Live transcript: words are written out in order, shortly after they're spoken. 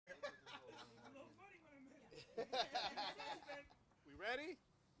We ready?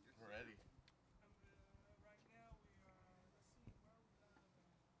 We're ready. Right now, we are, let's see, where are we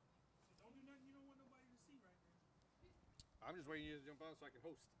so don't do nothing you don't want nobody to see right now. I'm just waiting you to jump on so I can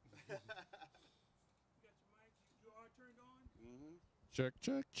host. You got your mic, you are turned on? Mm-hmm. Check,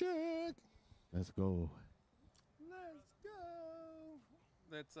 check, check. Let's go. Let's go.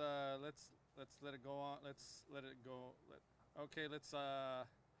 Let's let it go on. Let's let it go. Okay, let's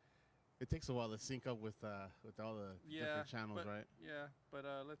It takes a while to sync up with all the different channels, but, right? Yeah, but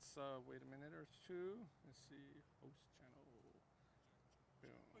let's wait a minute or two. Let's see, host channel.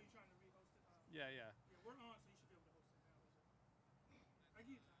 Boom. Oh, you trying to re-host it? Yeah. Yeah, we're on, so you should be able to host it now. I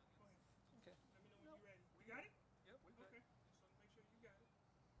give you time. Go ahead. Okay. Let me know when you're ready. We got it? Yep, we got Okay. Just want to make sure you got it.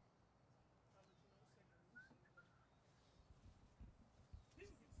 I'll let you know in a second.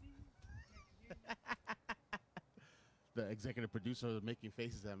 People can see you. They can hear you. The executive producer is making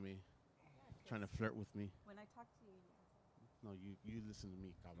faces at me, trying to flirt with me. When I talk to you, No, you listen to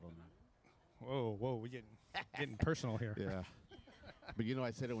me, cabrón. Whoa, we're getting personal here. Yeah. But you know,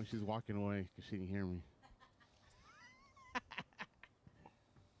 I said it when she was walking away because she didn't hear me.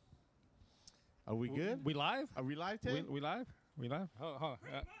 Are we good? We live? Are we live, Ted? We live? We live?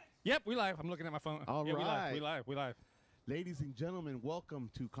 Yep, we live. I'm looking at my phone. All yeah, right. We live. Ladies and gentlemen,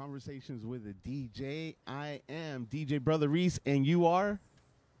 welcome to Conversations with a DJ. I am DJ Brotha Reese, and you are?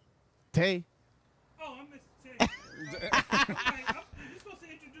 Tay. Oh, I'm Mr. Tay. You're supposed to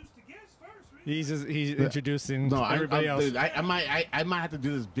introduce the guests first, right? He's introducing everybody else. Dude, I might have to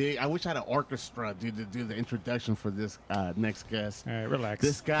do this big. I wish I had an orchestra, dude, to do the introduction for this next guest. All right, relax.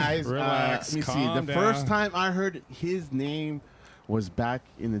 This guy's relax. let me see. Calm The down. first time I heard his name was back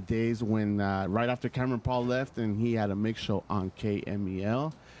in the days when right after Cameron Paul left, and he had a mix show on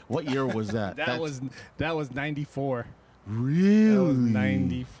KMEL. What year was that? that was 94. Really? That was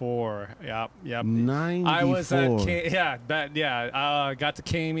 94. Yep. 94. I was at got to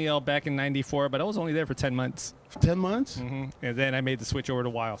KMEL back in 94, but I was only there for 10 months. 10 months? Mm-hmm. And then I made the switch over to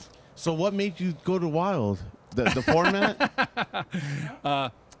Wild. So what made you go to Wild? The format?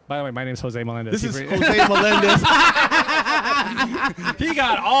 By the way, my name is Jose Melendez. This is Jose Melendez. He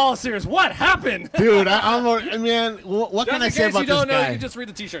got all serious. What happened? Dude, man, what can I say about you don't this know, guy? you can just read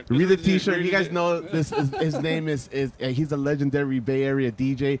the T-shirt. Read the T-shirt. You guys know this. His name is he's a legendary Bay Area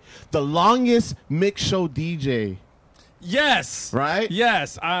DJ, the longest mix show DJ. Yes. Right?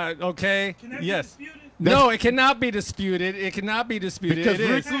 Yes. Okay. Can that Yes. be disputed? No, it cannot be disputed. It cannot be disputed. Because it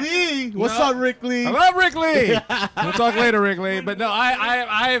Rick is. Lee. What's No. up, Rick Lee? I love Rick Lee. We'll talk later, Rick Lee. But no,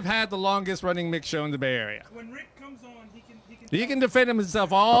 I've had the longest running mix show in the Bay Area. When Rick comes on, He can defend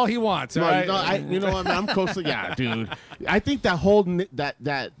himself all he wants. No, Right? you know what, man? I'm close to dude. I think that whole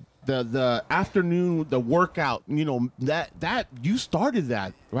the afternoon, the workout, you know, that you started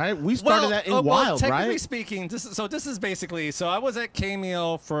that, right? We started that in Wild, technically right? speaking, this is basically. So I was at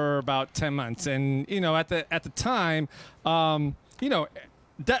KMEL for about 10 months, and you know, at the time, you know.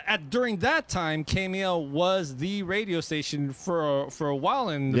 During that time, KMEL was the radio station for a while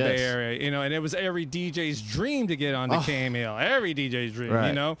in the Bay Area, you know, and it was every DJ's dream to get onto KMEL. Every DJ's dream,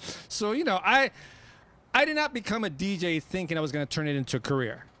 you know. So you know, I did not become a DJ thinking I was going to turn it into a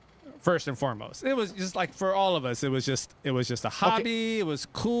career. First and foremost, it was just like for all of us, it was just a hobby. Okay. It was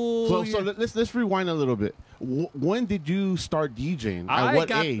cool. So let's rewind a little bit. When did you start DJing? At what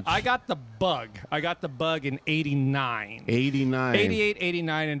age? I got the bug. I got the bug in 89. 89. 88,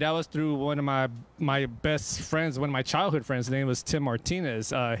 89, and that was through one of my best friends, one of my childhood friends. His name was Tim Martinez.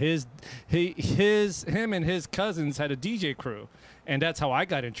 Him and his cousins had a DJ crew, and that's how I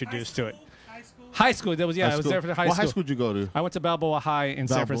got introduced to it. High school. That was I was there for the high school. What high school did you go to? I went to Balboa High in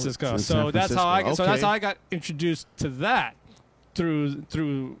San Francisco. So that's how I got introduced to that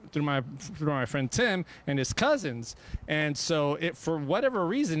through my friend Tim and his cousins. And so for whatever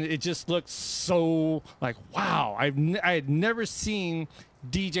reason, it just looked so like wow. I had never seen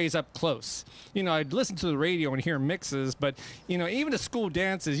DJs up close. You know, I'd listen to the radio and hear mixes, but you know, even the school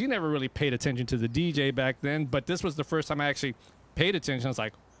dances, you never really paid attention to the DJ back then. But this was the first time I actually paid attention. I was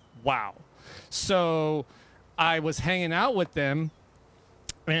like, wow. So I was hanging out with them,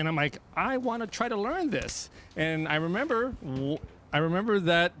 and I'm like, I want to try to learn this. And I remember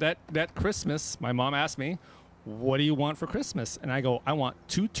that Christmas, my mom asked me, what do you want for Christmas? And I go, I want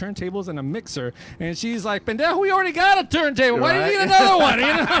 2 turntables and a mixer. And she's like, pendejo, we already got a turntable. Why do you need another one? You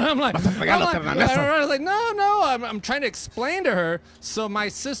know? I'm like, no. I'm trying to explain to her. So my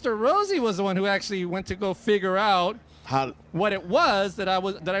sister Rosie was the one who actually went to go figure out what it was that I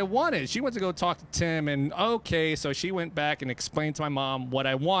wanted. She went to go talk to Tim, and okay, so she went back and explained to my mom what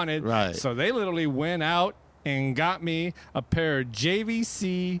I wanted. Right. So they literally went out and got me a pair of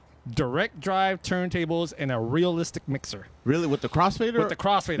JVC direct drive turntables and a realistic mixer. Really, with the crossfader? With the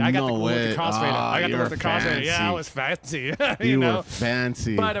crossfader. I got the with the crossfader. Oh, I got the you're with the crossfader. fancy. Yeah, I was fancy. You know? were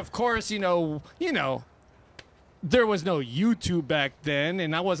fancy. But of course, you know, there was no YouTube back then,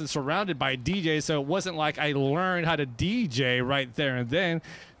 and I wasn't surrounded by DJs, so it wasn't like I learned how to DJ right there and then.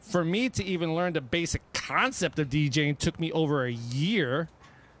 For me to even learn the basic concept of DJing took me over a year,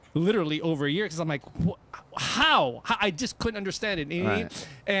 literally over a year, because I'm like, how? I just couldn't understand it. Right.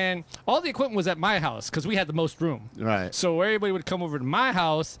 And all the equipment was at my house because we had the most room. Right. So everybody would come over to my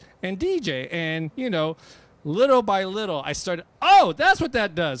house and DJ, and, you know, little by little, I started, oh, that's what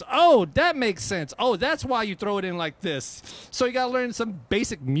that does. Oh, that makes sense. Oh, that's why you throw it in like this. So you got to learn some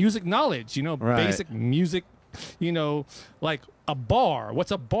basic music knowledge, you know, Right. basic music, you know, like a bar.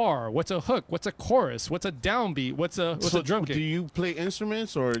 What's a bar? What's a hook? What's a chorus? What's a downbeat? What's a drum kick? Do you play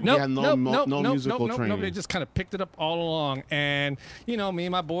instruments or Nope, you have no musical nope. training? They just kind of picked it up all along. And, you know, me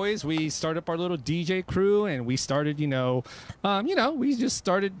and my boys, we started up our little DJ crew, and we started, we just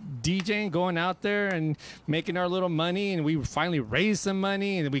started DJing, going out there and making our little money. And we finally raised some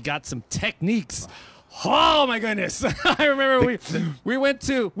money, and we got some techniques. Oh my goodness. I remember we went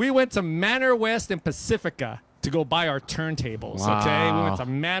to Manor West in Pacifica to go buy our turntables. Wow. Okay, we went to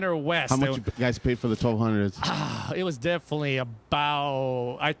Manor West. How much you guys paid for the 1200s? It was definitely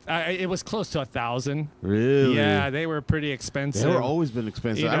about. It was close to 1,000. Really? Yeah, they were pretty expensive. They were always been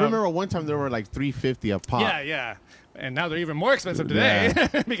expensive. You I know? remember one time they were like $350 a pop. Yeah. And now they're even more expensive today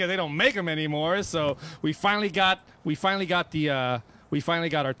because they don't make them anymore. So we finally got our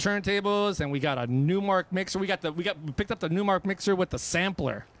turntables, and we got a Newmark mixer. We picked up the Newmark mixer with the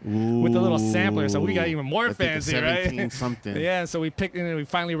sampler, with the little sampler. So we got even more I think fancy, a right? 17 something. Yeah. So we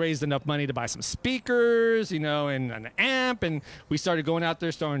finally raised enough money to buy some speakers, and an amp, and we started going out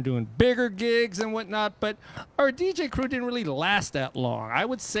there, starting doing bigger gigs and whatnot. But our DJ crew didn't really last that long. I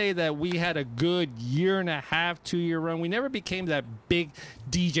would say that we had a good year and a half, 2-year run. We never became that big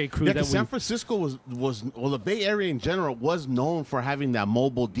DJ crew. Yeah, San Francisco was the Bay Area in general was known for having that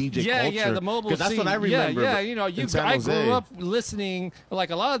mobile DJ culture. Yeah, the mobile scene. That's what I remember. Yeah, I grew Jose. up listening,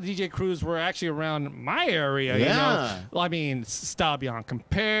 like a lot of DJ crews were actually around my area. Yeah. You know? I mean, Style Beyond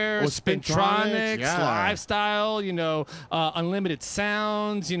Compare, Or Spintronics, yeah. Lifestyle, Unlimited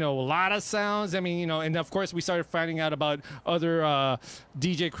Sounds, a lot of sounds. I mean, and of course we started finding out about other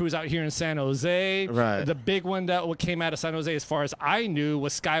DJ crews out here in San Jose. Right. The big one that came out of San Jose, as far as I knew,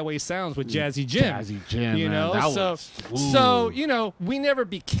 was Skyway Sounds with Jazzy Jim. Jazzy Jim, you man. know, That so we never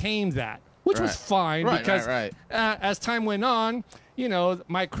became that, which was fine because right. As time went on,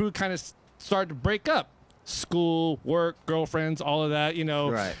 my crew kind of started to break up. School, work, girlfriends, all of that.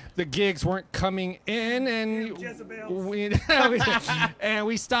 Right. The gigs weren't coming in, and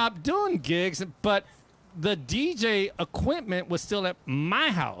we stopped doing gigs. But the DJ equipment was still at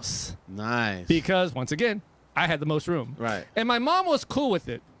my house Nice. because, once again, I had the most room. Right. And my mom was cool with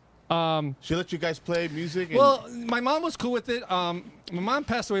it. She let you guys play music? Well, my mom was cool with it. My mom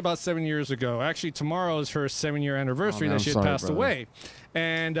passed away about 7 years ago. Actually, tomorrow is her 7-year anniversary man, that she I'm had sorry, passed brother. away.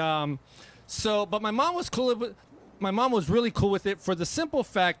 And but my mom was cool with. My mom was really cool with it for the simple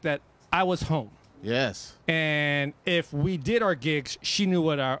fact that I was home. Yes. And if we did our gigs, she knew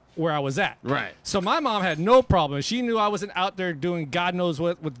where I was at. Right. So my mom had no problem. She knew I wasn't out there doing God knows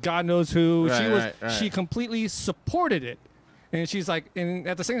what with God knows who. Right, She completely supported it. And she's like, and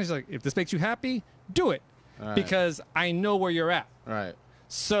at the same time, she's like, if this makes you happy, do it. Right. Because I know where you're at. Right.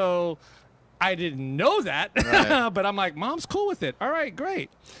 So I didn't know that. Right. But I'm like, Mom's cool with it. All right, great.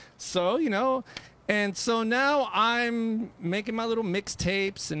 So, and so now I'm making my little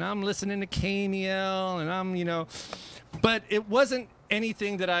mixtapes, and I'm listening to Kaniel, and I'm, but it wasn't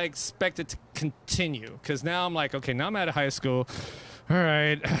anything that I expected to continue, because now I'm like, okay, now I'm out of high school. All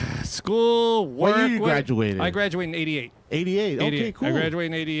right, school, work. What year you graduated? I graduated in 88. 88. Okay, 88. cool. I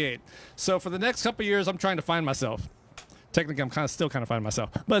graduated in 88. So for the next couple of years, I'm trying to find myself. Technically, I'm still kind of finding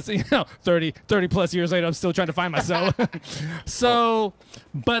myself. But, 30 plus years later, I'm still trying to find myself. So,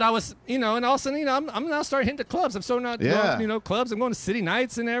 but I was, and all of a sudden, I'm now starting hitting the clubs. I'm starting going, clubs. I'm going to city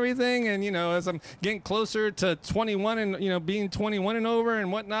nights and everything. And, as I'm getting closer to 21 and, being 21 and over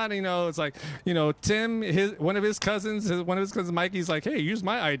and whatnot, it's like, Tim, one of his cousins, Mikey's like, hey, use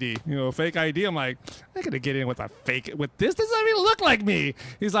my ID, fake ID. I'm like, I gotta get in with a fake, with this. This doesn't even look like me.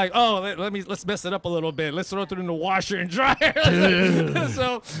 He's like, oh, let's mess it up a little bit. Let's throw it in the washer and dry.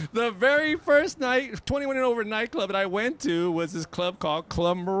 So the very first night, 21 and over nightclub that I went to was this club called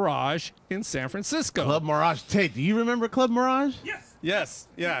Club Mirage in San Francisco. Club Mirage. Tate, do you remember Club Mirage? Yes. Yes.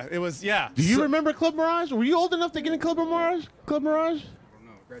 Yeah. It was. Yeah. Do you remember Club Mirage? Were you old enough to get in Club Mirage? Club Mirage? I don't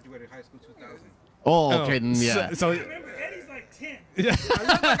know. Graduated high school 2000. Oh, okay, yeah. So Remember, Eddie's like 10. I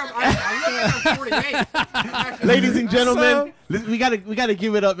look like I'm 48. Ladies and gentlemen, we gotta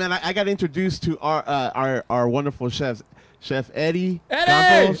give it up, man. I got introduced to our wonderful chefs, Chef Eddie,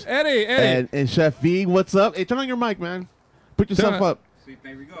 Campos, Eddie. and Chef V. What's up? Hey, turn on your mic, man. Put yourself Turn it. up, See,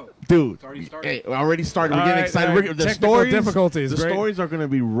 there we go. dude. It's already started. Hey, we already started. We're All getting right, excited. all right. The Technical stories, difficulties, the great. stories are gonna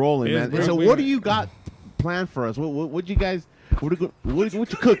be rolling, Yes, man. we- So, we- what do you got planned for us? What you guys? What you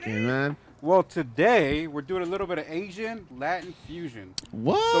cooking, man? Well, today we're doing a little bit of Asian Latin fusion.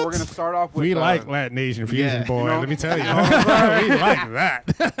 What? So we're gonna start off with. We like Latin Asian fusion, yeah. boy. You know- Let me tell you, Right. we like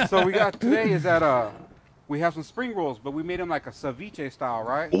that. So we got today is that we have some spring rolls, but we made them like a ceviche style,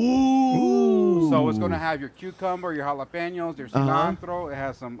 right? Ooh. So it's gonna have your cucumber, your jalapenos, your Uh-huh. cilantro. It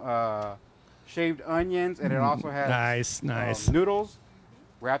has some shaved onions, and it also has Nice. noodles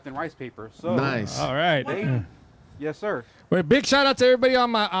wrapped in rice paper. So Nice. All right. yes, sir. Wait, big shout out to everybody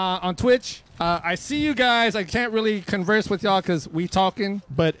on my on Twitch. I see you guys. I can't really converse with y'all because we talking,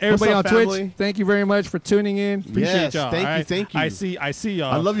 but everybody up, on Twitch, family? thank you very much for tuning in. Appreciate Yes, y'all. thank you, all right? thank you. I see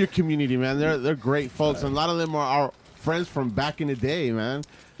y'all. I love your community, man. They're great folks, and a lot of them are our friends from back in the day, man.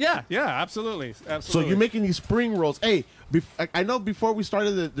 Yeah, absolutely. So you're making these spring rolls. Hey, I know before we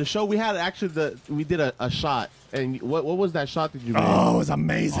started the show, we had actually we did a shot. And what was that shot that you made? Oh, it was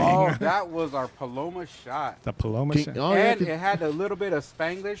amazing. Oh, that was our Paloma shot. The Paloma shot. Oh, And yeah, it had a little bit of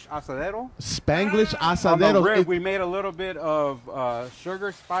Spanglish asadero. Spanglish On the asadero. rib, we made a little bit of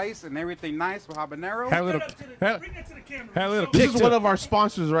sugar spice and everything nice with habanero. Had a little, had, Bring that to the camera. had a little This kick is to one it. of our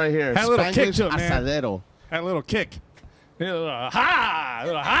sponsors right here. Had a little kick Spanglish to it, man. asadero. Had a little kick. A little ha! A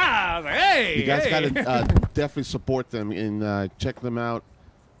little ha! I was like, hey, You guys hey. got to definitely support them and check them out.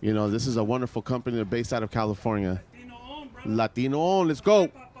 You know, this is a wonderful company. They're based out of California. Latino on, bro. Latino on. Let's go.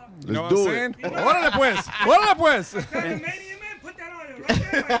 You know Let's what do I'm it. saying? Órale pues. Órale pues. Panamanian, man, put that on it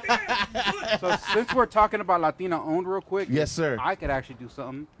right there. Good. So since we're talking about Latina owned real quick, Yes, sir. I could actually do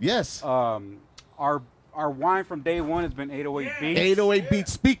something. Yes. Our wine from day one has been 808 Beats. 808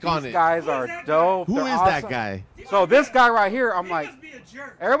 Beats. Speak on These it. guys are dope. Who They're is that awesome. guy? So this guy right here, I'm He like, must be a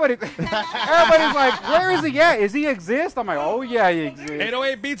jerk. everybody's like, where is he at? Is he exist? I'm like, oh yeah, he exists.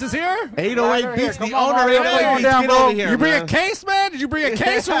 808 Beats is here? 808 Right here. Beats. Come The on, owner of Mario. 808 Come on Beats. down, Get bro. over here, You bring man. a case, man? Did you bring a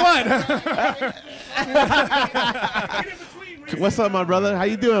case or what? Get in between, Reese. What's up, my brother? How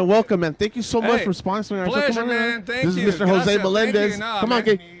you doing? Welcome, man. Thank you so much Hey, for sponsoring our show. pleasure, Come on, man. Thank this you. is Mr. Jose Gracias. Melendez. Thank you. Nah, Come on,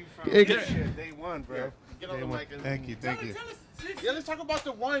 man. Day one, bro. Get on the mic. Thank you, thank you. Tell us, Yeah, let's talk about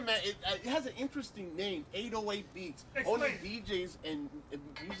the wine, man. It has an interesting name, 808 Beats. Only DJs and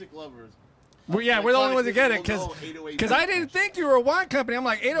music lovers. Well, yeah, we're the only ones that get it People know 808 because I didn't think you were a wine company. I'm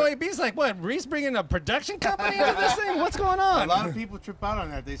like 808 Beats, like what? Reese bringing a production company into this thing? What's going A on? lot of people trip out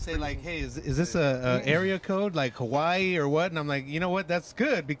on that. They say like, "Hey, is this a area code like Hawaii or what?" And I'm like, you know what? That's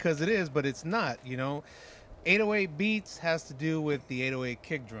good because it is, but it's not. You know, 808 Beats has to do with the 808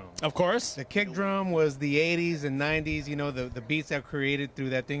 kick drum. Of course. The kick drum was the 80s and 90s. You know, the beats that created through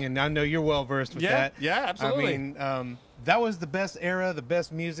that thing, and I know you're well versed with Yeah, that. yeah, absolutely. I mean, that was the best era, the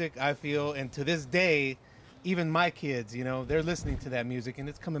best music, I feel, and to this day, even my kids, you know, they're listening to that music, and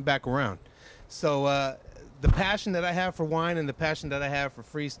it's coming back around. So the passion that I have for wine and the passion that I have for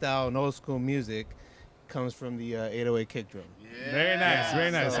freestyle and old school music comes from the 808 kick drum. Very nice, very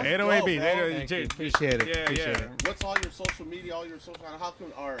nice. So- 808 Beats. 808 Thank you. Beats. Appreciate it. Yeah, Appreciate yeah. it. What's all your social media, all your social? How can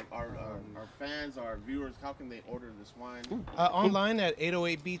our fans, our viewers, how can they order this wine? Online at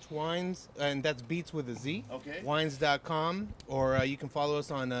 808 Beats Wines, and that's Beats with a Z. Okay. Wines.com, or you can follow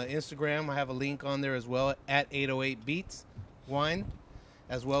us on Instagram. I have a link on there as well at 808 Beats Wine,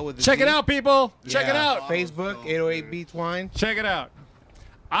 as well with the Check Z. it out, people. Check it Yeah, out. Facebook 808 Beats Wine. Check it out.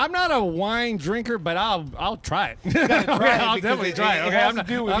 I'm not a wine drinker, but I'll try it. try it I'll because definitely it try it. has Okay, to I'm not,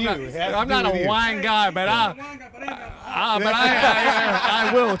 do with I'm you. not, It has to I'm do not with a you. wine guy, but I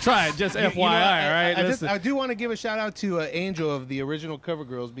will try it. Just FYI, You know, right? I do want to give a shout out to Angel of the original Cover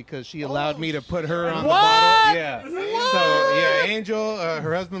Girls because she allowed me to put her on What? the bottle. Yeah. What? So yeah, Angel,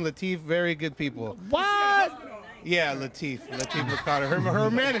 her husband Latif, very good people. What? Yeah, Latif Ricardo, her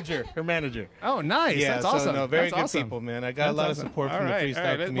manager. Oh, nice. Yeah, That's so awesome. no, very That's good awesome. people, man. I got a That's lot awesome. of support All from right, the freestyle all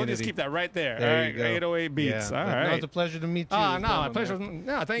right. community. We'll just keep that right there. There all you right, go. 808 Beats. Yeah, All but right. No, it's a pleasure to meet you. Oh, no, my man. pleasure.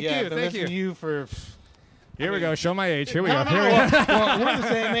 No, thank Yeah, you. I've been Thank listening to you. you for. Here we go. Show my age. Here we go. No, Here we go. well, we're the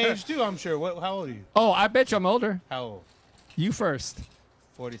same age too, I'm sure. How old are you? Oh, I bet you I'm older. How old? You first.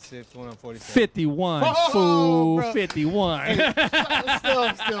 46, going on 47. 51, Oh, fool. bro. 51. Still, bro.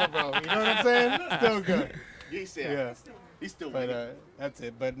 You know what I'm saying? Still good. Yeah. He's still But that's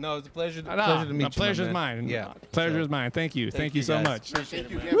it. But no, it's a pleasure. No, Pleasure to meet you. the pleasure's my man. mine. Yeah. Pleasure So, is mine. Thank you. Thank you so guys. much. Appreciate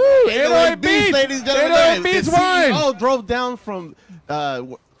it, man. Woo! 808 Beats, ladies and gentlemen. 808 Beats The wine. CEO drove down from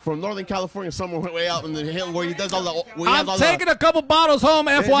from Northern California, somewhere way out in the hill where he does all the. Where he has I'm all taking a couple bottles home,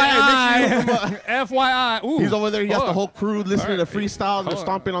 FYI. FYI. Ooh. He's over there. He has Hold the on. whole crew listening All to freestyle. They're Hold on.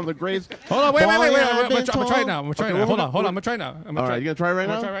 stomping on the graves. Hold on, wait. I'm Boy, gonna try it now. I'm gonna try it Okay, now. we're Hold on. gonna- I'm gonna try it now. All right, you gonna try it right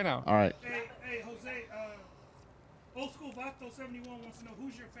now? I'm gonna try it right now. All right. Hey, Jose. Old School Vato 71 wants to know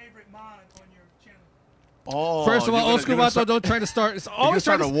who's your favorite mod on your channel. Oh, First of all, you're Old School gonna Vato, don't try to start. It's always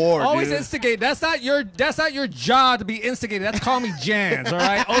start trying a war, always dude. instigate. That's not your job to be instigated. That's call me Jans, all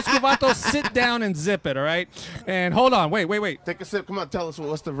right? Old School Vato, sit down and zip it, all right? And hold on, wait. Take a sip. Come on, tell us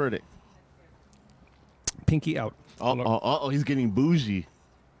what's the verdict. Pinky out. He's getting bougie.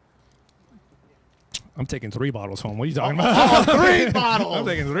 I'm taking 3 bottles home. What are you talking about? 3 I'm bottles.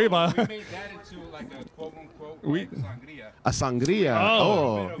 taking 3 bottles. We made that into like a quote unquote We- sangria. A sangria.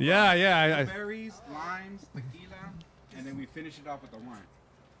 Oh. Oh. Yeah. Berries, limes, tequila, and then we finish it off with the wine.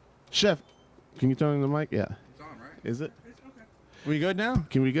 Chef, can you turn on the mic? Yeah. It's on, right? Is it? We good now?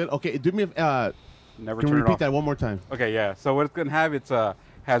 Can we good? Okay. Do me. Never Can turn we it repeat off. that one more time? Okay, yeah. So what it's gonna have,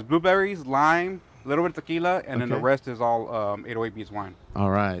 has blueberries, lime, a little bit of tequila, and then the Okay. rest is all 808 Beats wine. All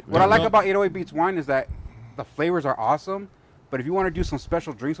right. What I like about 808 Beats wine is that the flavors are awesome, but if you want to do some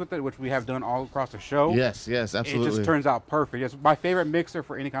special drinks with it, which we have done all across the show, Yes, it absolutely. just turns out perfect. It's my favorite mixer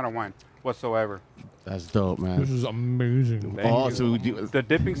for any kind of wine whatsoever. That's dope, man. is amazing. Thank Oh, you. so we do. The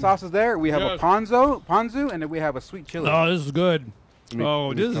dipping sauce is there. We have Yes. a ponzu, and then we have a sweet chili. Oh, this is good. Let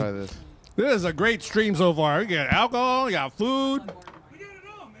me try this. This is a great stream so far. We got alcohol, we got food. We got it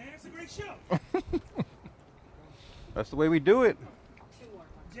all, man. It's a great show. That's the way we do it.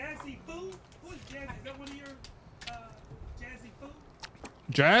 Jazzy Food? Who is Jazzy? Is that one of your Jazzy Food?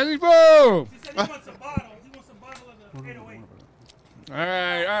 Jazzy food. He said he wants a bottle. He wants a bottle of the 808. All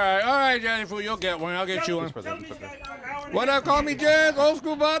right, Jazzy food. You'll get one. I'll get you one. Tell him he's got an hour and a What half up? Call to me get Jazz. Old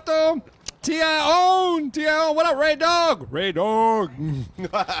School Vato. T.I.O. What up, Ray Dog? Ray Dog. all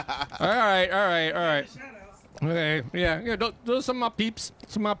right. shout-outs. Okay, yeah. Those are some of my peeps.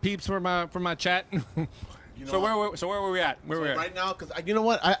 Some of my peeps for my chat. So where were we at? Where were we at? Right now, because you know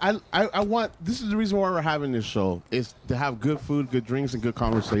what, I want. This is the reason why we're having this show is to have good food, good drinks, and good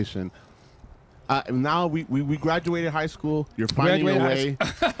conversation. Now we graduated high school. You're finding your way.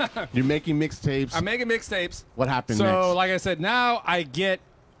 You're making mixtapes. I'm making mixtapes. What happened So, next? like I said,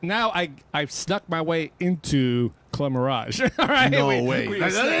 I've snuck my way into Club Mirage. All right, No we, way. We,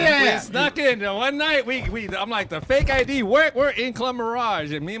 Yeah. we snuck in one night. I'm like the fake ID. We're in Club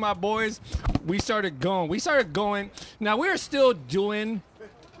Mirage, and me and my boys, we started going. Now we were still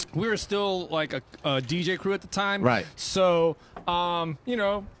like a DJ crew at the time. Right. So,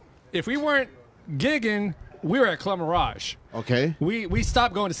 if we weren't gigging, we were at Club Mirage. Okay. We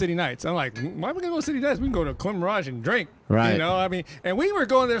stopped going to City Nights. I'm like, why are we gonna go to City Nights? We can go to Club Mirage and drink. Right. You know, I mean, and we were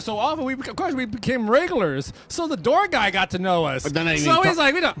going there so often. Of course, we became regulars. So the door guy got to know us. But then I so didn't he's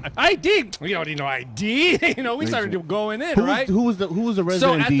like, we don't ID. We don't need no ID. We started going in, right? Who was the So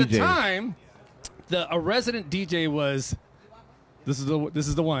resident at DJ? the time, a resident DJ was this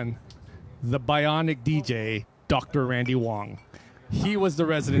is the one, the Bionic DJ, Dr. Randy Wong. He was the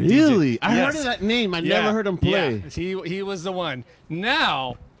resident DJ. Really? I Yes. heard of that name. I Yeah, never heard him play. Yeah, he was the one.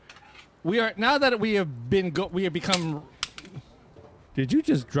 Now that we have become. Did you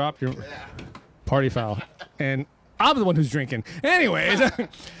just drop your party foul? And I'm the one who's drinking. Anyways,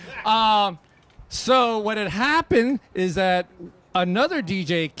 so what had happened is that another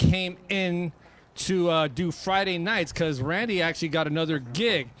DJ came in to do Friday nights because Randy actually got another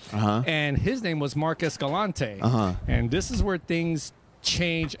gig, and his name was Mark Escalante. And this is where things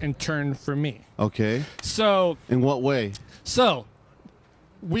change and turn for me. Okay. So In what way? so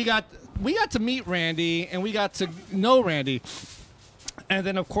we got to meet Randy and we got to know Randy. And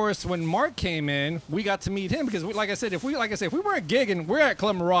then, of course, when Mark came in, we got to meet him because, like I said, if we weren't gigging, we're at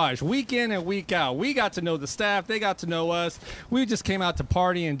Club Mirage week in and week out. We got to know the staff; they got to know us. We just came out to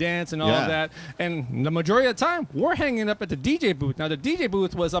party and dance and all of that. And the majority of the time, we're hanging up at the DJ booth. Now, the DJ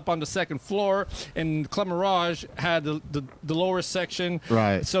booth was up on the second floor, and Club Mirage had the lower section.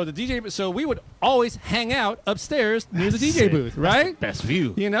 Right. So so we would always hang out upstairs near the DJ booth, right? Best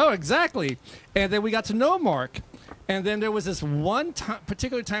view. You know, exactly. And then we got to know Mark. And then there was this one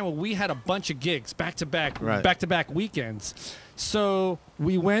particular time where we had a bunch of gigs back-to-back weekends. So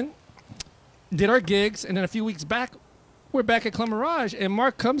we went, did our gigs, and then a few weeks back, we're back at Club Mirage, and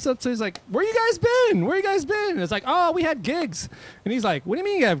Mark comes up to us like, where you guys been? Where you guys been? And it's like, oh, we had gigs. And he's like, what do you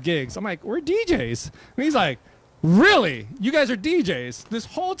mean you have gigs? I'm like, we're DJs. And he's like, really? You guys are DJs? This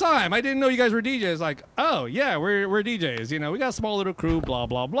whole time, I didn't know you guys were DJs. Like, oh, yeah, we're DJs. You know, we got a small little crew, blah,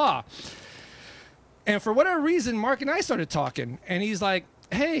 blah, blah. And for whatever reason, Mark and I started talking, and he's like,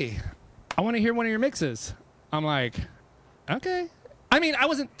 hey, I want to hear one of your mixes. I'm like, okay. I mean, I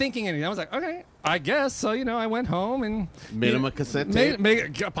wasn't thinking anything. I was like, okay, I guess. So, you know, I went home and Made him a cassette tape.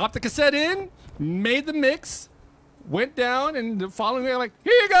 popped the cassette in, made the mix, went down, and the following day, I'm like,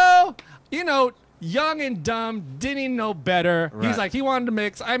 here you go. You know, young and dumb, didn't even know better. Right. He's like, he wanted a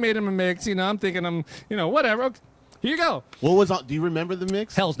mix. I made him a mix. You know, I'm thinking whatever. Okay, here you go. What was on? Do you remember the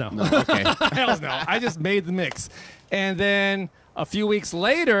mix? Hells no. No. Okay. Hells no. I just made the mix. And then a few weeks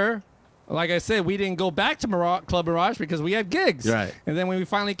later, like I said, we didn't go back to Club Mirage because we had gigs. Right. And then when we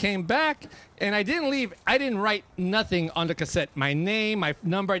finally came back, and I didn't write nothing on the cassette. My name, my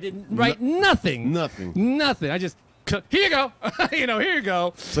number, I didn't write nothing. Nothing. I just, here you go. You know, here you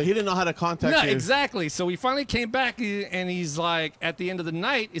go. So he didn't know how to contact No, you. exactly. So we finally came back, and he's like, at the end of the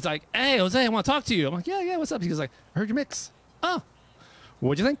night, he's like, hey, Jose, I want to talk to you. I'm like, yeah, what's up? He's like, I heard your mix. Oh,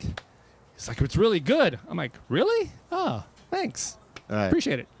 what'd you think? He's like, it's really good. I'm like, really? Oh, thanks. All right.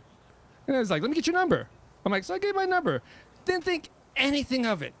 Appreciate it. And I was like, let me get your number. I'm like, so I gave my number. Didn't think anything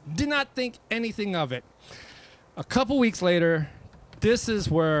of it. Did not think anything of it. A couple weeks later, this is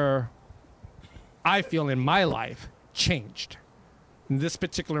where I feel in my life changed. In this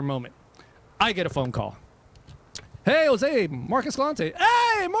particular moment, I get a phone call. Hey, Jose, Marcus Galante.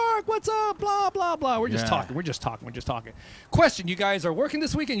 Hey, Mark, what's up? Blah, blah, blah. We're just talking. Question, you guys are working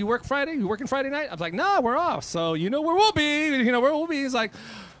this weekend? You work Friday? You working Friday night? I was like, no, we're off. So you know where we'll be. You know where we'll be. He's like,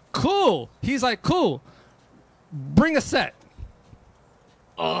 cool. He's like, cool. Bring a set.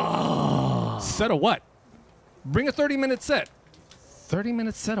 Oh. Set of what? Bring a 30-minute set.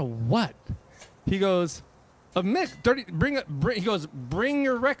 30-minute set of what? He goes, a mix. He goes, bring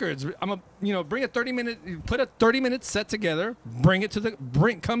your records. Bring a 30-minute. Put a 30-minute set together. Bring it to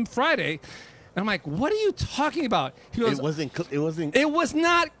come Friday. And I'm like, what are you talking about? He goes, It was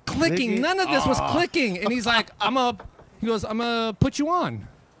not clicking. None of this was clicking. And he's like, I'm gonna put you on.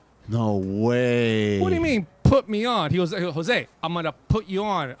 No way. What do you mean, put me on? He goes, Jose, I'm going to put you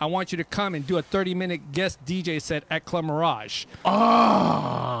on. I want you to come and do a 30-minute guest DJ set at Club Mirage.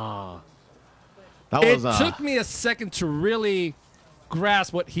 It took me a second to really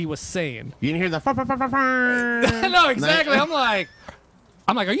grasp what he was saying. You didn't hear the No, exactly. I'm like,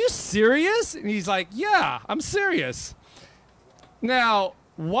 are you serious? And he's like, yeah, I'm serious. Now,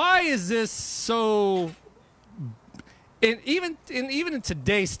 why is this so... And even in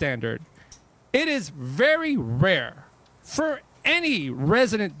today's standard, it is very rare for any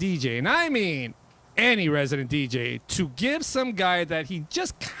resident DJ, and I mean any resident DJ, to give some guy that he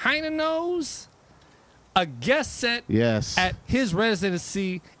just kind of knows a guest set at his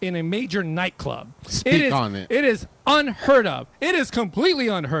residency in a major nightclub. Speak on it. It is unheard of. It is completely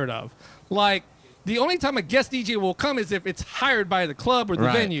unheard of. Like, the only time a guest DJ will come is if it's hired by the club or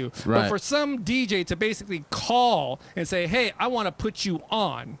the venue. But for some DJ to basically call and say, hey, I want to put you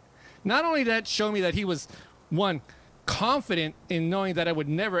on, not only that show me that he was, one, confident in knowing that I would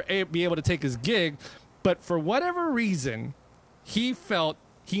never be able to take his gig, but for whatever reason, he felt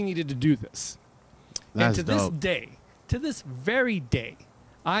he needed to do this. That's and to this very day,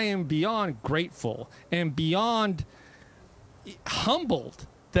 I am beyond grateful and beyond humbled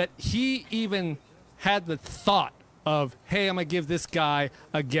that he even had the thought of, hey, I'm going to give this guy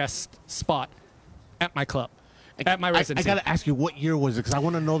a guest spot at my club, at my residency. I got to ask you, what year was it? Because I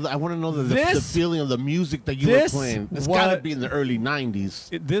want to know the feeling of the music that you were playing. It's got to be in the early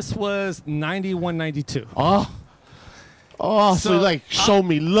 90s. This was 91, 92. So like, show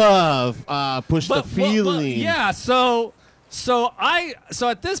me love, push the feeling. Yeah, so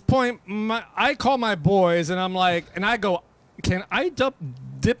at this point, I call my boys, and I'm like, and I go, can I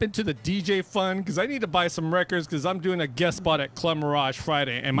dip into the DJ fund? Because I need to buy some records because I'm doing a guest spot at Club Mirage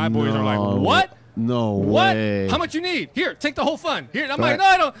Friday. And my boys are like, what? No what? way. How much you need? Here, take the whole fund. Here. I'm like, no,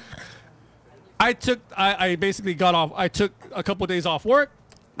 I don't. I basically got off. I took a couple of days off work.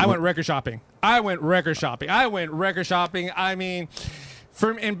 I went record shopping. I mean,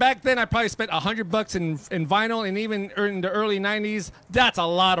 and back then I probably spent $100 in vinyl, and even in the early 90s, that's a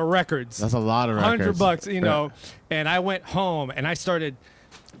lot of records. That's a lot of records. $100, you know. And I went home and I started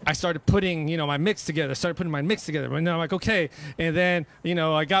putting, my mix together. And then I'm like, okay. And then,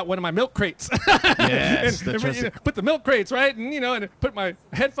 I got one of my milk crates. Yes. Put the milk crates, right? And, and put my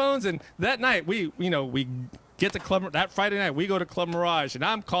headphones. And that night we get to Club, that Friday night, we go to Club Mirage, and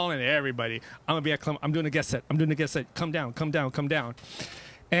I'm calling everybody. I'm going to be at Club, I'm doing a guest set. Come down.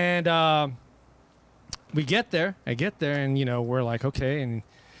 And we get there. I get there, and, we're like, okay. And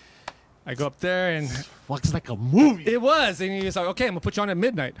I go up there, and looks like a movie. It was. And he's like, okay, I'm going to put you on at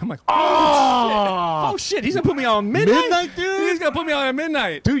midnight. I'm like, oh shit. He's going to put me on midnight? Midnight, dude? He's going to put me on at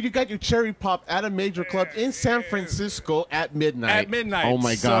midnight. Dude, you got your cherry pop at a major club in San Francisco at midnight. At midnight. Oh,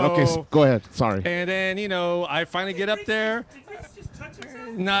 my God. Okay, go ahead. Sorry. And then, I finally get up there. Did Reese just touch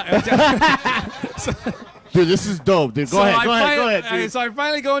Not, Dude, this is dope. Dude, go ahead. Dude. So I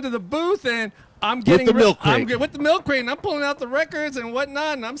finally go into the booth and I'm getting the milk crate. with the milk crate, and I'm pulling out the records and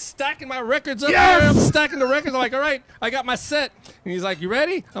whatnot, and I'm stacking my records up Yes! there. I'm stacking the records. I'm like, all right, I got my set. And he's like, you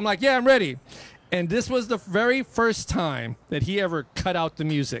ready? I'm like, yeah, I'm ready. And this was the very first time that he ever cut out the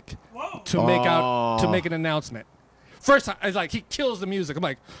music to make an announcement. First time, it's like he kills the music. I'm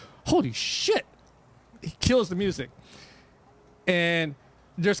like, holy shit, he kills the music. And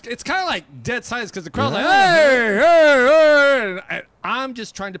it's kind of like dead silence because the crowd's like, hey, hey, hey. And I'm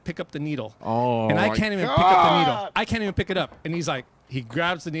just trying to pick up the needle. Oh, and I can't even pick up the needle. I can't even pick it up. And he's like, he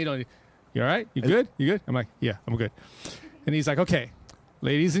grabs the needle. And you all right? You good? You good? I'm like, yeah, I'm good. And he's like, okay,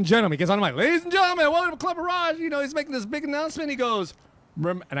 ladies and gentlemen. He gets on the mic. Ladies and gentlemen, welcome to Club Mirage. You know, he's making this big announcement. He goes,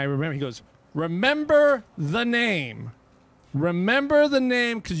 and I remember, he goes, remember the name. Remember the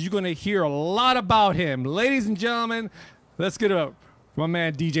name because you're going to hear a lot about him. Ladies and gentlemen, let's get it up. My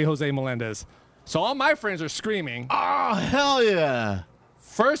man, DJ Jose Melendez. So all my friends are screaming. Oh, hell yeah.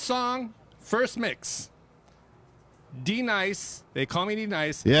 First song, first mix. D-Nice. They call me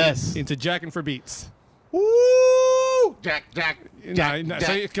D-Nice. Yes. Into Jackin' for Beats. Woo! Jack.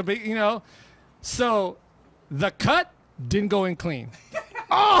 So it could be, you know. So the cut didn't go in clean.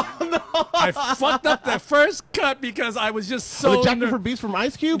 Oh, no. I fucked up the first cut because I was just so... the Jackin' for Beats from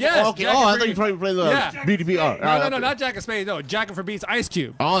Ice Cube? Yes, Oh, okay. Jackin' I for thought you were trying to play the BDPR. No, not Jackin' Spade. No, Jackin' for Beats, Ice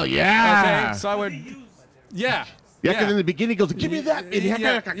Cube. Oh, yeah. Okay, so I would... Yeah. Yeah, because in the beginning he goes, give me that. And he had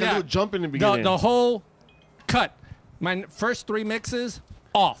like a little jump in the beginning. The whole cut. My first three mixes,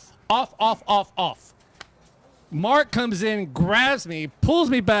 off. Mark comes in, grabs me, pulls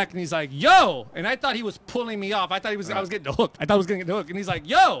me back, and he's like, yo. And I thought he was pulling me off. I thought I was getting the hook. And he's like,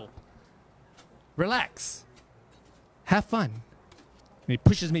 yo, relax. Have fun. And he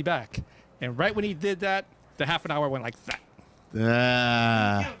pushes me back. And right when he did that, the half an hour went like that.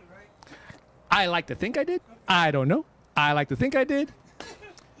 I like to think I did. I don't know. I like to think I did.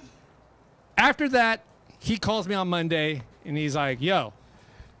 After that, he calls me on Monday, and he's like, yo,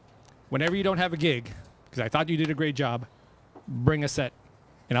 whenever you don't have a gig, because I thought you did a great job, bring a set,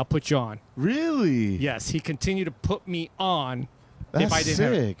 and I'll put you on. Really? Yes, he continued to put me on That's if I didn't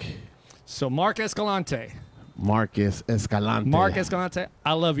have it. sick. So Mark Escalante,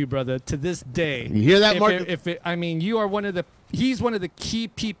 I love you, brother. To this day. You hear that, Mark? You are he's one of the key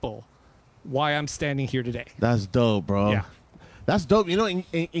people why I'm standing here today. That's dope, bro. Yeah. That's dope. You know,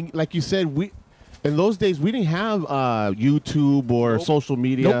 like you said, in those days, we didn't have YouTube or social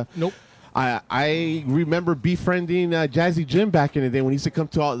media. Nope. I remember befriending Jazzy Jim back in the day when he used to come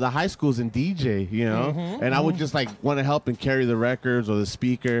to all the high schools and DJ, you know, and I would just like want to help him carry the records or the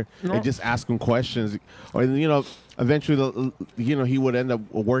speaker and just ask him questions, or you know, eventually, you know, he would end up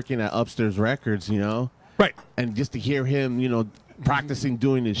working at Upstairs Records, you know, Right. and just to hear him, you know, practicing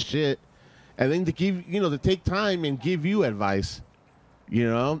doing his shit, and then to give, you know, to take time and give you advice, you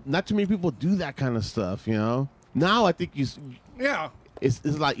know, not too many people do that kind of stuff, you know. Now I think Yeah. It's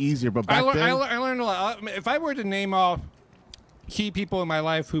a lot easier, but back then... I learned a lot. If I were to name off key people in my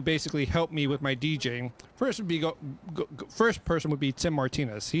life who basically helped me with my DJing, first person would be Tim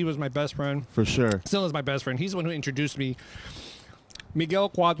Martinez. He was my best friend. For sure. Still is my best friend. He's the one who introduced me. Miguel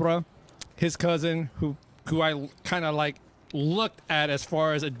Quadra, his cousin, who I kind of like looked at as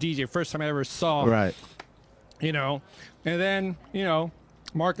far as a DJ. First time I ever saw. Right. You know. And then, you know,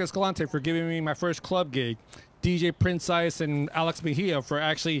 Mark Escalante for giving me my first club gig. DJ Prince Ice and Alex Mejia for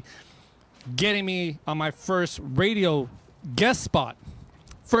actually getting me on my first radio guest spot.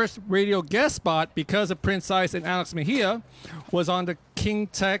 First radio guest spot because of Prince Ice and Alex Mejia was on the King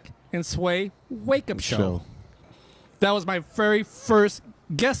Tech and Sway Wake Up Show. That was my very first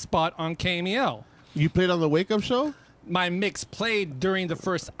guest spot on KMEL. You played on the Wake Up Show? My mix played during the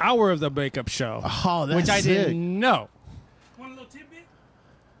first hour of the Wake Up Show. Oh, that's which I sick. didn't know. One little tidbit.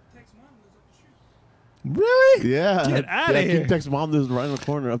 Text mom lives up the street. Really? Yeah. Get outta yeah, here. King Tech's mom lives right in the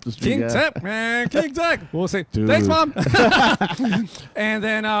corner up the street. King yeah. Tech, man. King Tech. We'll say, Dude. thanks, Mom. and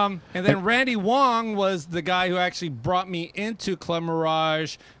then Randy Wong was the guy who actually brought me into Club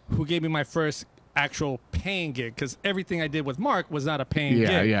Mirage, who gave me my first actual paying gig, because everything I did with Mark was not a paying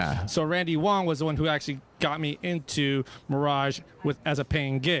gig. Yeah. So Randy Wong was the one who actually got me into Mirage as a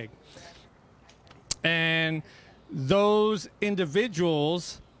paying gig. And those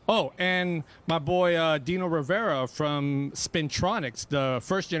individuals... Oh, and my boy Dino Rivera from Spintronics, the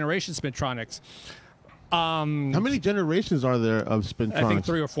first generation Spintronics. How many generations are there of Spintronics? I think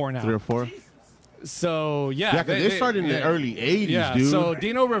 3 or 4 now. 3 or 4? So, yeah. Yeah, because they started in the early 80s, yeah, dude. so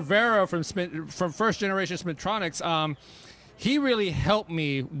Dino Rivera from first generation Spintronics, he really helped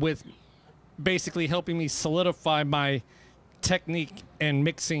me with basically helping me solidify my technique and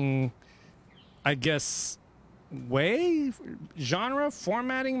mixing, I guess, genre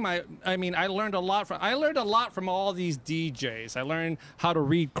formatting. I learned a lot from all these DJs. I learned how to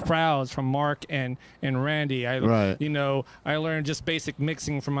read crowds from Mark and Randy. I learned just basic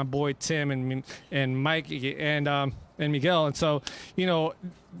mixing from my boy Tim and Mike and Miguel. And so,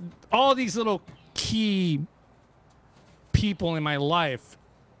 all these little key people in my life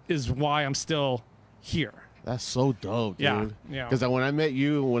is why I'm still here. That's so dope, dude. Yeah. Because when I met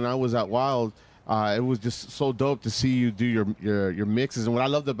you when I was at Wild, it was just so dope to see you do your mixes. And what I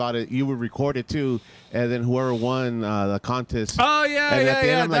loved about it, you would record it too, and then whoever won the contest. Oh yeah, and yeah, at the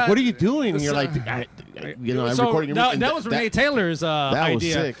end, I'm like, what are you doing? And you're like, I'm recording your mix. That was Renee Taylor's idea. Was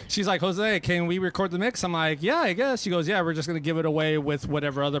sick. She's like, Jose, can we record the mix? I'm like, yeah, I guess. She goes, yeah, we're just gonna give it away with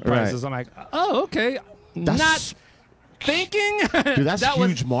whatever other prizes. I'm like, oh, okay. Not thinking. Dude, that's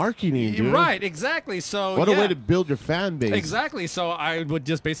huge marketing, dude. Right, exactly. So what a way to build your fan base. Exactly. So I would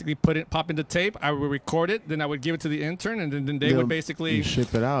just basically pop into tape. I would record it, then I would give it to the intern, and then they would basically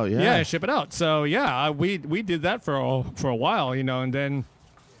ship it out. Yeah, ship it out. So we did that for a while, and then.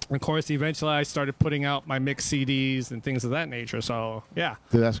 Of course, eventually I started putting out my mix CDs and things of that nature. So, yeah.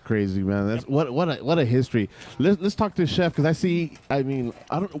 Dude, that's crazy, man. That's what a history. Let's talk to the chef because I see. I mean,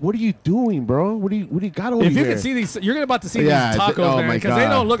 I don't. What are you doing, bro? What do you got over here? If you there? can see these, you're about to see these tacos, man, because they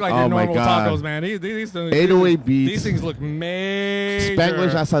don't look like your normal tacos, man. These 808 beats. These things look major.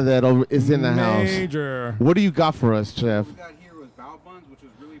 Spanglish asadero is in the house. Major. What do you got for us, chef? What we got here was bao buns, which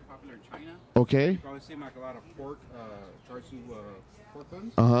was really popular in China. Okay. You probably see like a lot of pork, char siu pork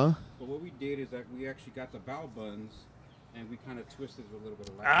buns. Uh-huh. But what we did is that we actually got the bao buns and we kind of twisted with a little bit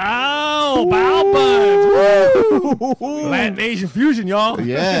of bao buns. Woo! Latin Asian fusion, y'all.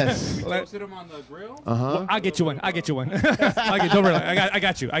 Yes. We toasted them on the grill. Well, I'll get you one. Don't worry. I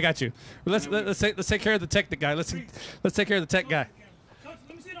got you. Let's take care of the tech guy. Let's take care of the tech guy. Let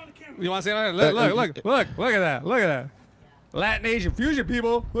me see it on the camera. You want to see it? Look at that. Latin Asian fusion,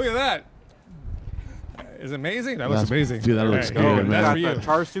 people. Look at that. Is it amazing? That looks amazing. Dude, that looks good, man. That's for you. The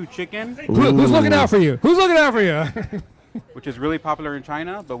char siu chicken. Who's looking out for you? Which is really popular in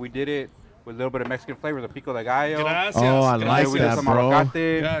China, but we did it with a little bit of Mexican flavor, the pico de gallo. Gracias. Oh, I like We did that, some bro.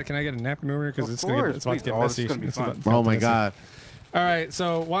 aguacate. Yeah, can I get a napkin over here? Because it's about to get messy. Oh, my God. All right,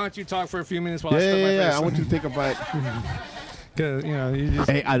 so why don't you talk for a few minutes while I Yeah, my yeah, face? I want you to take a bite. Because, you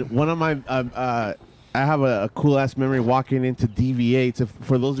just... Hey, one of my... I have a cool ass memory walking into DV8.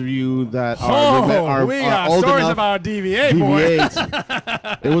 For those of you that are we got old stories enough, about DV8,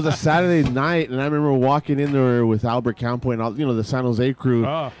 boy. It was a Saturday night, and I remember walking in there with Albert Campo and all, the San Jose crew.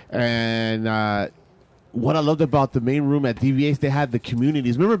 And what I loved about the main room at DV8, they had the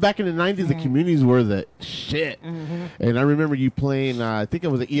communities. Remember back in the 90s, the communities were the shit. And I remember you playing, I think it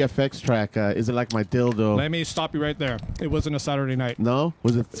was the EFX track, Is It Like My Dildo? Let me stop you right there. It wasn't a Saturday night. No?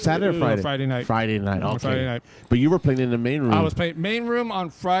 Was it Saturday or Friday? Friday night. Friday night, okay. Friday night. But you were playing in the main room. I was playing main room on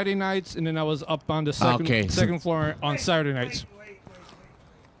Friday nights, and then I was up on the second floor on Saturday nights. Wait.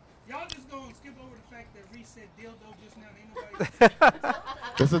 Y'all just gonna skip over the fact that Reese said dildo just now. Ain't nobody.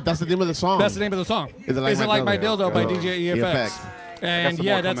 That's the name of the song. That's the name of the song. Is It Like My Dildo by DJ EFX. And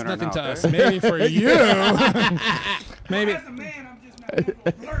yeah, that's nothing to us. Maybe for you. Maybe. As a man, I'm just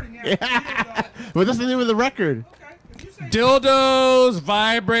not blurting out. Dildo. But that's the name of the record. Okay, if you say Dildos,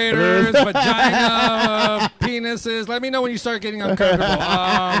 vibrators, vagina, penises. Let me know when you start getting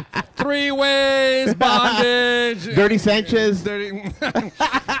uncomfortable. Three-ways, bondage. Dirty Sanchez.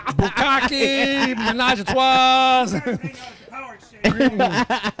 Bukkake, menage a trois. hang out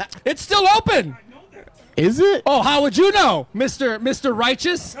at the power exchange, It's still open. I know that. Is it? Oh, how would you know, Mr.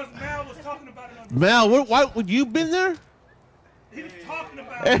 Righteous? Because Mal was talking about it on Mel, why would you been there? He was talking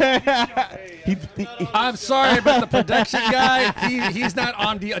about it. I'm sorry, but the production guy, he's not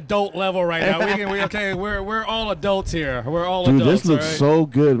on the adult level right now. We're all adults here. We're all Dude, adults. this looks all right? so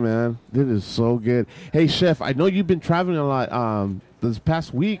good, man. This is so good. Hey, Chef, I know you've been traveling a lot this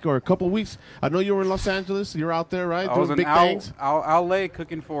past week or a couple weeks. I know you were in Los Angeles. You're out there, right? I was Doing in big things. LA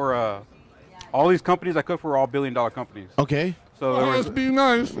cooking for all these companies I cook for are all billion-dollar companies. Okay. So Oh, must be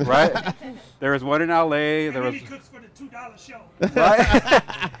nice. right? There was one in LA. There And then was he cooks for the $2 show.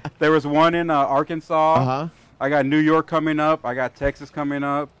 right? There was one in Arkansas. Uh-huh. I got New York coming up. I got Texas coming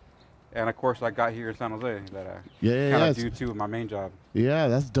up. And of course, I got here in San Jose that I kind of do too with my main job. Yeah,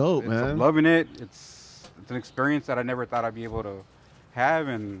 that's dope, man. I'm loving it. It's an experience that I never thought I'd be able to have,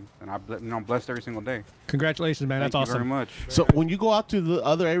 and I'm blessed every single day. Congratulations, man. That's Thank you awesome. very much. So when you go out to the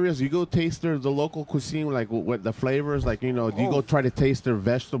other areas, you go taste the local cuisine, like what the flavors, like, you know, do you go try to taste their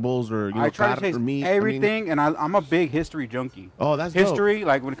vegetables or, you know, I try to carne or taste meat? everything, and I'm a big history junkie. Oh, that's dope. history.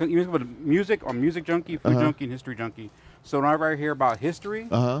 Like when it comes to music, I'm music junkie, food junkie, and history junkie. So whenever I hear about history,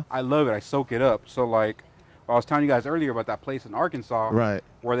 I love it. I soak it up. So like I was telling you guys earlier about that place in Arkansas, Right.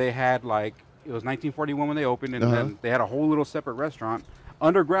 where they had like it was 1941 when they opened, and then they had a whole little separate restaurant,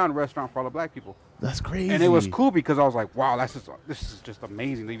 underground restaurant for all the black people. That's crazy. And it was cool because I was like, wow, this is just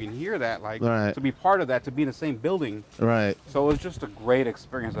amazing to even hear that, like Right. to be part of that, to be in the same building. Right. So it was just a great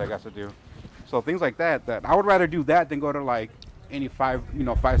experience that I got to do. So things like that I would rather do that than go to like any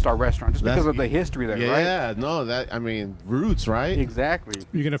five-star restaurant just because of the history there, right? Yeah, no, I mean, roots, right? Exactly.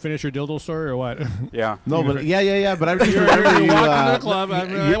 You gonna finish your dildo story or what? Yeah. No, but yeah, but I just You're remember walking you, to the club.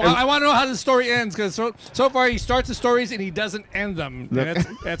 you- I want to know how the story ends because so far he starts the stories and he doesn't end them. And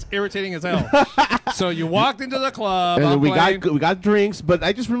that's irritating as hell. So you walked into the club. and then I'm we playing. got drinks, but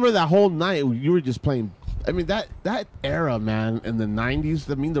I just remember that whole night you were just playing. I mean, that era, man, in the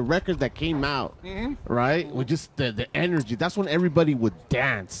 90s, I mean, the records that came out, right, with just the energy. That's when everybody would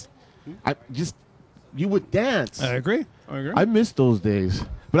dance. You would dance. I agree. I miss those days.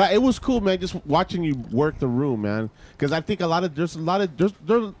 But it was cool, man, just watching you work the room, man. Because I think there's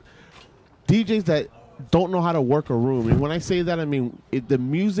DJs that don't know how to work a room. And when I say that, I mean the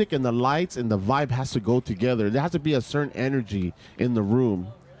music and the lights and the vibe has to go together. There has to be a certain energy in the room.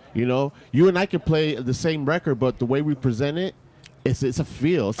 You know, you and I can play the same record, but the way we present it, it's a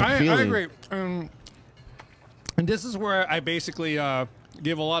feel. It's a feeling. I agree. And this is where I basically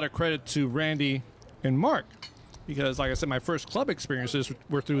give a lot of credit to Randy and Mark because, like I said, my first club experiences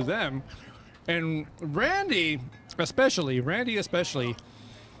were through them. And Randy especially,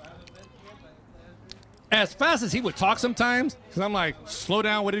 as fast as he would talk sometimes, because I'm like, slow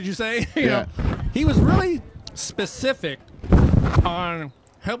down, what did you say? you know, he was really specific on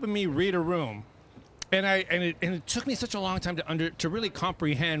helping me read a room, and it took me such a long time to really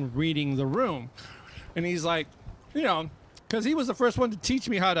comprehend reading the room. And he's like, you know, because he was the first one to teach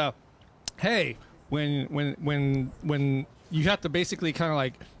me how to, hey, when you have to basically kind of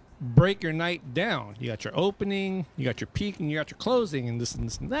like break your night down. You got your opening, you got your peak, and you got your closing, and this and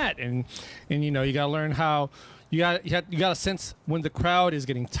this and that, and you know you got to learn how. You got to sense when the crowd is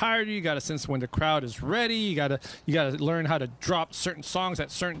getting tired. You got to sense when the crowd is ready. You got to learn how to drop certain songs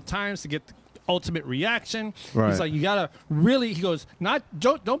at certain times to get the ultimate reaction. Right. He's like, you got to really. He goes,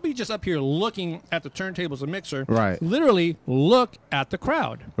 don't be just up here looking at the turntables and mixer. Right. Literally look at the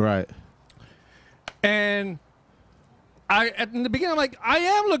crowd. Right. And in the beginning, I'm like, I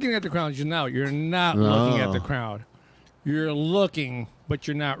am looking at the crowd. You're not looking at the crowd. You're looking, but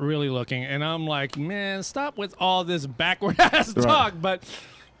you're not really looking. And I'm like, man, stop with all this backward ass talk. But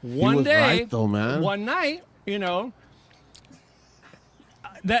one day, one night, you know,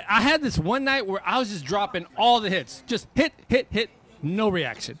 that I had this one night where I was just dropping all the hits, just hit, no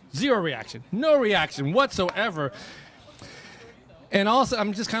reaction, zero reaction, no reaction whatsoever. And also,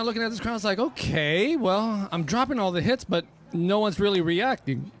 I'm just kind of looking at this crowd. I was like, okay, well, I'm dropping all the hits, but no one's really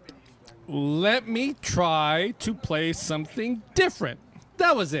reacting. Let me try to play something different.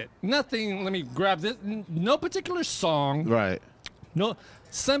 That was it. Nothing. Let me grab this. No particular song. Right. No,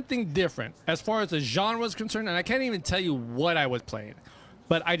 something different as far as the genre was concerned. And I can't even tell you what I was playing.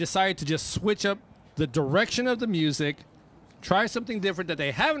 But I decided to just switch up the direction of the music, try something different that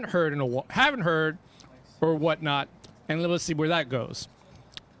they haven't heard or whatnot, and let's see where that goes.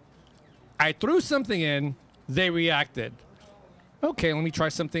 I threw something in. They reacted. Okay, let me try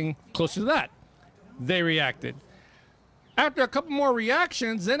something closer to that. They reacted. After a couple more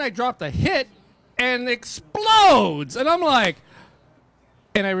reactions, then I dropped a hit and it explodes. And I'm like,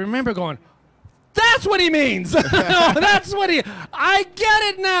 and I remember going, that's what he means. That's what I get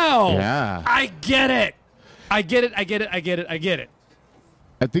it now. Yeah. I get it. I get it.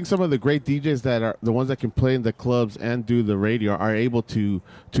 I think some of the great DJs that are the ones that can play in the clubs and do the radio are able to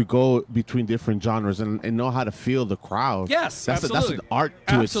go between different genres and know how to feel the crowd. Yes, that's absolutely. That's an art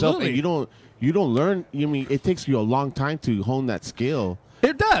to itself. And you don't learn. I mean, it takes you a long time to hone that skill.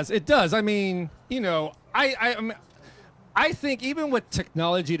 It does. I mean, you know, I think even with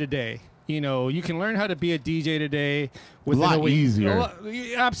technology today, you know, you can learn how to be a DJ today within a lot easier.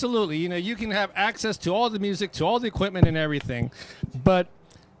 Absolutely. You know, you can have access to all the music, to all the equipment and everything. But,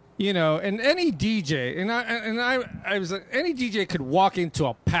 you know, and any DJ, any DJ could walk into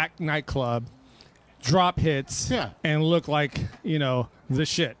a packed nightclub, drop hits, and look like, you know, the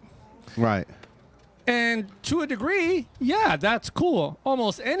shit. Right. And to a degree, yeah, that's cool.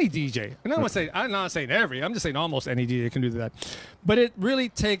 Almost any DJ. And I'm not saying every. I'm just saying almost any DJ can do that. But it really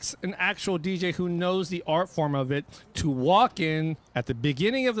takes an actual DJ who knows the art form of it to walk in at the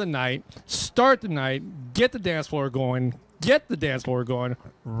beginning of the night, start the night, get the dance floor going,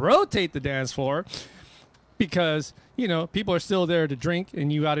 rotate the dance floor, because, you know, people are still there to drink,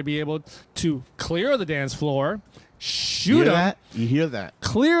 and you got to be able to clear the dance floor, shoot them. You hear that?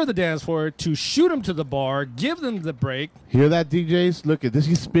 Clear the dance floor to shoot them to the bar, give them the break. Hear that, DJs? Look at this.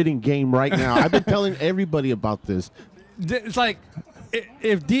 He's spitting game right now. I've been telling everybody about this. It's like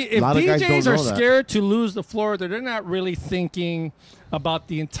if DJs are scared to lose the floor, they're not really thinking about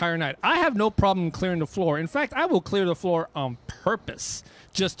the entire night. I have no problem clearing the floor. In fact, I will clear the floor on purpose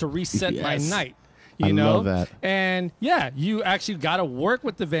just to reset my night. You know? Love that. And yeah, you actually got to work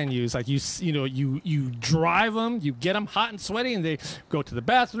with the venues. Like you drive them, you get them hot and sweaty, and they go to the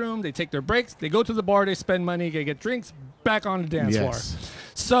bathroom, they take their breaks, they go to the bar, they spend money, they get drinks, back on the dance floor.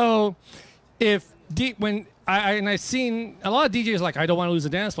 So when I've seen a lot of DJs like, I don't want to lose a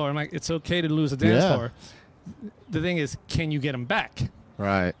dance floor. I'm like, it's okay to lose a dance floor. The thing is, can you get them back?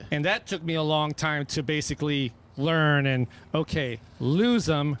 Right. And that took me a long time to basically learn and, okay, lose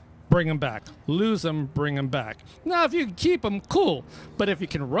them, bring them back. Lose them, bring them back. Now, if you can keep them, cool. But if you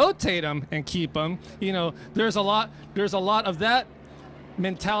can rotate them and keep them, you know, there's a lot of that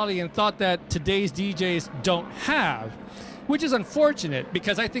mentality and thought that today's DJs don't have, which is unfortunate,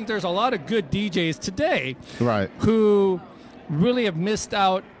 because I think there's a lot of good DJs today who really have missed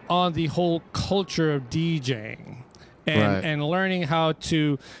out on the whole culture of DJing and learning how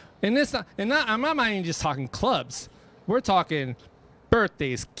to, I'm not minding just talking clubs. We're talking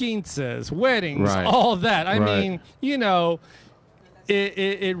birthdays, quinces, weddings, all that. I mean, you know,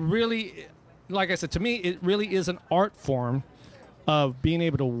 it really, like I said, to me, it really is an art form of being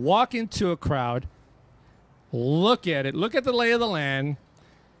able to walk into a crowd, look at it, look at the lay of the land,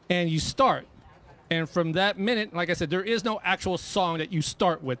 and you start. And from that minute, like I said, there is no actual song that you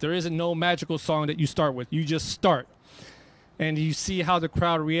start with. There isn't no magical song that you start with. You just start. And you see how the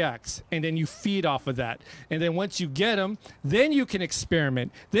crowd reacts. And then you feed off of that. And then once you get them, then you can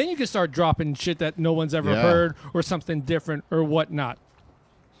experiment. Then you can start dropping shit that no one's ever heard, or something different or whatnot.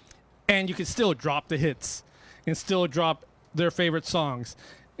 And you can still drop the hits and still drop their favorite songs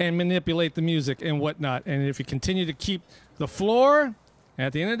and manipulate the music and whatnot. And if you continue to keep the floor,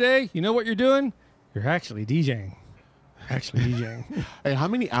 at the end of the day, you know what you're doing? You're actually DJing. Hey, how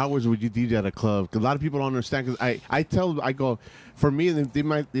many hours would you DJ at a club? Because a lot of people don't understand. Because I go, for me,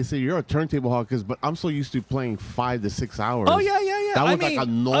 they say you're a turntable hog, but I'm so used to playing 5 to 6 hours. Oh yeah. That was like a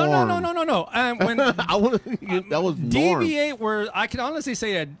norm. No. When that was norm. Deviate, where I can honestly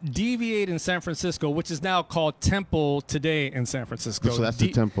say that Deviate in San Francisco, which is now called Temple today in San Francisco. So that's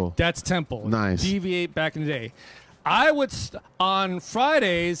the Temple. That's Temple. Nice. Deviate back in the day. I would on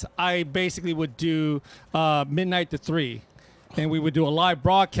Fridays. I basically would do midnight to 3, and we would do a live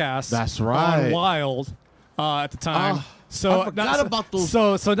broadcast. That's right. On Wild at the time. So I forgot about those.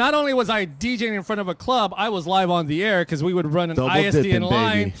 So not only was I DJing in front of a club, I was live on the air, because we would run an ISDN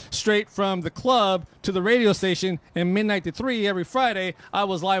line straight from the club to the radio station, and midnight to 3 every Friday, I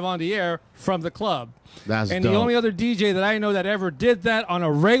was live on the air from the club. That's and dope. The only other DJ that I know that ever did that on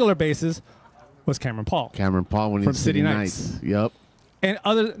a regular basis was Cameron Paul. When from City Nights. Yep. And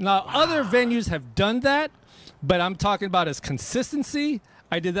other venues have done that, but I'm talking about as consistency.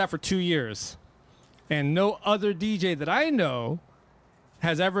 I did that for 2 years. And no other DJ that I know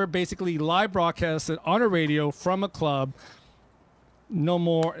has ever basically live broadcasted on a radio from a club. No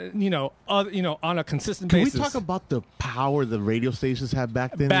more, on a consistent basis. Can we talk about the power the radio stations had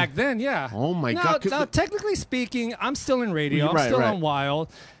back then? Back then, yeah. Oh my God! Now, technically speaking, I'm still in radio. I'm still on Wild.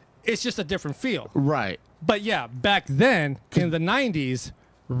 It's just a different feel. Right. But yeah, back then in the 90s,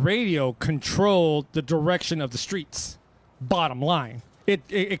 radio controlled the direction of the streets. Bottom line.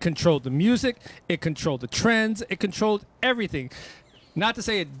 It controlled the music, it controlled the trends, it controlled everything. Not to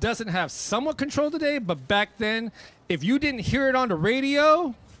say it doesn't have somewhat control today, but back then, if you didn't hear it on the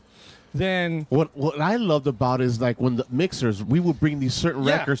radio, then what I loved about it is, like, when the mixers, we would bring these certain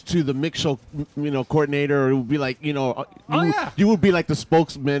records to the mix show, coordinator, or it would be like, you would be like the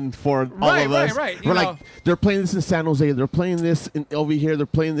spokesman for all of us. Right. We're like, they're playing this in San Jose, they're playing this over here, they're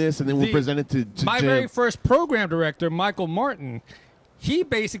playing this, and then we'll present it to my Jim. very first program director, Michael Martin. He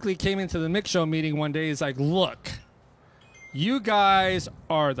basically came into the mix show meeting one day. He's like, look, you guys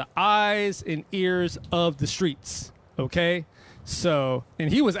are the eyes and ears of the streets, okay? So,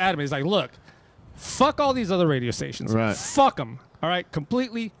 and he was adamant. He's like, look, fuck all these other radio stations. Right. Fuck them, all right?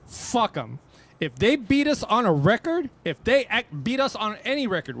 Completely fuck them. If they beat us on a record, if they beat us on any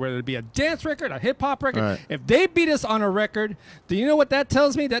record, whether it be a dance record, a hip hop record, Right. if they beat us on a record, do you know what that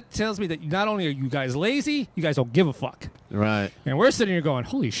tells me? That tells me that not only are you guys lazy, you guys don't give a fuck. Right. And we're sitting here going,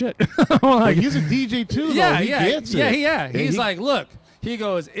 holy shit. Like, he's a DJ too, though. yeah, He gets it. yeah. And He's like, look. He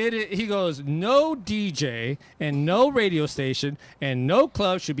goes, no DJ and no radio station and no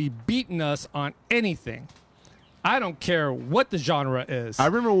club should be beating us on anything. I don't care what the genre is. I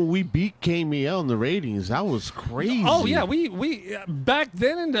remember when we beat KML in the ratings. That was crazy. Oh yeah, we back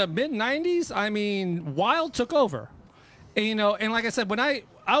then in the mid '90s. I mean, Wild took over, and, and like I said, when I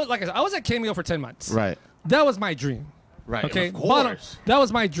was at KML for 10 months. Right. That was my dream. Right. Okay. Of course. That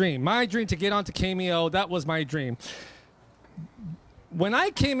was my dream. My dream to get onto KML. That was my dream. When I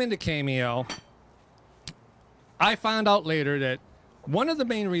came into KML, I found out later that one of the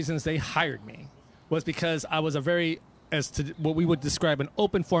main reasons they hired me was because I was as to what we would describe an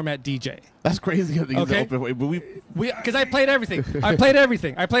open format DJ. That's crazy. Okay. Open, but Because I played everything. I played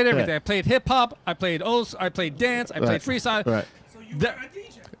everything. I played hip hop. I played dance. I played freestyle. Right. So you were a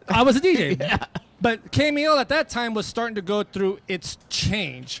DJ. I was a DJ. Yeah. But KML at that time was starting to go through its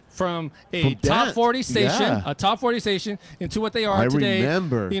change from a top 40 station, into what they are today. I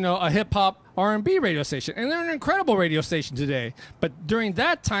remember. A hip hop R&B radio station, and they're an incredible radio station today. But during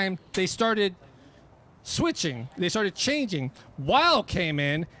that time, they started switching. They started changing. Wild came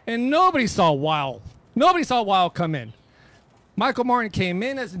in, and nobody saw Wild. Nobody saw Wild come in. Michael Martin came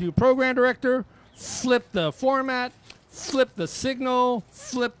in as the new program director, flipped the format, flipped the signal,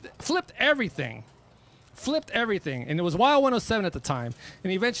 flipped everything. Flipped everything. And it was Wild 107 at the time.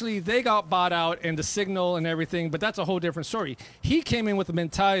 And eventually they got bought out and the signal and everything, but that's a whole different story. He came in with the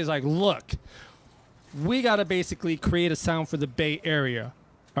mentality, he's like, look, we got to basically create a sound for the Bay Area.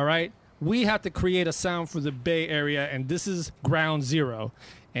 All right? We have to create a sound for the Bay Area, and this is ground zero.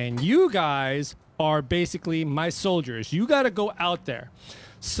 And you guys are basically my soldiers. You got to go out there.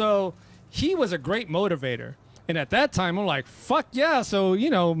 So he was a great motivator. And at that time, I'm like, fuck yeah. So,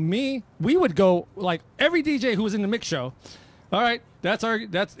 we would go, like, every DJ who was in the mix show. All right,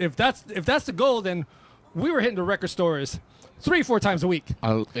 if that's the goal, then we were hitting the record stores 3-4 times a week.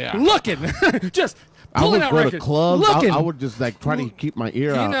 Looking, just pulling out records. I would go to clubs. Looking. I would just try to keep my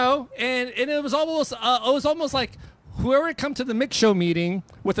ear out. And it was almost like whoever would come to the mix show meeting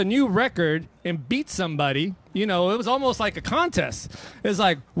with a new record and beat somebody, it was almost like a contest. It's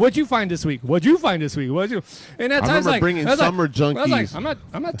like, what'd you find this week? What'd you find this week? And at times, bringing Summer Junkies. I was like,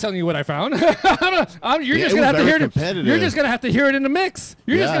 I'm not telling you what I found. You're just gonna have to hear it. You're just gonna have to hear it in the mix.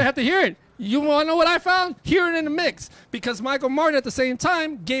 You're just gonna have to hear it. You want to know what I found? Hear it in the mix. Because Michael Martin at the same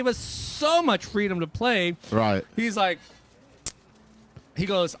time gave us so much freedom to play. Right. He's like, he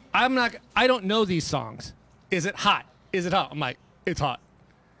goes, I don't know these songs. Is it hot? Is it hot? I'm like, it's hot.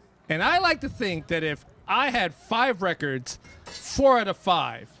 And I like to think that if I had 5 records, 4 out of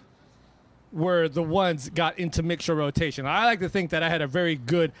 5 were the ones got into mixture rotation. I like to think that I had a very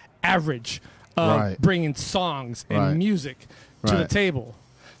good average of bringing songs and music to the table.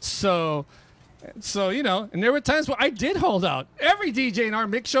 So, and there were times where I did hold out. Every DJ in our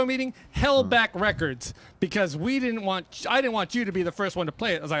mix show meeting held back records because I didn't want you to be the first one to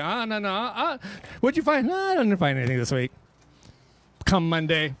play it. I was like, no. What'd you find? No, I didn't find anything this week. Come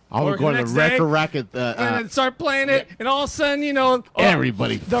Monday, I would go to the record racket and then start playing it, and all of a sudden,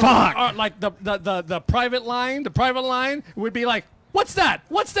 everybody, like the private line would be like, What's that?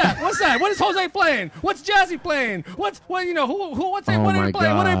 What is Jose playing? What's Jazzy playing? What are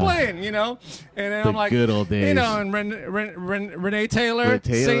they playing? And then I'm like, good old days. And Renee Taylor,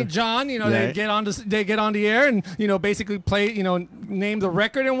 St. John, they get on the air and basically play, name the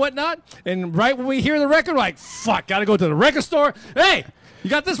record and whatnot. And right when we hear the record, we're like, fuck, gotta go to the record store. Hey, you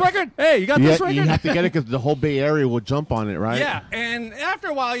got this record? Hey, you got this record? You have to get it because the whole Bay Area will jump on it, right? Yeah, and after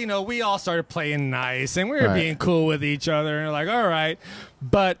a while, we all started playing nice, and we were being cool with each other, and like, all right.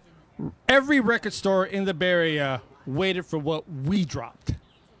 But every record store in the Bay Area waited for what we dropped.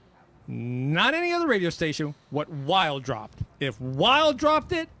 Not any other radio station, what Wild dropped. If Wild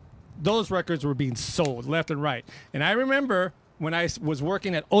dropped it, those records were being sold left and right. And I remember when I was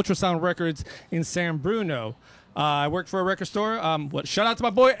working at Ultrasound Records in San Bruno, I worked for a record store. Shout out to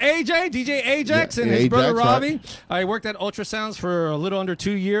my boy AJ, DJ Ajax, and his brother Robbie. Right. I worked at Ultrasounds for a little under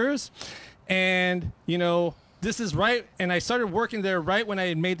 2 years. And, this is right. And I started working there right when I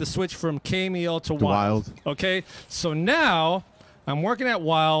had made the switch from KMEL to Wild. Okay. So now I'm working at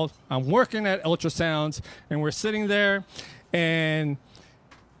Wild. I'm working at Ultrasounds. And we're sitting there. And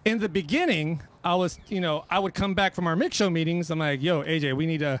in the beginning, I would come back from our mix show meetings. I'm like, yo, AJ, we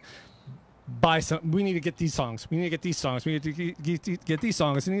need to buy some. We need to get these songs. We need to get these songs. We need to get these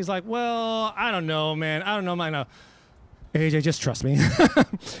songs. And he's like, well, I don't know, man. I don't know, man. AJ, just trust me.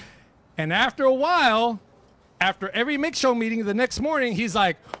 And after a while, after every mix show meeting the next morning, he's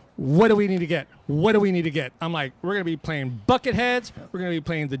like, what do we need to get? What do we need to get? I'm like, we're going to be playing Bucketheads. We're going to be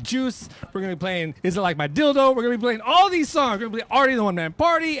playing The Juice. We're going to be playing Is It Like My Dildo? We're going to be playing all these songs. We're going to be Artie the One Man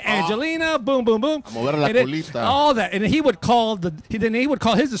Party, Angelina, Boom Boom Boom. All that. And he would call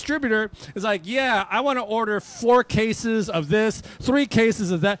his distributor. It's like, yeah, I want to order 4 cases of this, 3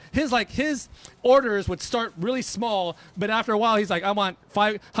 cases of that. His orders would start really small, but after a while he's like, I want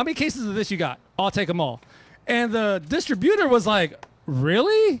 5. How many cases of this you got? I'll take them all. And the distributor was like,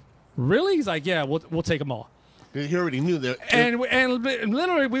 really? Really? He's like, yeah, we'll take them all. He already knew that. And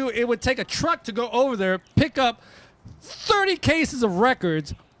literally, it would take a truck to go over there, pick up 30 cases of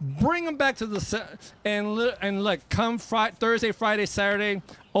records, bring them back to the set, and look, come Thursday, Friday, Saturday,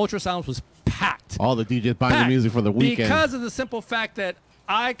 Ultrasounds was packed. All the DJs buying the music for the weekend. Because of the simple fact that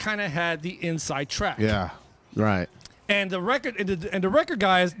I kind of had the inside track. Yeah, right. And the record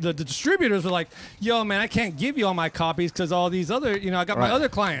guys, the distributors were like, "Yo, man, I can't give you all my copies because all these other, I got my other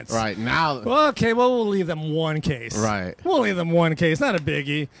clients." Right now. Well, okay, well, we'll leave them one case. Right. We'll leave them one case. Not a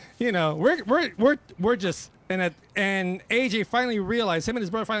biggie. We're just and AJ finally realized. Him and his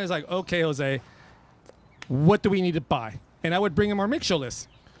brother finally was like, "Okay, Jose, what do we need to buy?" And I would bring him our mix show list.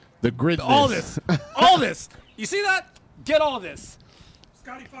 The grid. All this. You see that? Get all this.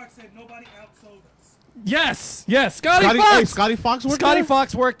 Scotty Fox said nobody outsold us. Yes, Scotty Fox. Hey, Scotty Fox worked Scotty there?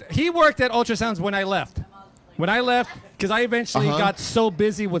 Fox worked. He worked at Ultrasounds when I left. Because I eventually got so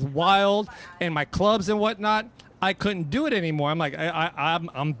busy with Wild and my clubs and whatnot, I couldn't do it anymore. I'm like,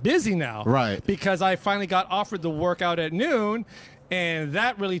 I'm busy now. Right. Because I finally got offered the workout at noon, and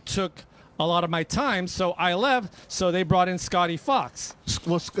that really took a lot of my time, so I left. So they brought in Scotty Fox.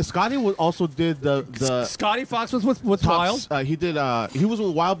 Well, Scotty also did the Scotty Fox was with Wild. He was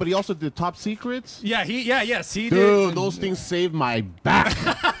with Wild, but he also did Top Secrets. Yeah, he did. Dude, those things saved my back.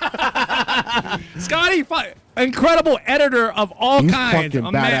 Scotty Fox, incredible editor of all kinds.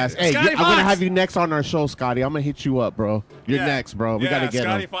 Fucking badass. Hey, Scotty I'm Fox. gonna have you next on our show, Scotty. I'm gonna hit you up, bro. You're next, bro. We gotta get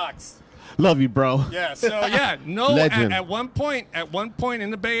Scotty him. Fox. Love you, bro. Yeah. So yeah, no. at one point in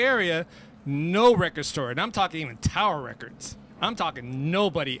the Bay Area, no record store, and I'm talking even Tower Records. I'm talking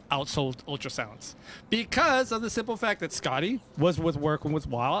nobody outsold Ultrasounds because of the simple fact that Scotty was working with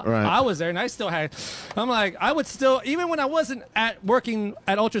Wild. Right. I was there, and I still had. I'm like, I would still, even when I wasn't working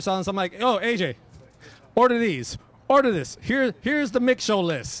at Ultrasounds, I'm like, oh, AJ, order these, order this. Here's the mix show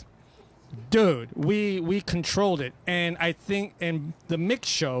list. Dude, we controlled it, and I think the mix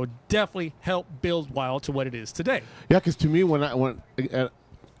show definitely helped build Wild to what it is today. Yeah, because to me, when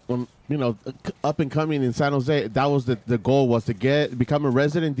up and coming in San Jose, that was the goal was to become a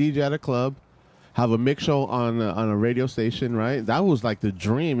resident DJ at a club, have a mix show on a radio station, right? That was like the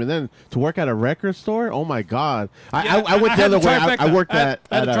dream. And then to work at a record store, oh my God! I went the other way. I worked at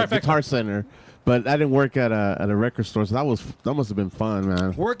a Guitar Center. But I didn't work at a record store, so that must have been fun,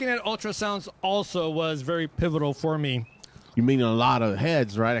 man. Working at Ultrasounds also was very pivotal for me. You mean a lot of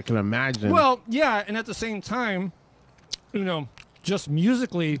heads, right? I can imagine. Well, yeah, and at the same time, just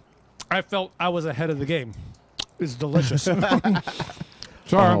musically, I felt I was ahead of the game. It's delicious. Sorry, I'm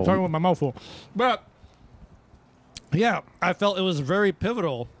talking with my mouth full. But, yeah, I felt it was very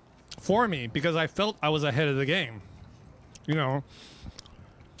pivotal for me because I felt I was ahead of the game.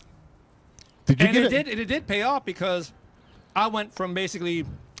 It did pay off because I went from basically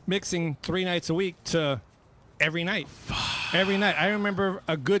mixing 3 nights a week to every night. Every night. I remember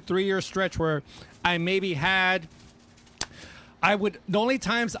a good 3-year stretch where I maybe had... the only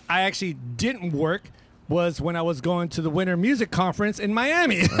times I actually didn't work was when I was going to the Winter Music Conference in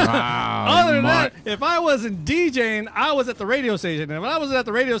Miami. Wow, other than that, if I wasn't DJing, I was at the radio station. And if I wasn't at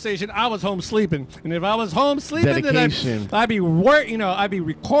the radio station, I was home sleeping. And if I was home sleeping, then I'd be I'd be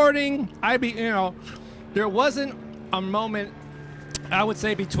recording. There wasn't a moment, I would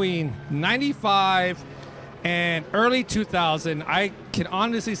say, between 95 and early 2000. I can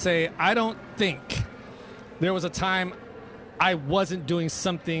honestly say I don't think there was a time I wasn't doing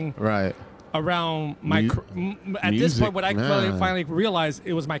something right around my at this point what I finally realized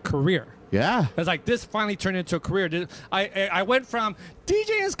it was my career. Yeah, it's like this finally turned into a career. I went from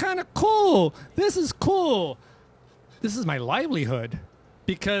DJ is kind of cool, this is cool, this is my livelihood,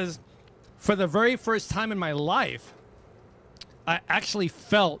 because for the very first time in my life I actually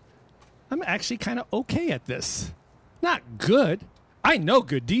felt I'm actually kind of okay at this. Not good, I know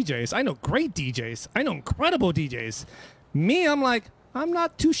good DJs, I know great DJs, I know incredible DJs. Me, I'm like, I'm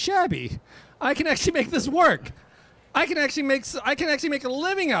not too shabby. I can actually make this work. I can actually make a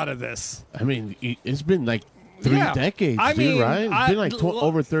living out of this. I mean, it's been like 3 decades, I mean, right? It's been like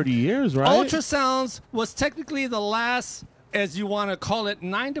over 30 years, right? Ultrasounds was technically the last, as you want to call it,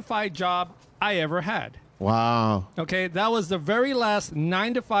 9-to-5 job I ever had. Wow. Okay, that was the very last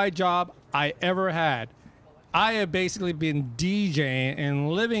 9-to-5 job I ever had. I have basically been DJing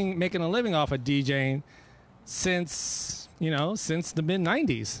and making a living off of DJing since the mid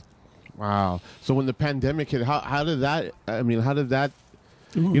 90s. Wow. So when the pandemic hit, how did that? I mean, how did that?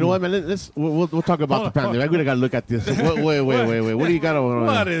 Ooh. You know what, man? We'll talk about the pandemic. I really got to look at this. Wait. What do you got on?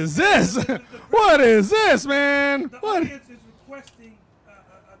 What is this? What is this, man? The What? audience is requesting a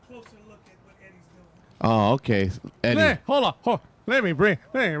closer look at what Eddie's doing. Oh, okay. Eddie. Hey, hold on. Let me bring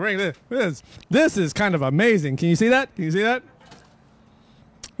this. This is kind of amazing. Can you see that? Can you see that?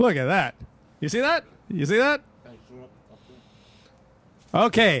 Look at that. You see that? You see that?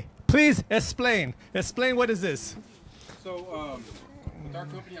 Okay. Please explain. Explain what is this? So, with our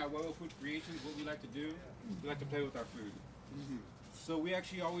company at Huevo Food Creations, what we like to do, we like to play with our food. So we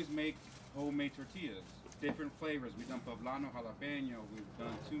actually always make homemade tortillas, different flavors. We've done poblano, jalapeno, we've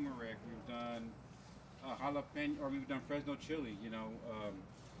done turmeric, we've done jalapeno, or we've done Fresno chili,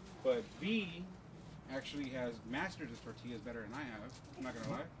 but V actually has mastered his tortillas better than I have. I'm not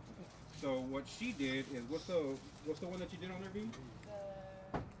gonna lie. So what she did is, what's the one that you did on there, V?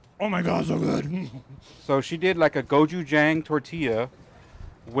 Oh my God, so good. So she did like a gochujang tortilla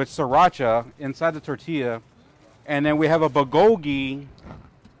with sriracha inside the tortilla, and then we have a bulgogi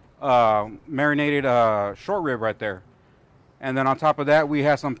marinated short rib right there. And then on top of that, we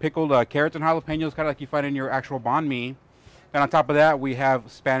have some pickled carrots and jalapenos, kind of like you find in your actual banh mi. And on top of that, we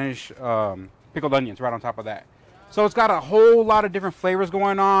have Spanish pickled onions right on top of that. So it's got a whole lot of different flavors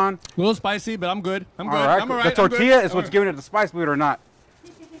going on. A little spicy, but I'm good. I'm good. All right. I'm all right. The tortilla is what's giving it the spice, believe it or not.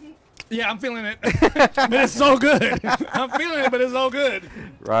 Yeah, I'm feeling it. But it's so good. I'm feeling it, but it's so good.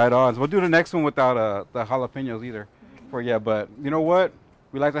 Right on. So we'll do the next one without the jalapenos either. But you know what?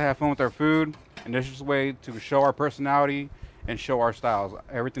 We like to have fun with our food, and this is just a way to show our personality and show our styles.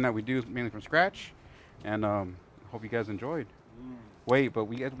 Everything that we do is mainly from scratch, and hope you guys enjoyed. Wait, but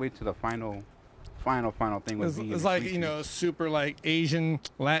we got to wait to the final thing with It's like, super like Asian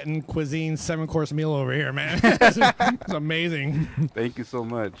Latin cuisine 7-course meal over here, man. It's amazing. Thank you so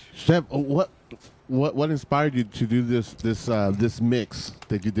much, Chef. What inspired you to do this mix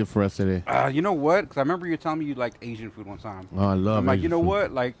that you did for us today? You know what? Because I remember you telling me you liked Asian food one time. Oh, I love. I'm like, Asian you know food.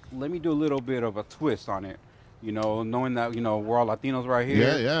 what? Like, let me do a little bit of a twist on it. Knowing that we're all Latinos right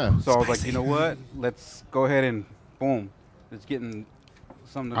here. Yeah. So I was like, you know what? Let's go ahead and boom, let's get in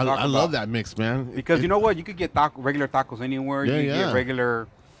something to talk about. I love that mix, man. Because you know what? You could get regular tacos anywhere. Yeah, you can get regular.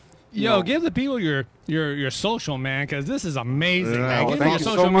 Give the people your social, man, because this is amazing, Yeah, man. well, Give me thank your you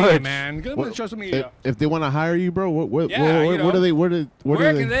social so media, much. man. Give me your social media. If they want to hire you, bro, what Yeah,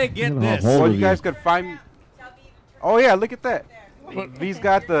 where can they get this? hold Well, of you guys could find. Oh yeah, look at that. He's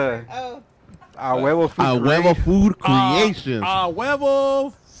got the Huevo Food Creations.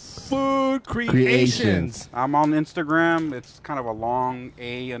 Huevo Food Creations. I'm on Instagram. It's kind of a long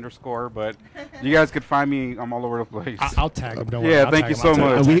 _, but you guys could find me. I'm all over the place. I'll tag them. Don't worry. Yeah, I'll thank tag you 'em, so I'll tag 'em,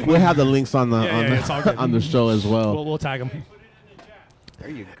 much. I'll tag 'em. We have the links on the it's all good. on the show as well. We'll tag them. There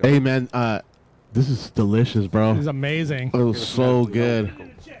you go. Hey man, this is delicious, bro. It's amazing. It was so good.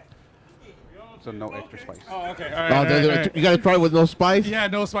 So no extra spice. Oh, okay. You gotta try it with no spice. Yeah,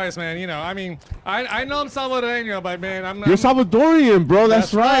 no spice, man. I know I'm Salvadoreño, but man, You're Salvadorian, bro. That's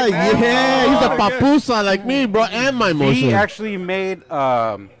That's right, right. man. Yeah, he's a Oh, good. papusa like me, bro, and my He emotion. actually made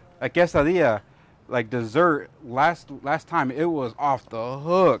a quesadilla, like dessert last time. It was off the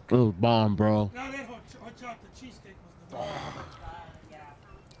hook. It was bomb, bro. Now that hot chocolate cheesecake was the bomb.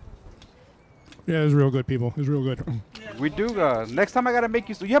 Yeah, it's real good, people. It's real good. We do. Next time I gotta make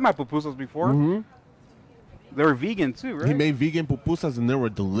you. You had my pupusas before. Mm-hmm. They were vegan too, right? He made vegan pupusas and they were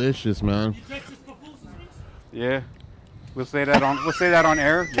delicious, man. You Texas pupusas, Reese? Yeah. We'll say that on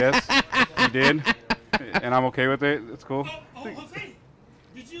air. Yes, we did, and I'm okay with it. It's cool. Oh, Jose,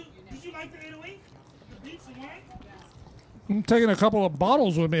 did you like the 808? The beats and wine? I'm taking a couple of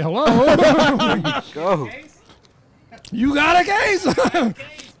bottles with me. Hello. Go. You got a case?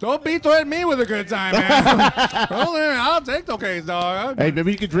 Don't be threatening me with a good time, man. Well, then, I'll take the case, dog. Hey,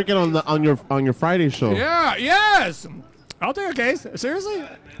 maybe you could drink it on your Friday show. Yeah, yes. I'll take a case. Seriously?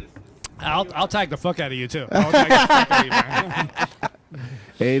 I'll tag the fuck out of you, too. I'll tag the fuck out of you, man.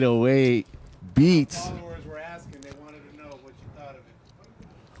 808 beats. Followers were asking, they wanted to know what you thought of it.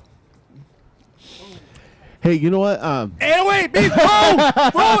 Hey, you know what? 808 beef, whoa!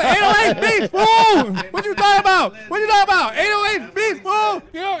 Whoa, 808 beef, whoa! What you talking about? 808 beef, whoa!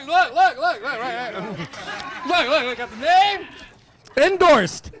 Look, right. I got the name.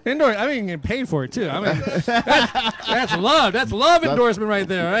 Endorsed. I mean, getting paid for it too. I mean, that's love. That's love endorsement right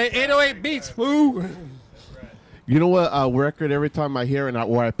there. Right? 808 beats, fool. You know what? Record. Every time I hear it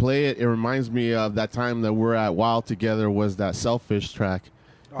or I play it, it reminds me of that time that we're at Wild together. Was that Selfish track?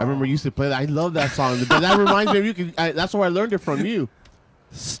 I remember you used to play that. I love that song. That reminds me of you. That's where I learned it from you.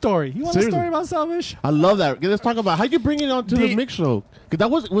 Story. You want Seriously. a story about Selfish? I love that. Let's talk about how you bring it on to the mix show. Cause that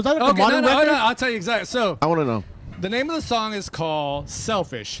was that a modern record? No. I'll tell you exactly. So I want to know. the name of the song is called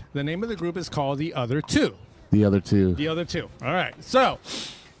Selfish. The name of the group is called The Other Two. The Other Two. The Other Two. All right. So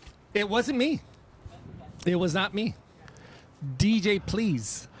it wasn't me. It was not me. DJ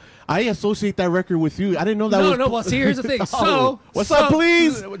Please. I associate that record with you. I didn't know that was... No, well, see, here's the thing. So... What's up,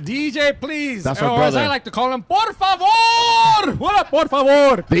 Please? DJ Please. That's our or as brother. I like to call him, Por favor! What up, Por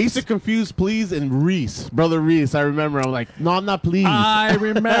favor? They used to confuse Please and Reese. Brother Reese, I remember. I'm like, no, I'm not Please. I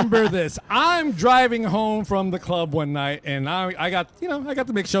remember this. I'm driving home from the club one night, and I got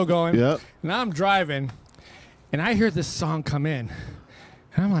the big show going. Yep. And I'm driving, and I hear this song come in.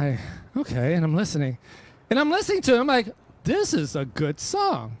 And I'm like, okay, and I'm listening. And I'm listening to it. I'm like, this is a good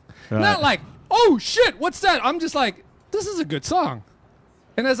song. Right. Not like, oh shit, what's that? I'm just like, this is a good song.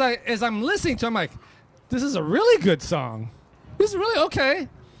 And as I'm listening to it, I'm like, this is a really good song. This is really okay.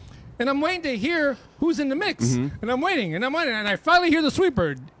 And I'm waiting to hear who's in the mix. Mm-hmm. And I'm waiting, and I finally hear the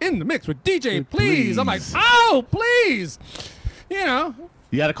sweeper in the mix with DJ Please. I'm like, oh, please. You know.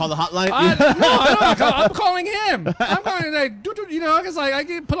 You got to call the hotline? I'm calling him. I'm calling like, because like I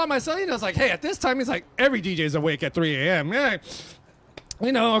can pull out my cell. It's like, hey, at this time, it's like every DJ's awake at 3 a.m. Yeah.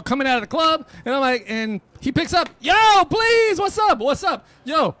 Coming out of the club, and I'm like, and he picks up, yo, Please, what's up?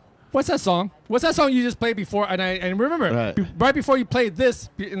 Yo, what's that song? What's that song you just played before? And remember, right before you played this,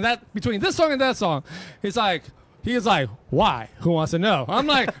 between this song and that song, he's like, why? Who wants to know? I'm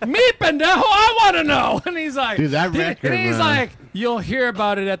like, me, pendejo, I want to know. And he's like, dude, that record, and he's man. like, you'll hear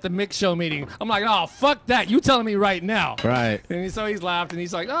about it at the mix show meeting. I'm like, oh, fuck that. You telling me right now. Right. And so he's laughed, and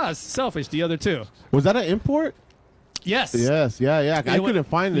he's like, oh, it's Selfish, The Other Two. Was that an import? Yes. Yes, yeah. I couldn't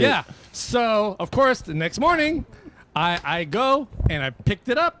find it. Yeah. So, of course, the next morning, I go, and I picked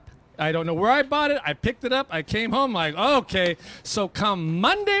it up. I don't know where I bought it. I picked it up. I came home like, okay. So come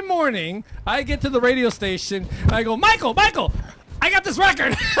Monday morning, I get to the radio station. I go, Michael, I got this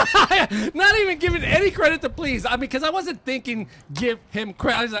record. Not even giving any credit to Please. Because I wasn't thinking give him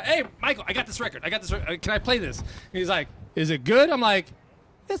credit. I was like, hey, Michael, I got this record. Can I play this? And he's like, is it good? I'm like,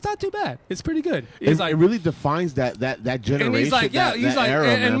 it's not too bad. It's pretty good. He's like, it really defines that generation. and he's like, yeah. He's like, era,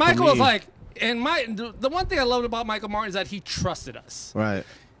 and man, Michael for was me. like, the one thing I loved about Michael Martin is that he trusted us. Right.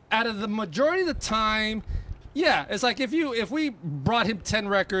 Out of the majority of the time, yeah, it's like if we brought him 10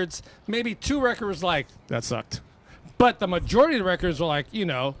 records, maybe 2 records like that sucked. But the majority of the records were like,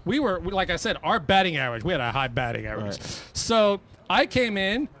 like I said, our batting average, we had a high batting average. Right. So I came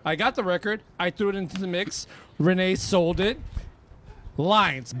in, I got the record, I threw it into the mix, Renee sold it,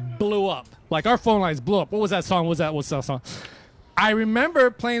 lines blew up. Like our phone lines blew up. What was that song? What's that song? I remember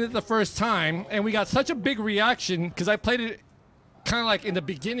playing it the first time, and we got such a big reaction because I played it kind of like in the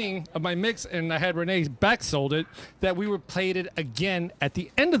beginning of my mix, and I had Renee back sold it, that we played it again at the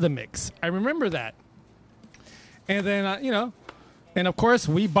end of the mix. I remember that. And then, and of course,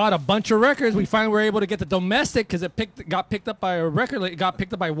 we bought a bunch of records. We finally were able to get the domestic because it got picked up by a record. It got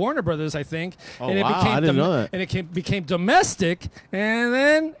picked up by Warner Brothers, I think. Oh, and it wow. I didn't know that. And it became domestic, and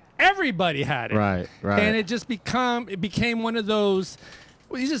then everybody had it. Right. And it became one of those.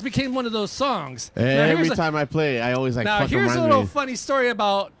 It just became one of those songs. Every time I play it, I always like. Now here's a little funny story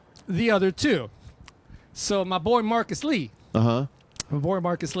about The Other Two. So my boy Marcus Lee. My boy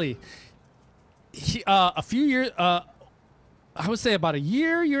Marcus Lee. He, a few years, I would say about a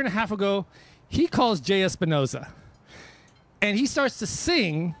year and a half ago, he calls Jay Espinoza, and he starts to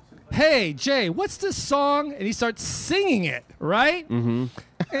sing. Hey Jay, what's this song? And he starts singing it, right? Mm-hmm.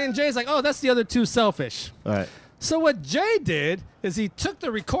 And Jay's like, oh, that's The Other Two, Selfish. All right. So what Jay did is he took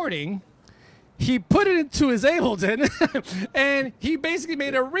the recording, he put it into his Ableton, and he basically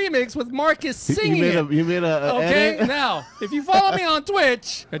made a remix with Marcus singing it. You made a okay, edit? now, if you follow me on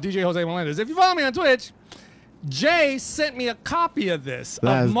Twitch, at DJ Jose Melendez, if you follow me on Twitch, Jay sent me a copy of this,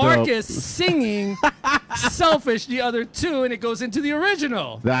 That's of Marcus singing Selfish, The Other Two, and it goes into the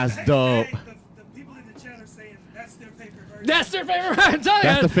original. That's dope. The people in the chat are saying that's their favorite That's their favorite. I'm telling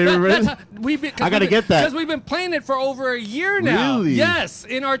That's you, the favorite that's rhythm? I gotta get that. because we've been playing it for over a year now. Really? Yes,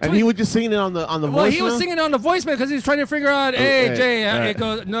 in our. And he was just singing it on the Well, voicemail? he was singing on the voicemail because he's trying to figure out, hey, Okay, Jay, all right. it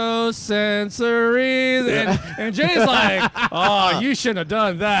goes, no sensories. And Jay's like, oh, you shouldn't have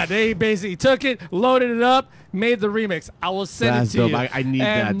done that. They basically took it, loaded it up, made the remix. I will send That's it to dope. you. I need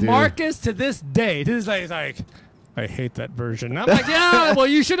and that, dude. Marcus, to this day, he's like, I hate that version. I'm like, yeah, well,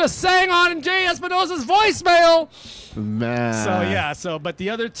 you should have sang on Jay Espinosa's voicemail. Man. So, yeah, but the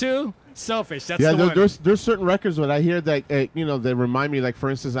other two, selfish. That's Yeah, the one. there's certain records that I hear that they remind me, like, for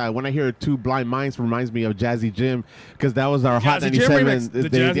instance, when I hear Two Blind Minds, reminds me of Jazzy Jim, because that was our Hot Jazzy Jim 97. remix. The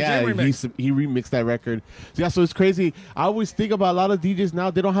Jazzy Jim remix. He remixed that record. So, yeah, so it's crazy. I always think about a lot of DJs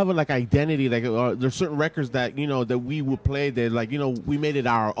now, they don't have a like identity. Like there's certain records that that we would play that like we made it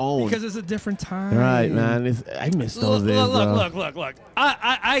our own. Because it's a different time. Right, man. I miss those days. Look.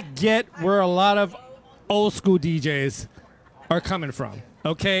 I get where a lot of old school DJs are coming from.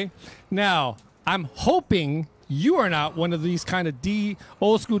 Okay? Now, I'm hoping you are not one of these kind of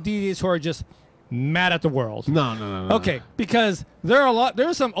old school DJs who are just mad at the world. No. Okay, because there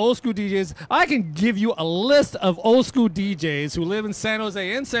are some old school DJs. I can give you a list of old school DJs who live in San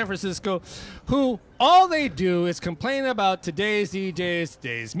Jose and San Francisco who all they do is complain about today's DJs,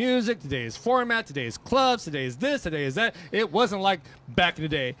 today's music, today's format, today's clubs, today's this, today's that. It wasn't like back in the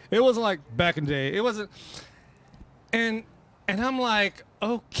day. It wasn't. And I'm like,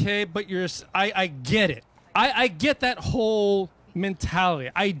 okay, but I get it. I get that whole mentality.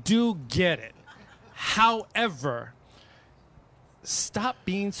 I do get it. However, stop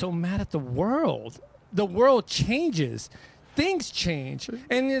being so mad at the world. The world changes. Things change.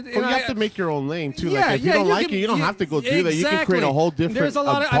 And you have to make your own lane, too. Like, if you don't like it, you don't have to go do that. You can Exactly. create a whole different There's a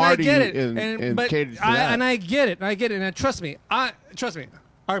lot of, party and I get it. and but cater to that. I get it. And trust me, I'm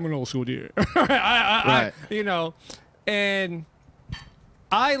an old school DJ. Right. And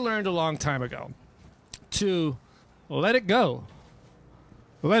I learned a long time ago to let it go.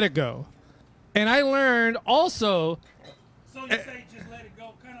 Let it go. And I learned also. So you say just let it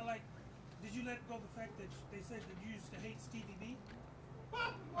go, kind of like, did you let go the fact that they said that you used to hate Stevie B?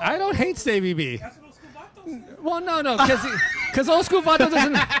 I don't hate Stevie B. That's what Old School Vato said. Well, no, because Old School Vato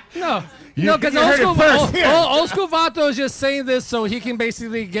doesn't. No, because you heard it first here. Old School Vato is just saying this so he can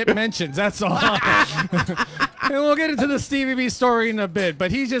basically get mentions. That's all. And we'll get into the Stevie B story in a bit,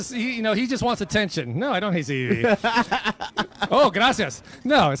 but he just wants attention. No, I don't hate Stevie B. Oh, gracias.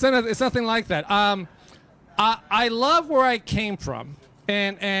 No, it's nothing like that. I love where I came from,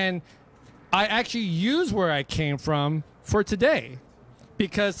 and I actually use where I came from for today,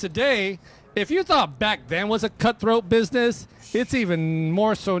 because today, if you thought back then was a cutthroat business, it's even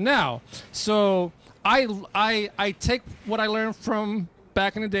more so now. So I take what I learned from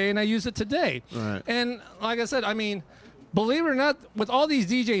back in the day and I use it today. Right. And like I said, I mean, believe it or not, with all these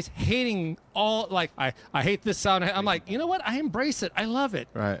DJs hating all, like, I hate this sound. I'm like, you know what? I embrace it. I love it.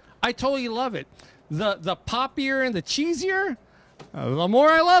 Right. I totally love it. The poppier and the cheesier, the more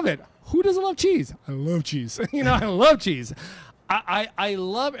I love it. Who doesn't love cheese? I love cheese. I love cheese. I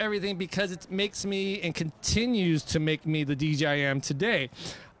love everything because it makes me and continues to make me the DJ I am today.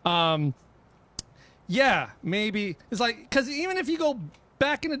 Yeah, maybe. It's like, because even if you go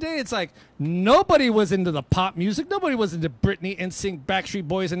back in the day, it's like nobody was into the pop music. Nobody was into Britney, NSYNC, Backstreet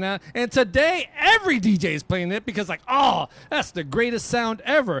Boys, and that. And today, every DJ is playing it because, like, oh, that's the greatest sound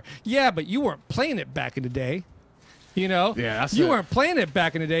ever. Yeah, but you weren't playing it back in the day. Yeah, you weren't playing it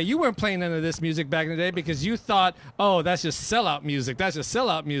back in the day. You weren't playing none of this music back in the day because you thought, oh, that's just sellout music. That's just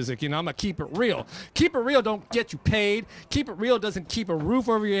sellout music. I'm going to keep it real. Keep it real don't get you paid. Keep it real doesn't keep a roof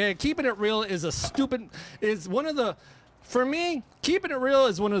over your head. Keeping it real is for me, keeping it real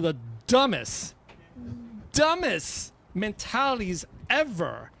is one of the dumbest mentalities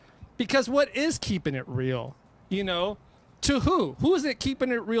ever. Because what is keeping it real? To who? Who is it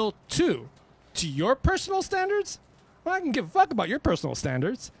keeping it real to? To your personal standards? Well, I can give a fuck about your personal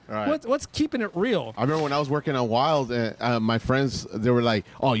standards. Right. What's keeping it real? I remember when I was working on Wild, my friends, they were like,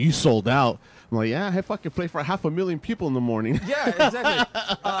 oh, you sold out. I'm like, yeah, I fucking play for 500,000 people in the morning. Yeah,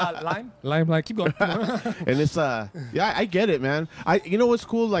 exactly. Lime, keep going. And it's, yeah, I get it, man. You know what's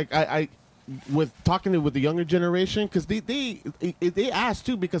cool? Like, I with talking with the younger generation, because they ask,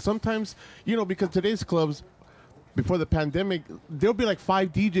 too, because sometimes, because today's clubs, before the pandemic, there'll be like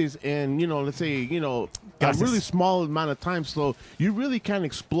 5 DJs in, let's say, a really small amount of time. So you really can't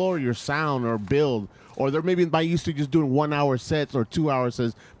explore your sound or build. Or they're maybe used to just doing 1 hour sets or 2 hour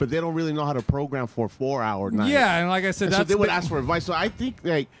sets, but they don't really know how to program for 4 hour nights. Yeah, and like I said, so they would ask for advice. So I think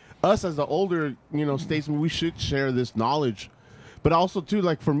like us as the older, statesmen, we should share this knowledge, But also too,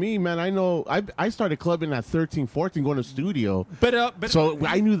 like for me, man, I know I started clubbing at 13, 14, going to studio. But so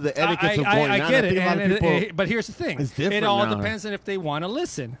I knew the etiquettes of going. I get it. But here's the thing: it's different it all now. depends on if they want to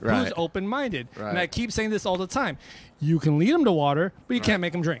listen. Right. Who's open-minded? Right. And I keep saying this all the time: you can lead them to water, but you can't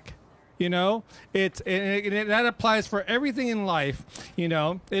make them drink. You know, that applies for everything in life. You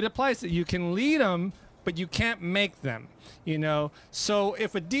know, it applies that you can lead them, but you can't make them. You know, so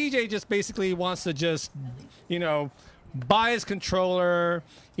if a DJ just basically wants to just, you know, buy his controller,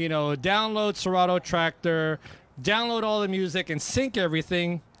 you know, download Serato Tractor, download all the music and sync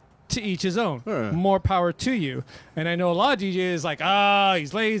everything, to each his own. More power to you. And I know a lot of DJs like,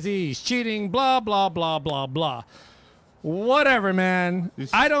 he's lazy, he's cheating, blah, blah, blah, blah, blah. Whatever, man.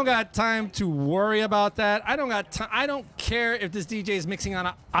 I don't got time to worry about that. I don't care if this DJ is mixing on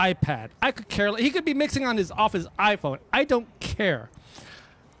an iPad. I could care. He could be mixing on off his iPhone. I don't care.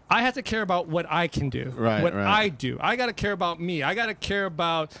 I have to care about what I can do. What I do. I got to care about me. I got to care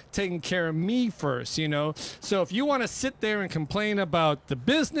about taking care of me first, you know? So if you want to sit there and complain about the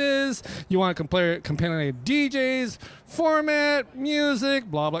business, you want to complain on DJs, format, music,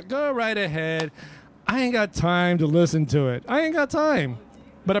 blah, blah, go right ahead. I ain't got time to listen to it. I ain't got time.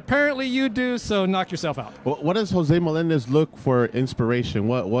 But apparently you do, so knock yourself out. What does Jose Melendez look for inspiration?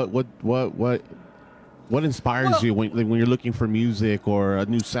 What inspires you when you're looking for music or a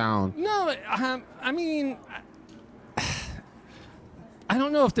new sound? No, I mean, I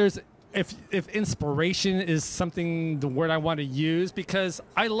don't know if inspiration is something, the word I want to use, because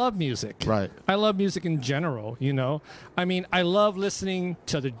I love music. Right. I love music in general, you know. I mean, I love listening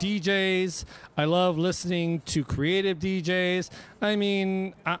to other DJs. I love listening to creative DJs. I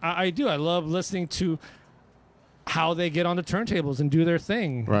mean, I do. I love listening to how they get on the turntables and do their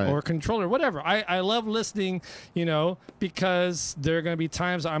thing, or controller, whatever. I love listening, you know, because there are going to be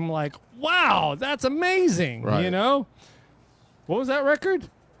times I'm like, wow, that's amazing, you know. What was that record?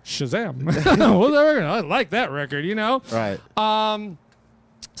 Shazam. What was that record? I like that record, you know.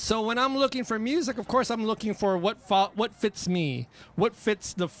 So when I'm looking for music, of course, I'm looking for what fits me, what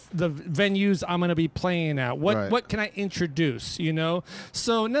fits the venues I'm going to be playing at, what can I introduce, you know.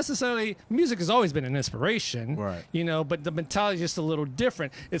 So necessarily, music has always been an inspiration, you know, but the mentality is just a little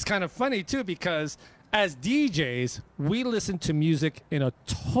different. It's kind of funny too, because as DJs, we listen to music in a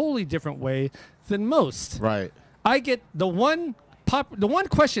totally different way than most. I get the one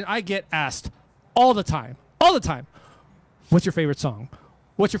question I get asked all the time. What's your favorite song?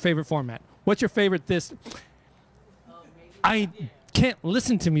 What's your favorite format? What's your favorite this? I can't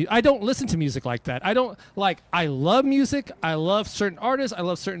listen to music. I don't listen to music like that. I love music. I love certain artists. I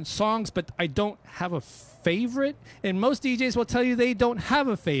love certain songs, but I don't have a favorite. And most DJs will tell you they don't have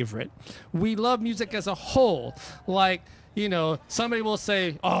a favorite. We love music as a whole. Like, you know, somebody will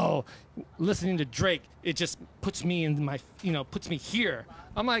say, oh, listening to Drake, it just puts me in my, you know, puts me here.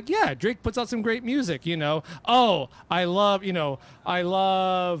 I'm like, yeah, Drake puts out some great music, you know. Oh, I love, you know,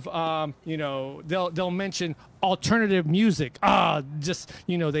 you know, they'll mention alternative music. Just,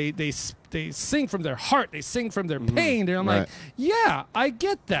 you know, they sing from their heart. They sing from their pain. And I'm like, yeah, I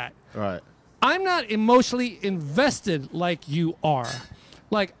get that. I'm not emotionally invested like you are.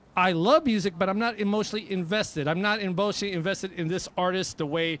 Like, I love music, but I'm not emotionally invested. I'm not emotionally invested in this artist, the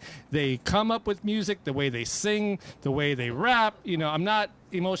way they come up with music, the way they sing, the way they rap. You know, I'm not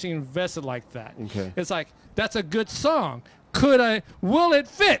emotionally invested like that. It's like, that's a good song. Will it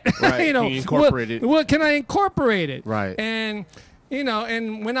fit? You know, can you incorporate it? Can I incorporate it? And, you know,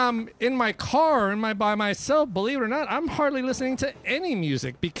 and when I'm in my car or by myself, believe it or not, I'm hardly listening to any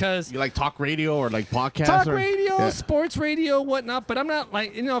music, because you like talk radio or like podcasts? Talk radio, sports radio, whatnot. But I'm not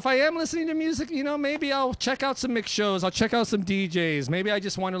like, you know, if I am listening to music, you know, maybe I'll check out some mix shows. I'll check out some DJs. Maybe I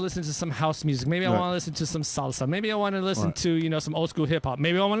just want to listen to some house music. Maybe I want to listen to some salsa. Maybe I want to listen to, you know, some old school hip hop.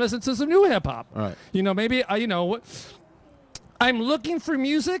 Maybe I want to listen to some new hip hop. You know, maybe, you know, I'm looking for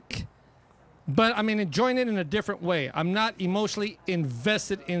music, but I mean, enjoying it in a different way. I'm not emotionally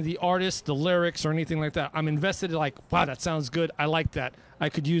invested in the artist, the lyrics, or anything like that. I'm invested in like, wow, that sounds good. I like that. I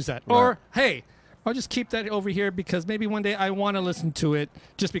could use that. Or, hey, I'll just keep that over here because maybe one day I want to listen to it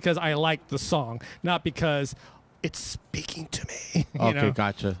just because I like the song, not because it's speaking to me. You know?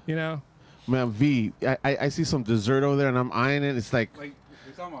 Gotcha. You know? Man, V, I see some dessert over there, and I'm eyeing it. It's like... Wait,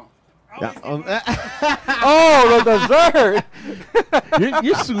 you're talking about... Oh, the dessert!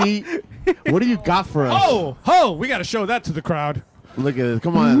 you're sweet. What do you got for us? Oh, we got to show that to the crowd. Look at it.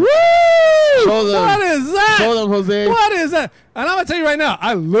 Come on. Woo! Show them. What is that? Show them, Jose. What is that? And I'm going to tell you right now,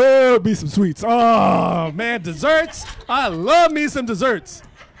 I love me some sweets. Oh, man, desserts. I love me some desserts.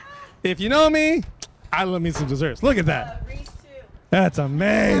 If you know me, I love me some desserts. Look at that. Reese too. That's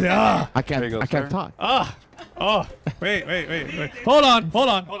amazing. I can't talk. Oh, wait. Hold on.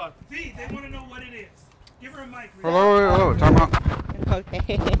 See, they want to know what it is. Give her a mic. Reese. Hello. Time out. Okay.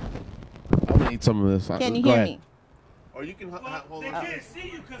 I'm gonna eat some of this. Can you Go hear ahead. me? Or you can Well, hold they on. can't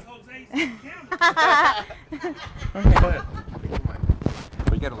see you because Jose's on camera. Go ahead.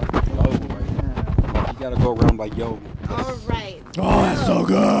 You gotta like flow. You gotta go around like yo. All right. Oh, that's so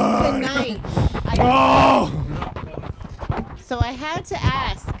good. Tonight, Oh. so I had to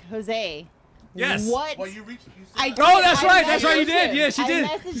ask Jose. Yes. What? Well, you reached. You I said- did. Oh, that's I right. That's right. You messaged did. him. Yeah, she did. I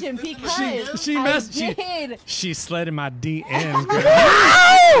messaged him because She I did. She slid in my DMs, girl.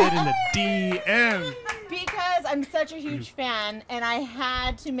 Slid in the DM. Because I'm such a huge fan, and I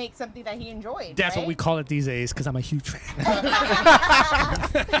had to make something that he enjoyed. That's what right? we call it these days, because I'm a huge fan.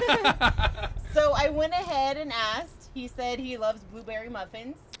 So I went ahead and asked. He said he loves blueberry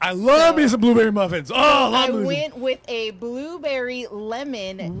muffins. I love me some blueberry muffins. Oh, I love I me some- went with a blueberry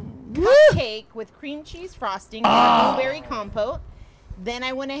lemon cupcake with cream cheese frosting and a blueberry compote. Then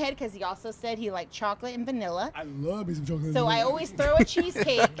I went ahead because he also said he liked chocolate and vanilla. I love me some chocolate. So I always throw a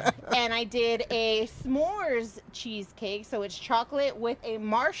cheesecake, and I did a s'mores cheesecake. So it's chocolate with a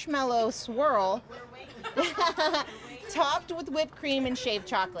marshmallow swirl, topped with whipped cream and shaved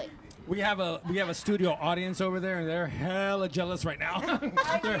chocolate. We have a studio audience over there, and they're hella jealous right now.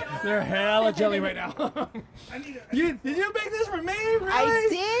 they're hella jelly right now. Did you make this for me? Really? I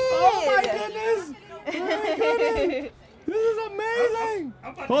did. Oh my goodness! Oh my goodness! This is amazing.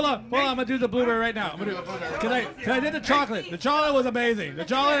 Hold on. I'm gonna do the blueberry right now. Can I do the chocolate? The chocolate was amazing. The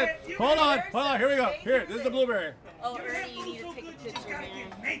chocolate. Hold on. Here we go. Here, this is the blueberry. Oh, Ernie, you need to take a picture,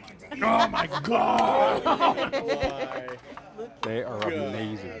 man. Oh my god! They are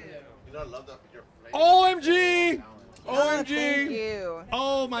amazing. You know, I love that. Your OMG! Oh, thank OMG! you.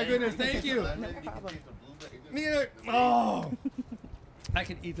 Oh my goodness! Thank you. Neither. Oh, I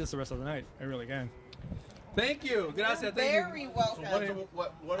can eat this the rest of the night. I really can. Thank you. Gracias. Thank you. Very welcome. Do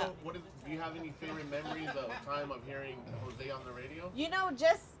you have any favorite memories of time of hearing Jose on the radio? You know,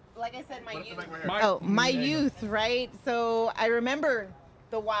 just like I said, my What if the youth. mic right here? My- Oh, my youth, right? So I remember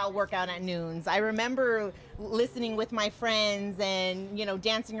the wild workout at noons. I remember listening with my friends and, you know,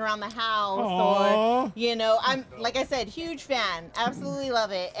 dancing around the house. Aw. Or, you know, I'm, like I said, huge fan. Absolutely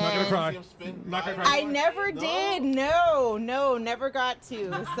love it. Not gonna And cry. See him spin Not gonna live? cry. I never did. No, never got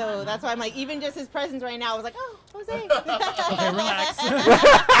to. So that's why I'm like, even just his presence right now, I was like, oh, Jose. Okay, relax.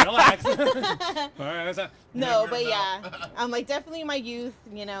 Relax. All right. That's a, No, but yeah, I'm like definitely my youth,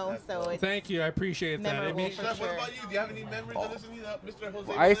 you know. So it's thank you. I appreciate that. I memorable mean, for Chef, what sure. about you? Do you have any memories of listening to Mr.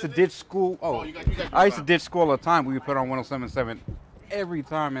 Jose? I used to Melendez? ditch school. Oh, you got I used to ditch school all the time. We would put on 107.7 every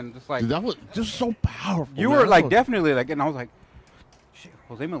time, and just like Dude, that was just so powerful. you man. were That like was- definitely like, and I was like, shit,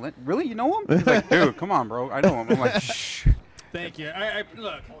 Jose Melendez, really? You know him? He's like, dude, come on, bro. I know him. I'm like, shh. thank you. I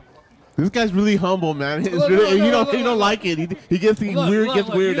look. This guy's really humble, man. It's Look, really, look, you look, don't, you look, don't like it. He gets weird, gets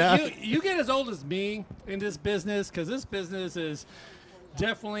weird you, out. you get as old as me in this business because this business is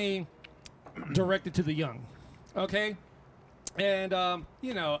definitely directed to the young. Okay? And,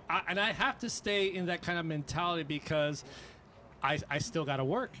 you know, I have to stay in that kind of mentality because I still got to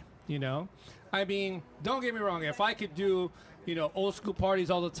work, you know? I mean, don't get me wrong. If I could do, you know, old school parties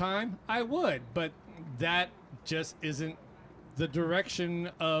all the time, I would. But that just isn't the direction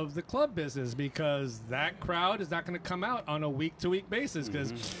of the club business because that crowd is not going to come out on a week-to-week basis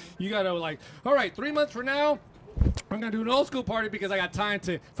because you got to like, all right, 3 months from now, I'm going to do an old school party because I got time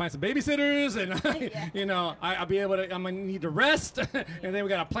to find some babysitters and, you know, I'll be able to, I'm going to need to rest and then we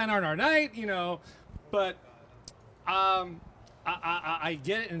got to plan out our night, you know, but I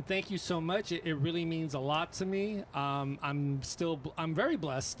get it and thank you so much. It really means a lot to me. I'm very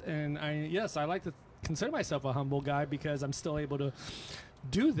blessed and I like to consider myself a humble guy because I'm still able to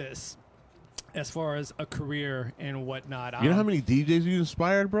do this as far as a career and whatnot. You know how many DJs you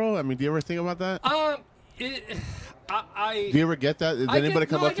inspired, bro? I mean, do you ever think about that? Do you ever get that? Did anybody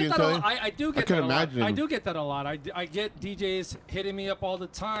come up to you and tell you? I do get can that a lot. imagine. I do get that a lot. I get DJs hitting me up all the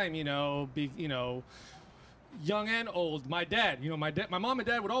time. You know, young and old. My dad. You know, my mom and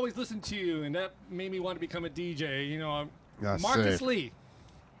dad would always listen to you, and that made me want to become a DJ. You know, That's Marcus sick. Lee.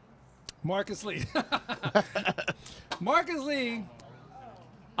 Marcus Lee. Marcus Lee.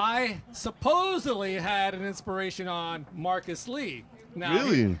 I supposedly had an inspiration on Marcus Lee. Now,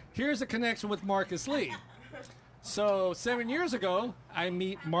 Really? here's a connection with Marcus Lee. So 7 years ago, I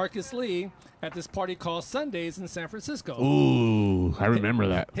meet Marcus Lee at this party called Sundays in San Francisco. Ooh, I remember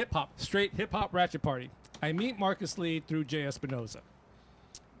that. Hip hop, straight hip hop ratchet party. I meet Marcus Lee through Jay Espinoza.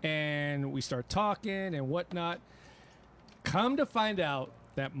 And we start talking and whatnot. Come to find out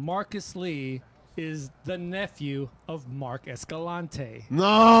that Marcus Lee is the nephew of Mark Escalante.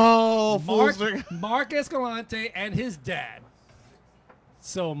 No, full circle. Mark Escalante and his dad.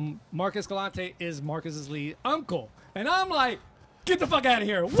 So Mark Escalante is Marcus's lead uncle. And I'm like, get the fuck out of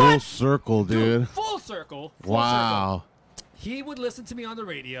here. Full What? circle, dude. Full circle. Full Wow. circle. He would listen to me on the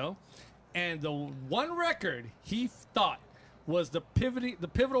radio, and the one record he thought was the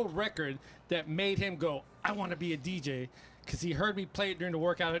pivotal record that made him go, I want to be a DJ, because he heard me play it during the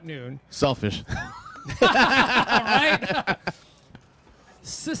workout at noon. Selfish. All right?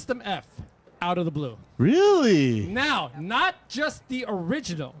 System F, Out of the Blue. Really? Now, not just the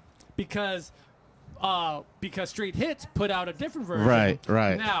original, because Straight Hits put out a different version.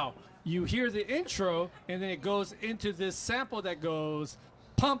 Right. Now, you hear the intro, and then it goes into this sample that goes,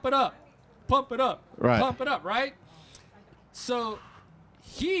 pump it up, Right. pump it up, right? So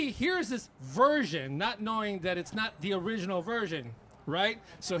he hears this version, not knowing that it's not the original version, right?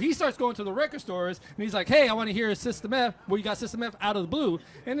 So he starts going to the record stores, and he's like, hey, I want to hear System F. Well, you got System F Out of the Blue.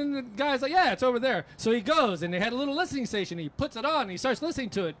 And then the guy's like, yeah, it's over there. So he goes, and they had a little listening station. He puts it on, and he starts listening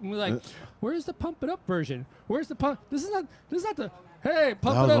to it. And we're like, where's the Pump It Up version? Where's the pump? This is not the, hey,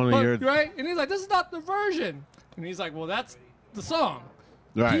 Pump That It was Up, one of your- right? And he's like, this is not the version. And he's like, well, that's the song.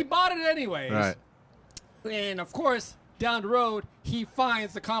 Right. He bought it anyways. Right. And, of course, down the road, he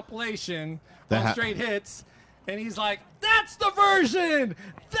finds the compilation That of Straight Hits, and he's like, that's the version!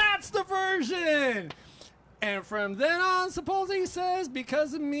 That's the version! And from then on, supposedly he says,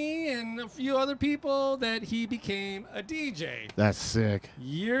 because of me and a few other people, that he became a DJ. That's sick.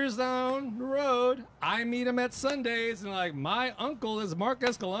 Years down the road, I meet him at Sundays, and like, my uncle is Mark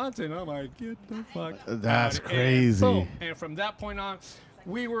Escalante. And I'm like, get the fuck That's out. crazy. And, boom. And from that point on,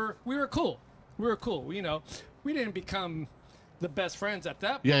 we were cool. We were cool. You know, we didn't become the best friends at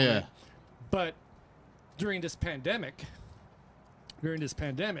that point. Yeah. But during this pandemic,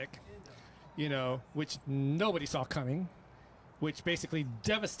 you know, which nobody saw coming, which basically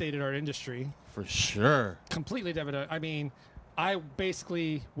devastated our industry. For sure. Completely devastated. I mean, I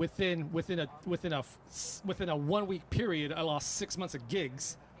basically within a 1 week period, I lost 6 months of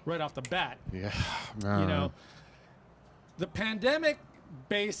gigs right off the bat. Yeah. You know, the pandemic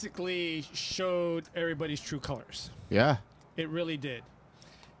basically showed everybody's true colors. Yeah. It really did.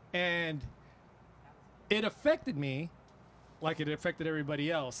 And it affected me like it affected everybody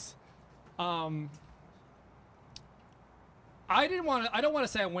else. I don't want to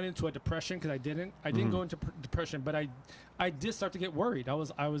say I went into a depression, because I didn't. I didn't go into depression, but I did start to get worried. I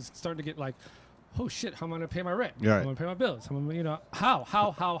was starting to get like, oh shit, how am I going to pay my rent? Right. How am I going to pay my bills? How?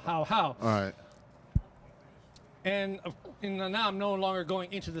 All right. And now I'm no longer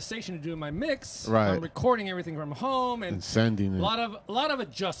going into the station to do my mix. Right. I'm recording everything from home And sending a it. lot of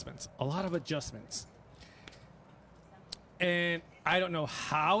adjustments. And I don't know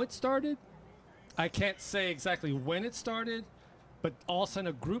how it started. I can't say exactly when it started, but all of a sudden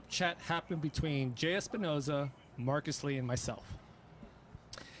a group chat happened between Jay Espinoza, Marcus Lee, and myself.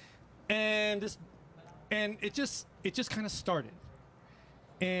 And it just kind of started.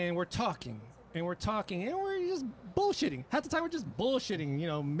 And we're talking, and we're just bullshitting. Half the time we're just bullshitting, you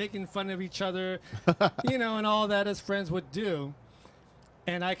know, making fun of each other, you know, and all that as friends would do.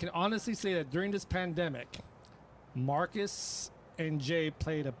 And I can honestly say that during this pandemic, Marcus and Jay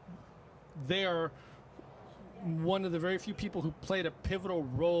they are one of the very few people who played a pivotal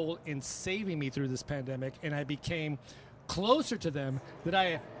role in saving me through this pandemic, and I became closer to them than I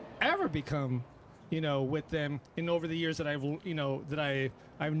have ever become, you know, with them in over the years that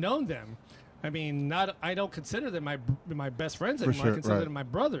I've known them. I mean, I don't consider them my best friends anymore. sure, I consider right. them my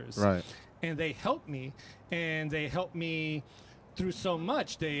brothers. Right. And they helped me, through so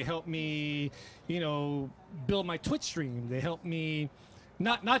much. They helped me, you know, build my Twitch stream. They helped me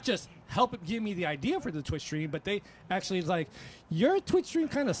not just give me the idea for the Twitch stream, but they actually was like, your Twitch stream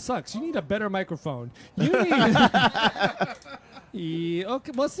kind of sucks. You need a better microphone. You need yeah,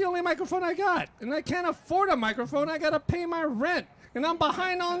 okay, well, it's the only microphone I got, and I can't afford a microphone. I gotta pay my rent, and I'm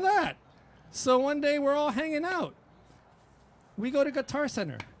behind on that. So one day we're all hanging out. We go to Guitar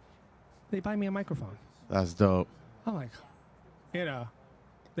Center. They buy me a microphone. That's dope. I'm like, you know,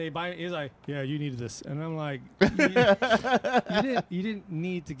 he's like, yeah, you need this. And I'm like, you didn't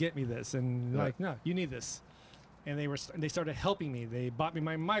need to get me this. And like, no, you need this. And they started helping me. They bought me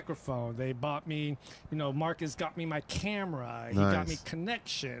my microphone. They bought me, you know, Marcus got me my camera. He got me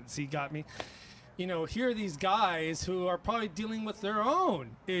connections. He got me, you know, here are these guys who are probably dealing with their own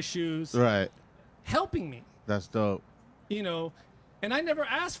issues. Right. Helping me. That's dope. You know, and I never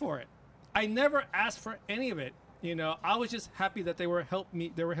asked for it. I never asked for any of it. You know, I was just happy that they were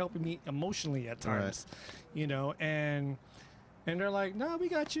helping me emotionally at times. Right. You know, and they're like, "No, we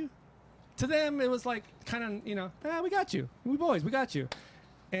got you. to them, it was like kind of, we got you. We boys, we got you.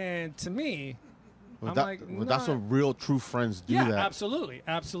 And to me, I'm like, that's what real true friends do. Yeah, that. absolutely.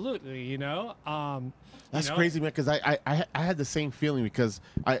 Absolutely. That's crazy, man, because I had the same feeling because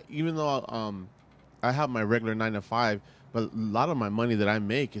even though I have my regular 9 to 5, but a lot of my money that I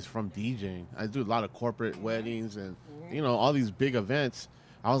make is from DJing. I do a lot of corporate weddings and all these big events.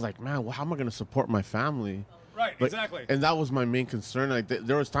 I was like, man, how am I going to support my family? Right, exactly. And that was my main concern. Like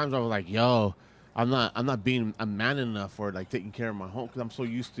there was times I was like, yo, I'm not being a man enough for like taking care of my home because I'm so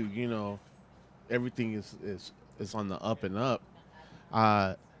used to everything is on the up and up.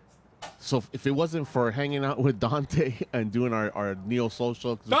 So if it wasn't for hanging out with Dante and doing our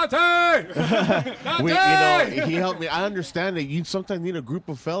neo-social... Dante! He helped me. I understand that you sometimes need a group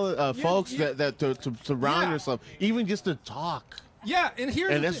of folks that to surround yourself, even just to talk. Yeah, and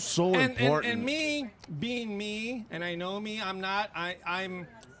that's so important. And me being me, and I know me, I'm not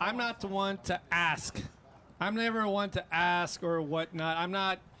the one to ask. I'm never one to ask or whatnot. I'm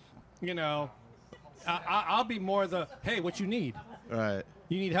not, I'll be more the, hey, what you need? Right.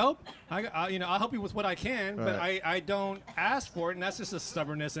 You need help? I'll help you with what I can, but I don't ask for it, and that's just a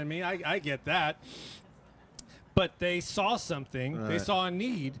stubbornness in me. I get that. But they saw something. Right. They saw a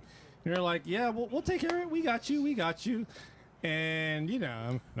need. And they're like, yeah, we'll take care of it. We got you. And,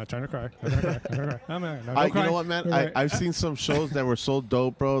 I'm not trying to cry. I'm not cry. You know what, man? I've seen some shows that were so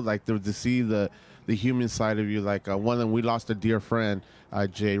dope, bro. Like, to see the human side of you. Like, one of them, we lost a dear friend,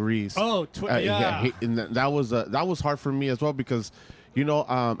 Jay Reese. Oh, yeah. And that was hard for me as well because...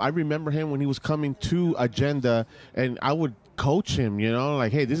 I remember him when he was coming to Agenda, and I would coach him,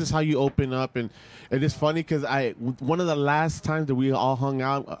 like, hey, this is how you open up. And it's funny because one of the last times that we all hung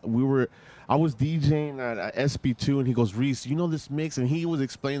out, I was DJing at SB2, and he goes, Reese, this mix? And he was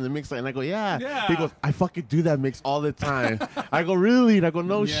explaining the mix, and I go, yeah. He goes, I fucking do that mix all the time. I go, really? And I go,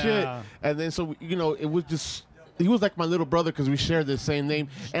 no shit. And then so, it was just... He was like my little brother because we shared the same name,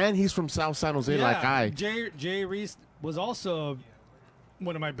 and he's from South San Jose like I. Jay Reese was also...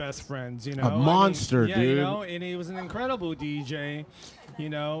 one of my best friends, a monster, dude. And he was an incredible DJ,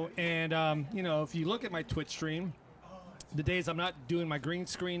 and if you look at my Twitch stream, the days I'm not doing my green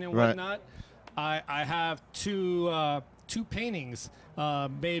screen and whatnot, I have two paintings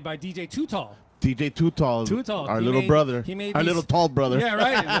made by DJ Too Tall. DJ Too Tall, our little brother, our little tall brother. Yeah,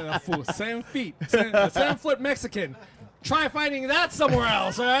 right. 7 feet, 7-foot Mexican. Try finding that somewhere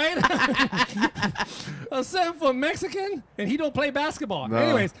else, all right? A 7-foot Mexican, and he don't play basketball. No.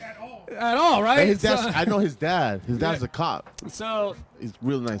 Anyways, at all, right? His dad's, I know his dad. His dad's a cop. So he's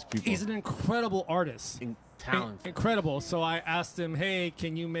real nice people. He's an incredible artist. Talented. Incredible. So I asked him, hey,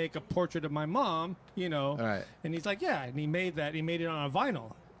 can you make a portrait of my mom? Right. And he's like, yeah. And he made that. He made it on a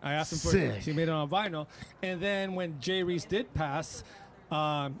vinyl. I asked him for Sick. it. He made it on a vinyl. And then when Jay Reese did pass,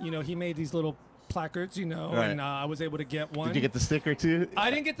 he made these little placards, and I was able to get one. Did you get the sticker too? I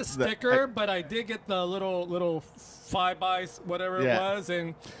didn't get the sticker, but I did get the little 5x whatever it was,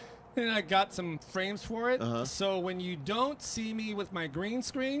 and I got some frames for it. So when you don't see me with my green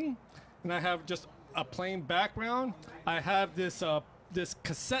screen, and I have just a plain background, I have this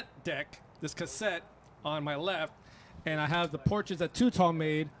cassette deck, this cassette on my left, and I have the portraits that Too Tall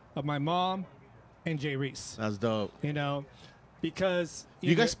made of my mom and Jay Reese. That's dope. Because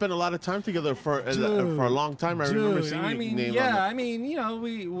you guys spent a lot of time together for a long time. I remember seeing your name. When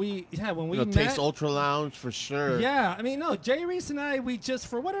we met, Taste Ultra Lounge for sure. Yeah, Jay Reese and I, we just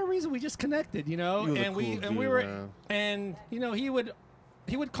for whatever reason we just connected, and we were, man. And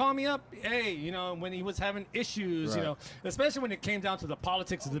he would call me up, hey, when he was having issues, especially when it came down to the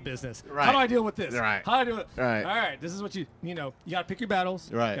politics of the business. Right. How do I deal with this? Right. How do I do it? Right. All right, this is what you got to pick your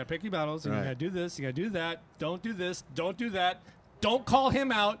battles. Right. You got to pick your battles. And right. You got to do this. You got to do that. Don't do this. Don't do that. Don't call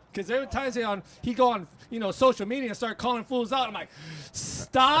him out, because every time he go on social media and start calling fools out. I'm like,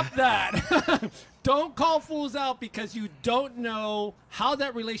 stop that. Don't call fools out, because you don't know how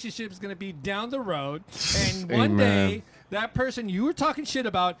that relationship is going to be down the road. And one day, that person you were talking shit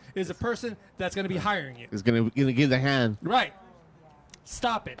about is a person that's going to be hiring you. Is going to give the hand. Right.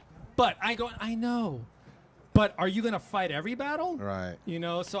 Stop it. But I know. But are you going to fight every battle? Right.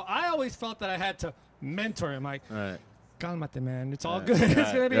 So I always felt that I had to mentor him. Like, right. Calmate, man. It's all good.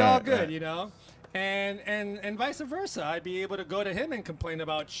 It's going to be all good, And vice versa. I'd be able to go to him and complain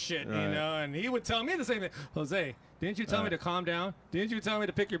about shit, and he would tell me the same thing. Jose, didn't you tell me to calm down? Didn't you tell me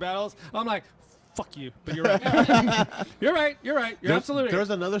to pick your battles? I'm like, fuck you, but you're right. You're right. You're absolutely right. There was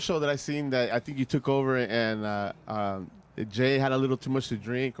another show that I seen that I think you took over, and Jay had a little too much to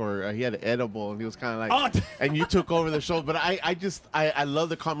drink, or he had an edible, and he was kind of like, and you took over the show. But I love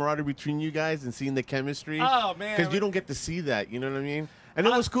the camaraderie between you guys and seeing the chemistry. Oh, man. Because you don't get to see that, you know what I mean? And it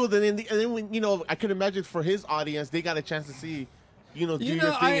was cool. And then when, you know, I could imagine for his audience, they got a chance to see, you know, do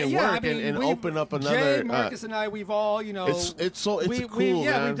your thing and work and open up another. Jay, Marcus, and I, we've all, you know, it's cool. Yeah,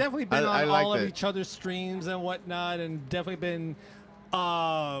 man. we've definitely been on like all of that. each other's streams and whatnot, and definitely been,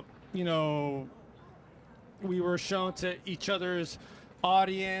 you know, we were shown to each other's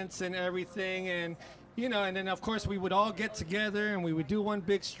audience and everything, and you know, and then of course we would all get together and we would do one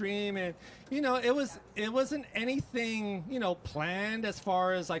big stream, and you know, it wasn't anything, you know, planned as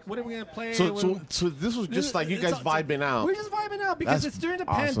far as like what are we gonna play. So this was just like you guys vibing out. We're just vibing out because That's it's during the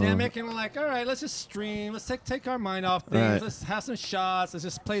awesome. pandemic, and we're like, all right, let's just stream, let's take our mind off things, Right. let's have some shots, let's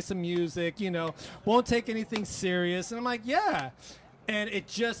just play some music, you know, won't take anything serious. And I'm like, yeah. And it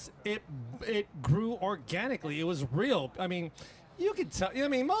just it grew organically. It was real. I mean, you could tell. I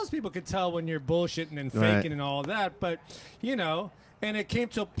mean, most people could tell when you're bullshitting and faking Right. and all that. But you know, and it came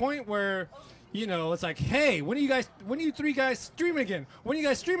to a point where, you know, it's like, hey, when are you three guys streaming again? When are you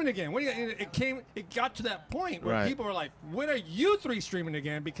guys streaming again? It got to that point where Right. people were like, when are you three streaming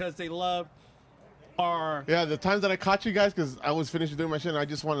again? Because they love our. Yeah, the times that I caught you guys, because I was finishing doing my shit, and I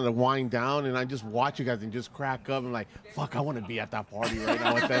just wanted to wind down, and I just watch you guys and just crack up, and like, fuck, I want to be at that party right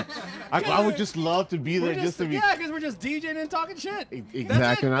now with them. I would just love to be there just to be. Yeah, because we're just DJing and talking shit.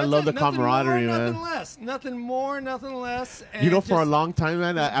 Exactly, and I love the Nothing camaraderie, more, man. Nothing less. Nothing more, nothing less. And You know, for a just- long time,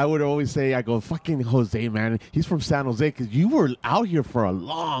 man, I would always say, I go, fucking Jose, man. He's from San Jose, because you were out here for a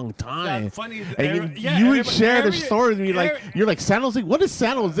long time. Yeah, funny. And Yeah, you would everybody- share the every- story with me, like, every- you're like, San Jose? What is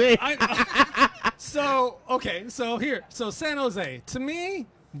San Jose? So San Jose. To me,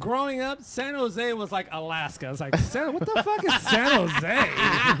 growing up, San Jose was like Alaska. I was like, what the fuck is San Jose?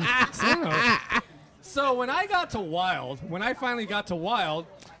 San Jose. So when I finally got to Wild,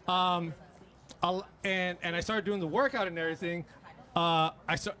 and I started doing the workout and everything,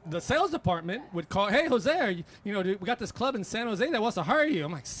 the sales department would call, hey, Jose, we got this club in San Jose that wants to hire you.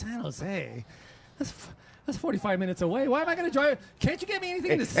 I'm like, San Jose? That's 45 minutes away. Why am I going to drive? Can't you get me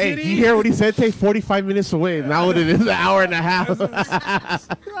anything in the Hey, city? you hear what he said? Take 45 minutes away. Now it is an hour and a half. Right,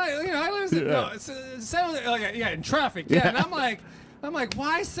 I live in San Jose, in traffic. Yeah, and I'm like,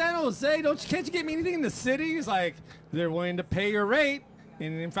 why San Jose? Can't you get me anything in the city? He's like, they're willing to pay your rate,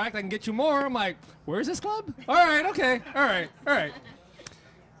 and in fact, I can get you more. I'm like, where's this club? All right, okay, all right.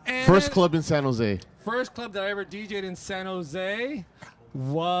 And First club in San Jose. First club that I ever DJ'd in San Jose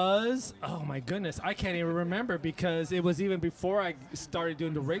was, oh my goodness, I can't even remember because it was even before I started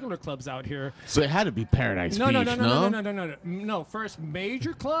doing the regular clubs out here. So it had to be Paradise Beach, No. First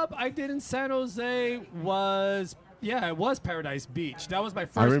major club I did in San Jose was Paradise Beach. That was my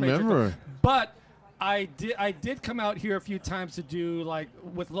first major remember. club. But I did come out here a few times to do like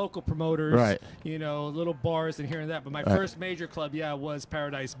with local promoters, Right. Little bars and here and that. But my first major club, was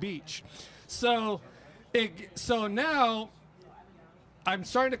Paradise Beach. So now I'm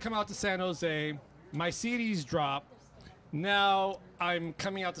starting to come out to San Jose. My CDs drop. Now I'm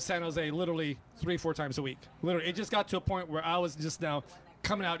coming out to San Jose literally 3-4 times a week. Literally, it just got to a point where I was just now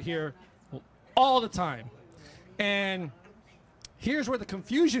coming out here all the time. And here's where the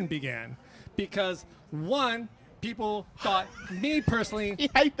confusion began. Because, one, people thought me personally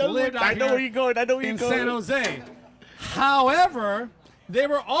lived out here in San Jose. However, they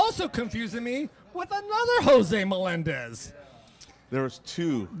were also confusing me with another Jose Melendez. There was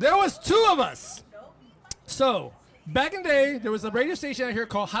two. There was two of us. So, back in the day, there was a radio station out here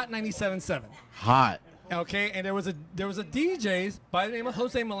called Hot 97.7. Hot. Okay, and there was a DJ by the name of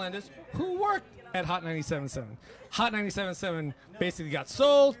Jose Melendez who worked at Hot 97.7. Hot 97.7 basically got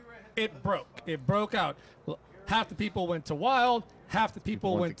sold. It broke. It broke out. Half the people went to Wild, half the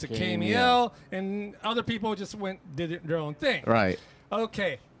people went to KMEL, and other people just did their own thing. Right.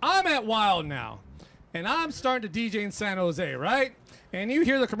 Okay, I'm at Wild now, and I'm starting to DJ in San Jose, right? And you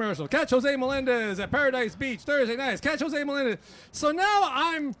hear the commercial, catch Jose Melendez at Paradise Beach Thursday nights, catch Jose Melendez. So now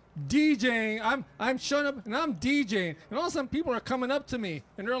I'm DJing, I'm showing up and I'm DJing, and all of a sudden people are coming up to me,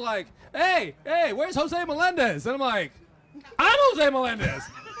 and they're like, hey, where's Jose Melendez? And I'm like, I'm Jose Melendez.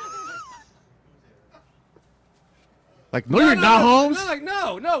 Like, no, you're not, Holmes. No,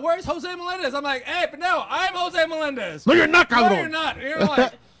 like, no, where's Jose Melendez? I'm like, hey, but no, I'm Jose Melendez. No, you're not, No, cabrón. you're not. And you're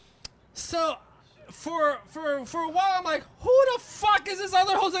like, so for a while, I'm like, who the fuck is this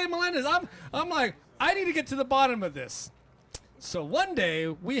other Jose Melendez? I'm like, I need to get to the bottom of this. So one day,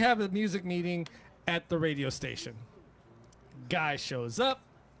 we have a music meeting at the radio station. Guy shows up.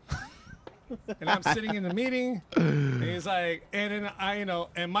 And I'm sitting in the meeting, and he's like, and then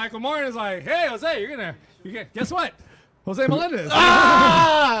and Michael Martin is like, hey, Jose, you're gonna guess what? Jose Melendez.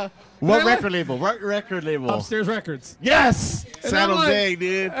 What record label? What record label? Upstairs Records. Yes! And San I'm Jose, like,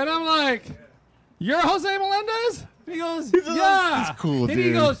 dude. And I'm like, you're Jose Melendez? He goes, He's yeah. he's cool, and dude.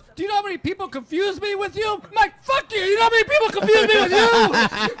 he goes, do you know how many people confuse me with you? I'm like, fuck you. You know how many people confuse me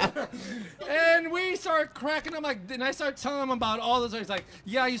with you? And we start cracking him, and I start telling him about all this. He's like,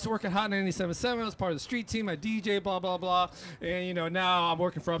 yeah, I used to work at Hot 97.7. I was part of the street team. I DJ, blah, blah, blah. And, you know, now I'm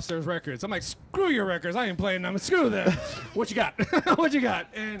working for Upstairs Records. I'm like, screw your records. I ain't playing them. Screw them. What you got? What you got?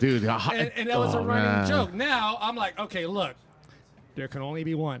 And, Dude, and that was a oh, running man. joke. Now I'm like, okay, look, there can only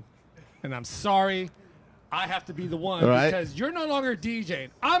be one. And I'm sorry. I have to be the one because you're no longer DJing.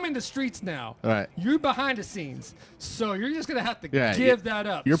 I'm in the streets now. Right. You're behind the scenes. So you're just going to have to Yeah, give that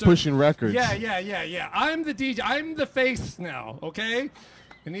up. You're So- pushing records. Yeah. I'm the DJ. I'm the face now, okay?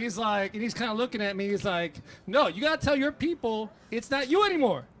 And he's like, and he's kind of looking at me. He's like, no, you got to tell your people it's not you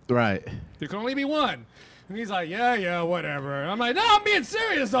anymore. Right. There can only be one. And he's like, yeah, whatever. I'm like, no, I'm being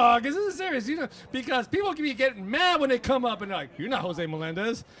serious, dog. This is serious, you know, because people can be getting mad when they come up and they're like, you're not Jose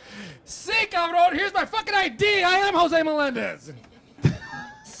Melendez. Sí, cabrón, here's my fucking ID. I am Jose Melendez.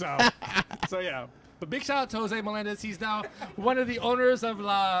 so yeah. But big shout out to Jose Melendez. He's now one of the owners of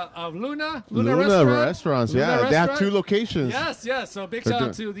Luna Restaurants. Luna Yeah, they have Restaurant. 2 locations. Yes. So big shout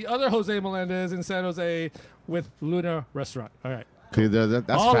out to the other Jose Melendez in San Jose with Luna Restaurant. All right. Okay, that's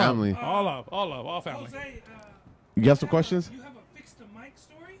All family. Love, all family. Jose, You have some questions? you have a fix the mic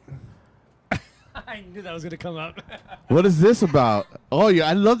story? I knew that was going to come up. What is this about? Oh, yeah,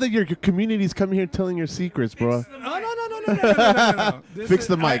 I love that your community's coming here telling your secrets, bro. No. This Fix is-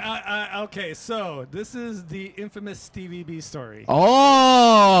 the mic. Okay, so this is the infamous Stevie B story. Oh,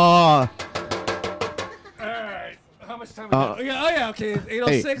 All right. How much time we got? Okay. It's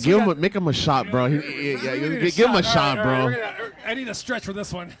 8:06. hey, make him a shot, bro. Give him a shot, All bro. right, I need a stretch for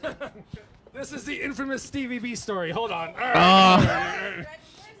this one. This is the infamous Stevie B story. Hold on. All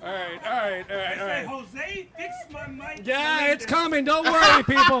right. Say, Jose, fix my mic. Yeah, it's coming. Don't worry,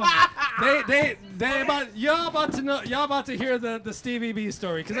 people. Y'all about to hear the Stevie B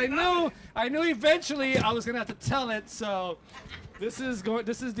story because I knew eventually I was gonna have to tell it. So this is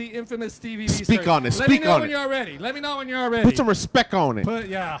the infamous Stevie B story. Speak on it. Let Speak me know on when it. you're ready. Let me know when you're ready. Put some respect on it.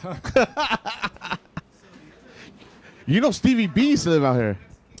 Yeah. You know Stevie B used to live out here.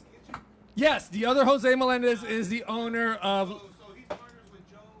 Yes, the other Jose Melendez is the owner of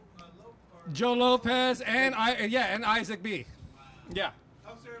Joe Lopez and Isaac B. Yeah.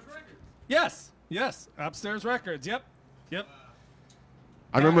 Upstairs Records. Yes. Upstairs Records. Yep.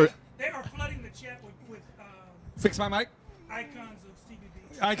 I remember. They are flooding the chat with Fix my mic. icons of Stevie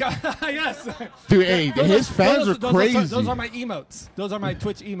B. Yes. Dude, hey, his fans are crazy. Those are my emotes. Those are my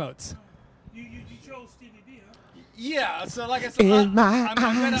Twitch emotes. You chose Stevie B, huh? Yeah. So like I said, I'm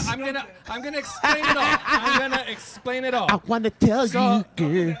gonna explain it all. I'm gonna explain it all. I want to tell So-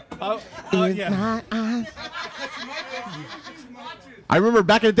 you, girl. Yeah. My eyes. I remember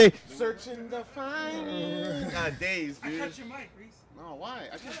back in the day. Searching the fine days, I dude. cut your mic, Reese. No, why?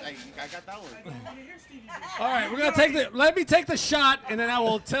 I got that one. I don't want to hear Stevie B. All right, we're gonna let me take the shot, and then I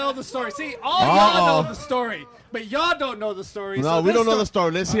will tell the story. See, y'all know the story, but y'all don't know the story. No, so we don't know the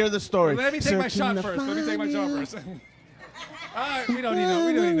story. Let's hear the story. Let me take my shot first. All right, we don't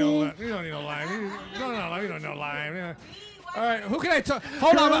need no line. We don't know line. Yeah. All right, who can I toast?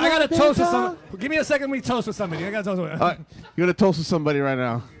 Hold on, I gotta toast with somebody. Give me a second. Let me toast with somebody. I gotta toast with. All right, you're gonna toast with somebody right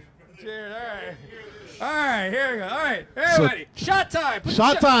now. Cheers. All right, here we go. All right, everybody, shot time. Put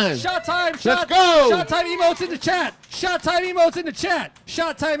Shot time. Shot time. Let's go. Shot time emotes in the chat. Shot time emotes in the chat.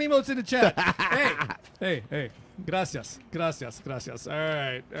 Shot time emotes in the chat. Hey. Gracias. All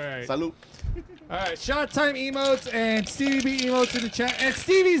right. Salud. All right, shot time emotes and Stevie B emotes in the chat and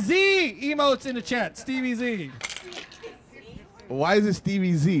Stevie Z emotes in the chat. Stevie Z. Why is it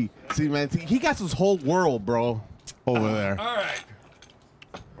Stevie Z? See, man, he got his whole world, bro, over there. All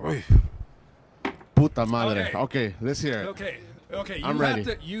right. Puta madre. Okay, let's hear it. Okay. I'm ready.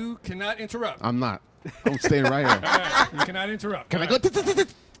 You cannot interrupt. I'm not. I'm staying right here. All right, you cannot interrupt. Can I All go?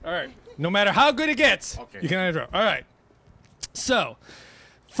 right. All right. No matter how good it gets, Okay. you cannot interrupt. All right. So,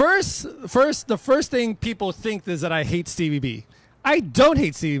 the first thing people think is that I hate Stevie B. I don't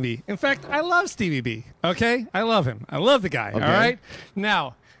hate Stevie B. In fact, I love Stevie B. Okay? I love him. I love the guy. Okay. All right?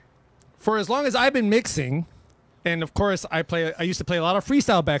 Now, for as long as I've been mixing, and of course I used to play a lot of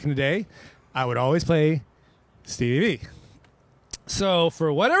freestyle back in the day, I would always play Stevie B. So,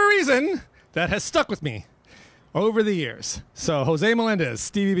 for whatever reason, that has stuck with me over the years. So, Jose Melendez,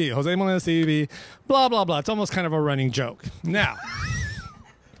 Stevie B, Jose Melendez, Stevie B, blah, blah, blah. It's almost kind of a running joke. Now,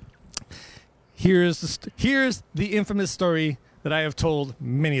 here's the infamous story that I have told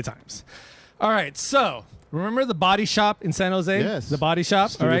many times. All right, so Remember the Body Shop in San Jose? Yes. The Body Shop.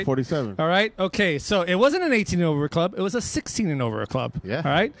 Studio all right. 47. All right. Okay. So it wasn't an 18 and over club. It was a 16 and over club. Yeah.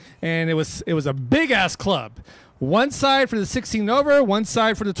 All right. And it was a big ass club. One side for the 16 and over, one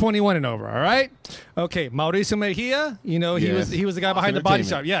side for the 21 and over. All right. Okay. Mauricio Mejia. You know Yes. he was the guy behind the Body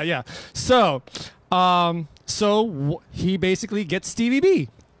Shop. Entertainment. Yeah. So, he basically gets Stevie B.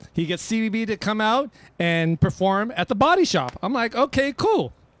 He gets Stevie B to come out and perform at the Body Shop. I'm like, okay,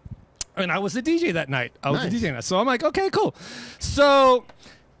 cool. And I was the DJ that night. Nice. So I'm like, okay, cool. So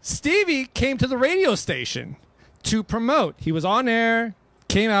Stevie came to the radio station to promote. He was on air,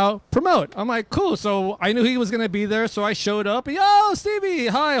 came out, promote. I'm like, cool. So I knew he was going to be there. So I showed up. Yo, Stevie.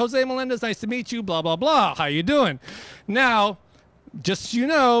 Hi, Jose Melendez. Nice to meet you. Blah, blah, blah. How you doing? Now, just so you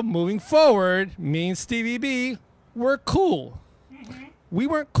know, moving forward, me and Stevie B were cool. We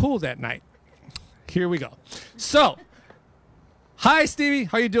weren't cool that night. Here we go. So, hi, Stevie.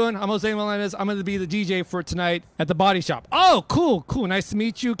 How you doing? I'm Jose Melendez. I'm going to be the DJ for tonight at the Body Shop. Oh, cool. Nice to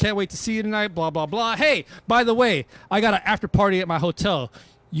meet you. Can't wait to see you tonight. Blah, blah, blah. Hey, by the way, I got an after party at my hotel.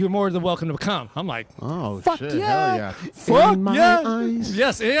 You're more than welcome to come. I'm like, Oh, fuck shit. yeah. Hell yeah. Fuck In my yeah. eyes.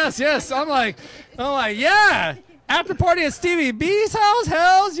 Yes. I'm like, yeah. After party at Stevie B's house?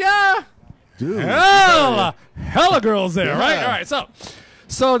 Hells yeah. Dude. Hella girls there, Yeah. right? All right,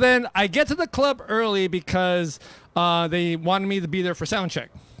 so then I get to the club early because they wanted me to be there for sound check.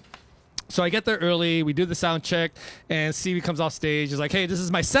 So I get there early, we do the sound check, and Stevie comes off stage. He's like, hey, this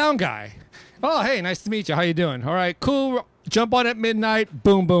is my sound guy. Oh, hey, nice to meet you. How you doing? All right, cool. Jump on at midnight.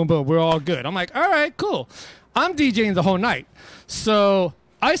 Boom, boom, boom. We're all good. I'm like, all right, cool. I'm DJing the whole night. So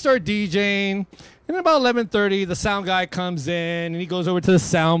I start DJing. And about 11:30, the sound guy comes in, and he goes over to the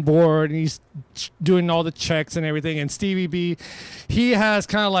soundboard, and he's doing all the checks and everything. And Stevie B, he has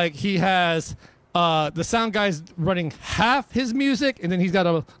the sound guy's running half his music, and then he's got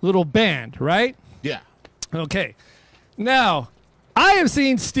a little band, right? Yeah. Okay. Now, I have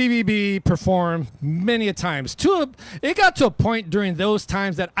seen Stevie B perform many a times. It got to a point during those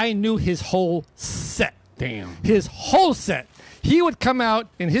times that I knew his whole set. Damn. His whole set. He would come out,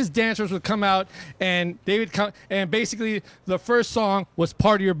 and his dancers would come out, and they would come, and basically the first song was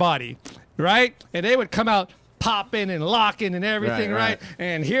 "Part of Your Body," right? And they would come out popping and locking and everything, right?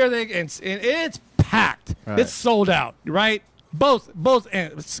 And here and it's packed. Right. It's sold out, right? Both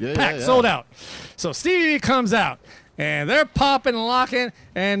ends, packed, sold out. So Stevie comes out, and they're popping and locking,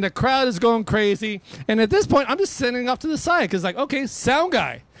 and the crowd is going crazy. And at this point, I'm just sitting up to the side because, like, okay, sound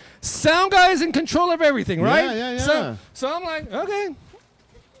guy. Sound guy is in control of everything, right? Yeah. So I'm like, okay,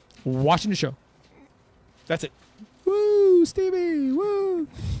 watching the show. That's it. Woo, Stevie, woo.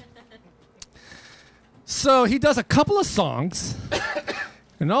 So he does a couple of songs,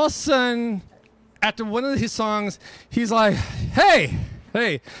 and all of a sudden, after one of his songs, he's like, hey.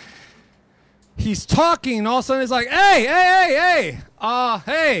 He's talking, and all of a sudden he's like, hey,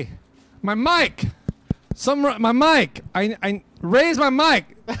 my mic. My mic. I raise my mic.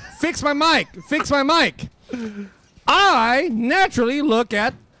 Fix my mic. I naturally look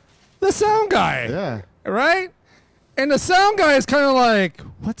at the sound guy. Yeah. Right? And the sound guy is kind of like,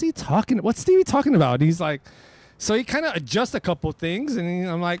 what's Stevie talking about? And he's like, so he kind of adjusts a couple things, and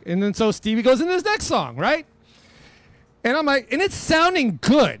I'm like, and then so Stevie goes into his next song, right? And I'm like, and it's sounding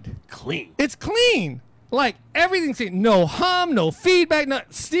good. Clean. It's clean. Like, everything's clean. No hum, no feedback. No.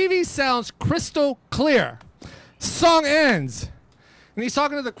 Stevie sounds crystal clear. Song ends. And he's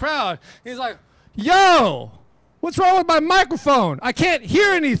talking to the crowd. He's like, yo, what's wrong with my microphone? I can't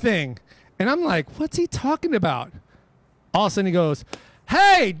hear anything. And I'm like, what's he talking about? All of a sudden he goes,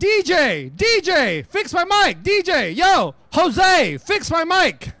 hey, DJ, fix my mic. DJ, yo, Jose, fix my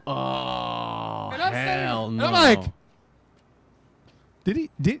mic. Oh, And I'm hell saying, no. and I'm like,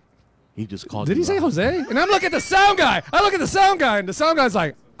 he just called Did you he say out. Jose? And I'm looking at the sound guy. And the sound guy's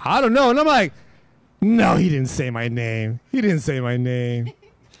like, I don't know. And I'm like, no, he didn't say my name.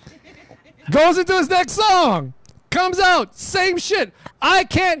 Goes into his next song. Comes out. Same shit. I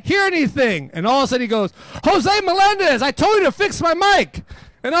can't hear anything. And all of a sudden he goes, Jose Melendez, I told you to fix my mic.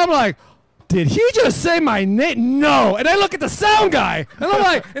 And I'm like, did he just say my name? No. And I look at the sound guy. And I'm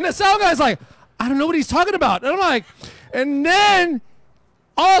like, and the sound guy's like, I don't know what he's talking about. And I'm like, and then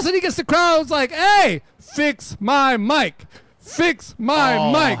all of a sudden he gets the crowd. It's like, hey, fix my mic. Fix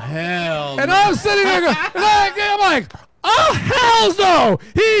my mic. Hell And no. I'm sitting there going, I'm like, oh, hells no.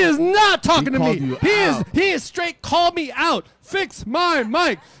 He is not talking to me. called you out. He is straight called me out. Fix my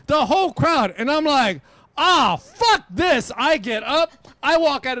mic. The whole crowd. And I'm like, fuck this. I get up. I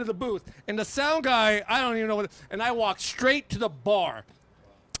walk out of the booth. And the sound guy, I don't even know what, and I walk straight to the bar.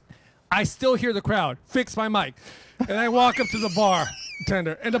 I still hear the crowd. Fix my mic. And I walk up to the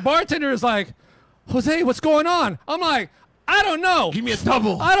bartender. And the bartender is like, Jose, what's going on? I'm like, I don't know. Give me a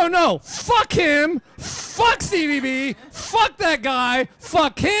double. I don't know. Fuck him. Fuck Stevie B. Fuck that guy.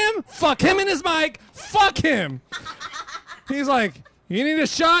 Fuck him. Fuck him and his mic. Fuck him. He's like, you need a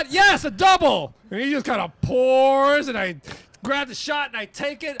shot? Yes, a double. And he just kind of pours, and I grab the shot, and I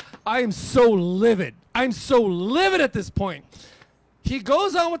take it. I am so livid. I'm so livid at this point. He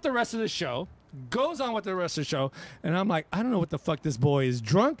goes on with the rest of the show. And I'm like, I don't know what the fuck this boy is.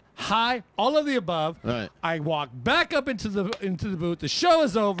 Drunk, high, all of the above. Right. I walk back up into the booth. The show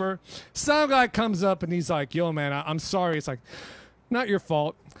is over. Sound guy comes up and he's like, yo, man, I'm sorry. It's like, not your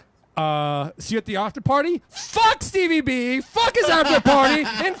fault. See you at the after party? Fuck Stevie B. Fuck his after party.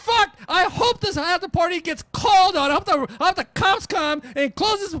 And fuck, I hope this after party gets called on. I hope the cops come and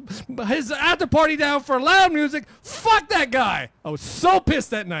close his after party down for loud music. Fuck that guy. I was so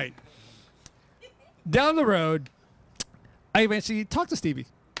pissed that night. Down the road, I eventually talked to Stevie.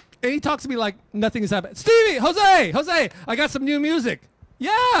 And he talks to me like nothing has happened. Stevie, Jose, I got some new music.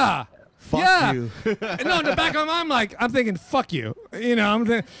 Yeah. Fuck you. No, in the back of my mind, I'm thinking, fuck you. You know,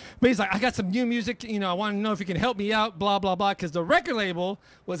 but he's like, I got some new music. You know, I want to know if you can help me out, blah, blah, blah. Because the record label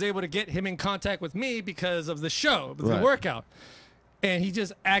was able to get him in contact with me because of the show, the workout. And he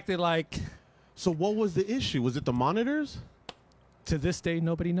just acted like. So what was the issue? Was it the monitors? To this day,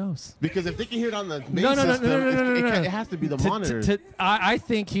 nobody knows. Because if they can hear it on the main system, it has to be the monitors. I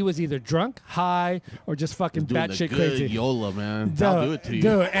think he was either drunk, high, or just fucking batshit crazy. Yola, man. I'll do it to you.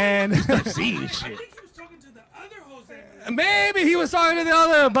 Dude, and Start seeing shit. I think he was talking to the other Jose. maybe he was talking to the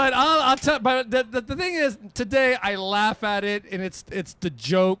other, but I'll tell. But the thing is, today I laugh at it, and it's the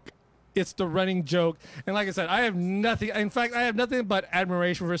joke. It's the running joke. And like I said, I have nothing. In fact, I have nothing but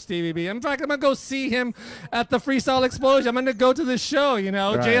admiration for Stevie B. In fact, I'm going to go see him at the Freestyle Explosion. I'm going to go to the show, you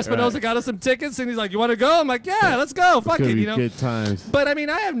know. Right, Jay Espinosa got us some tickets, and he's like, you want to go? I'm like, yeah, let's go. Fuck it, you know. Good times. But, I mean,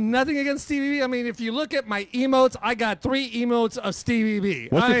 I have nothing against Stevie B. I mean, if you look at my emotes, I got 3 emotes of Stevie B.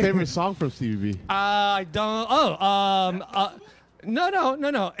 What's your favorite song from Stevie B? I don't. Oh,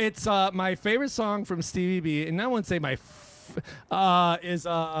 no. It's my favorite song from Stevie B, and I wouldn't say my is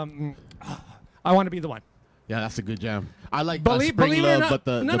I Want to Be the One. Yeah, that's a good jam. I like believe Spring it or Love, not,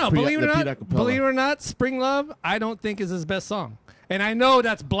 but believe it or not, Spring Love, I don't think is his best song. And I know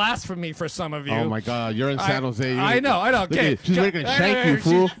that's blasphemy for some of you. Oh my God, you're in San Jose. I know. Okay, she's ready to shank you,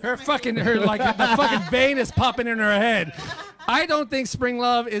 fool. Her like the fucking vein is popping in her head. I don't think Spring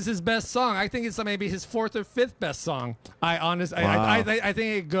Love is his best song. I think it's maybe his 4th or 5th best song. I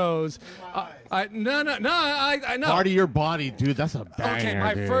think it goes. I know. Party Your Body, dude. That's a banger. Okay,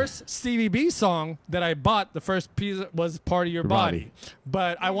 my first Stevie B song that I bought, the first piece was Party Your Body.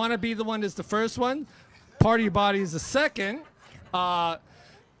 But I Want to Be the One is the first one. Party Your Body is the second.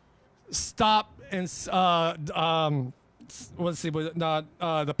 Stop and let's see,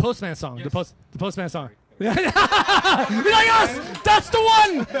 the Postman song. The Postman song. Yes, that's the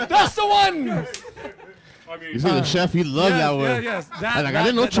one. That's the one. You see the chef, he loved that one. Yes. I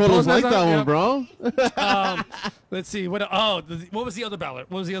didn't know Cholos like that one, bro. Let's see. What was the other ballad?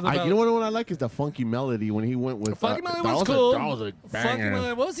 What was the other ballad? You know what one I like is the Funky Melody when he went with. Funky Melody was cool. That was a banger. Funky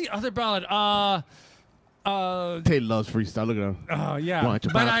Melody. What was the other ballad? Tay loves freestyle. Look at him. Oh yeah.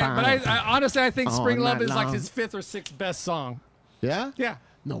 But I honestly I think Spring Love is like his 5th or 6th best song. Yeah. Yeah.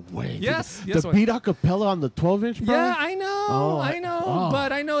 No way. Yes. The beat a cappella on the 12-inch, bro? Yeah, I know.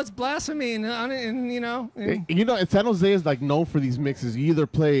 But I know it's blasphemy, and you know. You know, San Jose is like known for these mixes. You either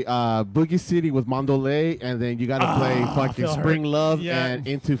play Boogie City with Mandolay, and then you got to play fucking Spring Love and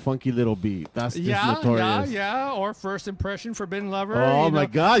Into Funky Little Beat. That's just notorious. Yeah. Or First Impression, Forbidden Lover. Oh my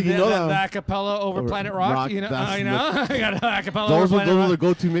God, you know that. The acapella over Planet Rock. You know, I know. I got acapella those over Planet Rock. Those are the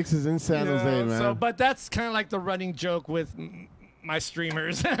go-to mixes in San Jose, man. So, but that's kind of like the running joke with my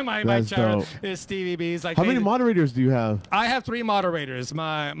streamers. my channel is Stevie B's. Like, how many moderators do you have? I have 3 moderators.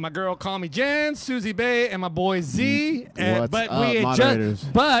 My girl Call Me Jan, Susie Bay, and my boy Z.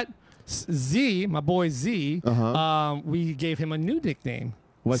 But Z, my boy Z, we gave him a new nickname.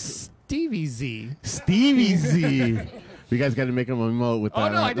 What's Stevie Z? Stevie Z. You guys got to make him a emote with that. Oh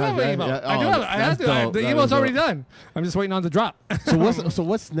no, I do have an emote. I do have. I have to. The emote's already done. I'm just waiting on the drop. So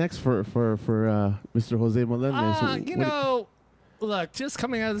what's next for Mr. Jose Melendez? Look, just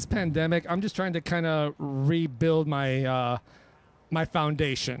coming out of this pandemic, I'm just trying to kind of rebuild my my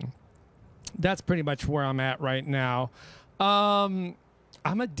foundation. That's pretty much where I'm at right now. I'm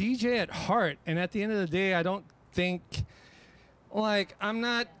a DJ at heart, and at the end of the day, I don't think I'm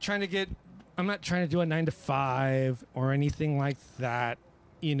not trying to do a 9-to-5 or anything like that.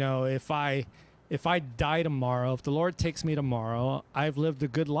 You know, if I die tomorrow, if the Lord takes me tomorrow, I've lived a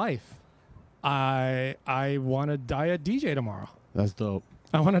good life. I want to die a DJ tomorrow. That's dope.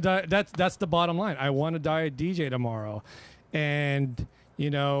 I want to die. That's the bottom line. I want to die a DJ tomorrow, and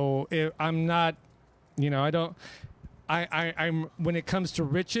I'm not. I don't. I'm when it comes to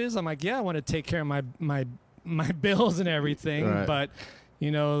riches, I'm like, yeah, I want to take care of my bills and everything, Right. but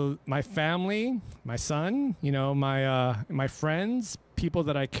my family, my son, my friends, people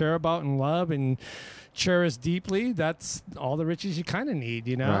that I care about and love and cherish deeply, that's all the riches you kind of need,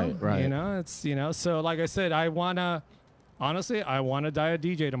 Right. It's so like I said, I want to die a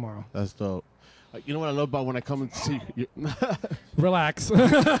DJ tomorrow. That's dope. You know what I love about when I come and see you? Relax. You know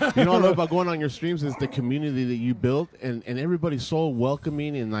what I love about going on your streams is the community that you built, and everybody's so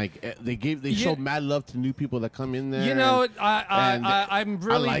welcoming, and like they show mad love to new people that come in there. I'm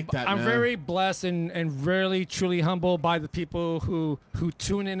really I like that, I'm man. very blessed and really truly humbled by the people who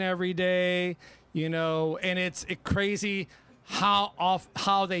tune in every day, and it's crazy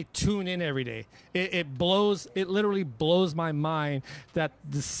how they tune in every day. It literally blows my mind that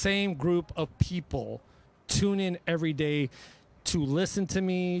the same group of people tune in every day to listen to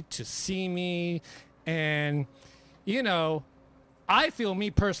me, to see me, and I feel,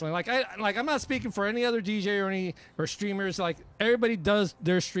 me personally, I'm not speaking for any other DJ or streamers. Like, everybody does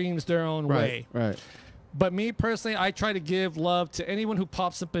their streams their own way. Right. But me personally, I try to give love to anyone who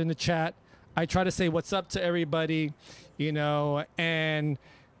pops up in the chat. I try to say what's up to everybody, and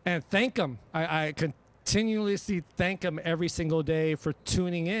thank them. I continuously thank them every single day for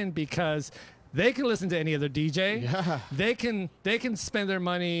tuning in, because they can listen to any other DJ. Yeah. They can spend their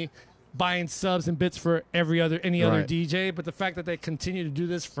money buying subs and bits for any other DJ, but the fact that they continue to do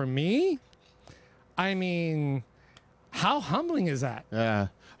this for me, I mean, how humbling is that? Yeah.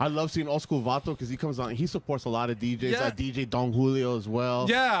 I love seeing Old School Vato because he comes on. He supports a lot of DJs. Yeah. I DJ Don Julio as well.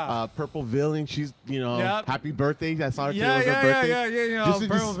 Yeah. Purple Villain. She's Yep. happy birthday. That's our today was her birthday. Yeah.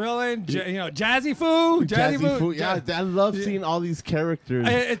 Purple Villain. Jazzy Foo. Jazzy Foo. Yeah, I love seeing all these characters.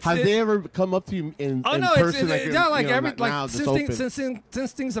 Have they ever come up to you in person?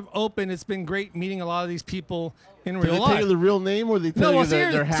 Since things have opened, it's been great meeting a lot of these people in Do real they life. tell you the real name, or they tell you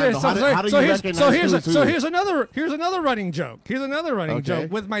their handle? How do you recognize who's who? Here's another running joke. Here's another running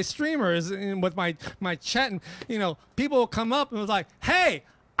joke with my streamers and with my chat. And, people will come up and was like, "Hey,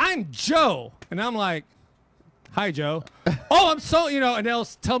 I'm Joe," and I'm like, "Hi, Joe." "Oh, I'm so," and they'll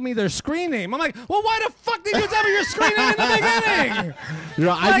tell me their screen name. I'm like, "Well, why the fuck did you tell me your screen name in the beginning?"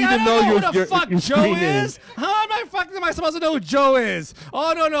 I need to know who the fuck your Joe screen is. How am I supposed to know who Joe is?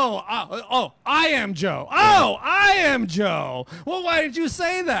 Oh, no. I am Joe. Oh, I am Joe. Well, why did you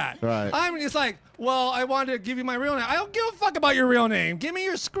say that? Right. It's like, well, I wanted to give you my real name. I don't give a fuck about your real name. Give me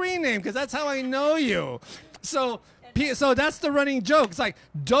your screen name, because that's how I know you. So that's the running joke. It's like,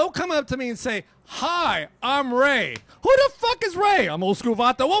 don't come up to me and say, "Hi, I'm Ray." Who the fuck is Ray? I'm Old School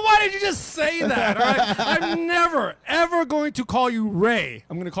Vato. Well, why did you just say that? All right? I'm never, ever going to call you Ray.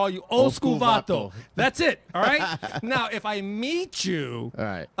 I'm going to call you Old School Vato. That's it. All right? Now, if I meet you, All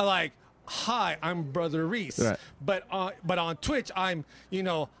right. like, "Hi, I'm Brother Reese." Right. But on Twitch, I am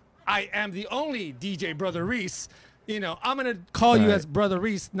the only DJ Brother Reese. I'm going to call you as Brother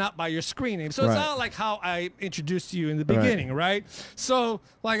Reese, not by your screen name. So it's not like how I introduced you in the beginning, right? So,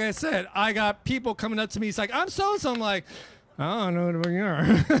 like I said, I got people coming up to me. It's like, "I'm so-and-so." I'm like, "I don't know who the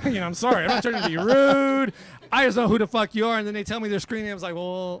fuck you are." I'm sorry. I'm not trying to be rude. I just know who the fuck you are. And then they tell me their screen name. I was like,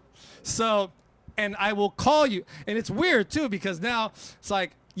 well, and I will call you. And it's weird, too, because now it's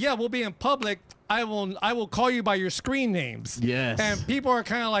like, yeah, we'll be in public. I will call you by your screen names. Yes. And people are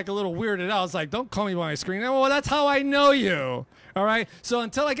kind of like a little weirded out. It's like, don't call me by my screen name. Well, that's how I know you. All right? So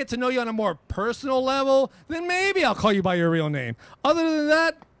until I get to know you on a more personal level, then maybe I'll call you by your real name. Other than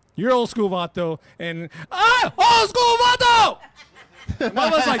that, you're Old School Vato. And, Old School Vato!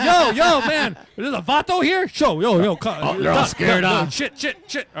 Mama's like, yo, man, there's a Vato here? Show, yo. You're all scared, huh?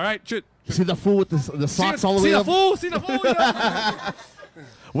 Shit. All right, shit. See the fool with the socks all the way up? See the fool?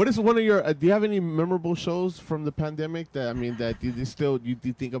 What is one of your? Do you have any memorable shows from the pandemic that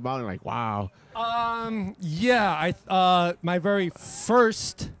you think about and like, wow? Yeah, my very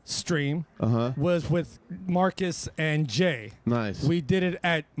first stream was with Marcus and Jay. Nice. We did it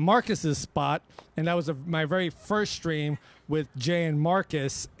at Marcus's spot, and that was my very first stream with Jay and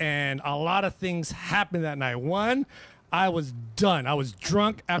Marcus, and a lot of things happened that night. One, I was done. I was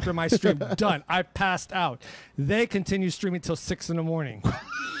drunk after my stream. Done. I passed out. They continued streaming till 6 a.m.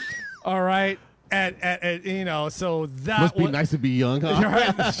 All right. So that must be nice to be young, huh?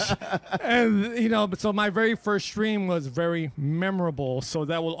 Right? And so my very first stream was very memorable. So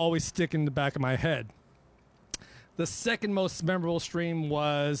that will always stick in the back of my head. The second most memorable stream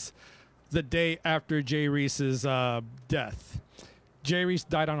was the day after Jay Reese's death. Jay Reese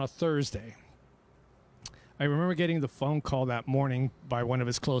died on a Thursday. I remember getting the phone call that morning by one of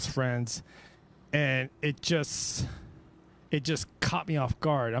his close friends, and it just caught me off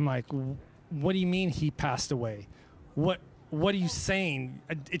guard. I'm like, what do you mean he passed away? What are you saying?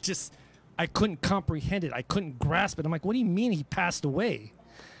 I couldn't comprehend it. I couldn't grasp it. I'm like, what do you mean he passed away?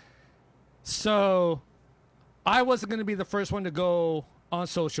 So I wasn't going to be the first one to go on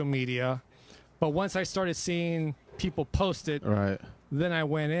social media, but once I started seeing people post it, Right. then I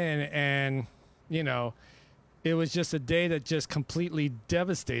went in, and it was just a day that just completely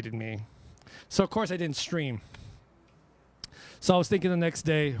devastated me. So of course I didn't stream. So I was thinking the next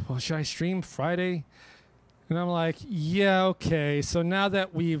day, well, should I stream Friday? And I'm like, yeah, okay. So now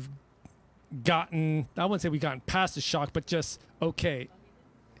that we've gotten, I wouldn't say we've gotten past the shock, but just okay.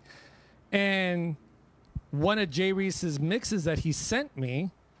 And one of Jay Reese's mixes that he sent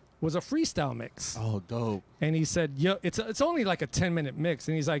me was a freestyle mix. Oh, dope. And he said, yo, it's only like a 10-minute mix.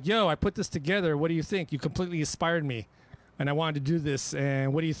 And he's like, yo, I put this together. What do you think? You completely inspired me. And I wanted to do this.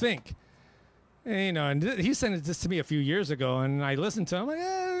 And what do you think? And, and he sent this to me a few years ago. And I listened to him. I'm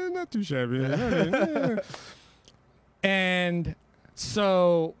like, not too shabby. And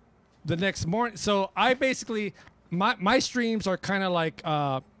so the next morning, so I basically, my streams are kind of like,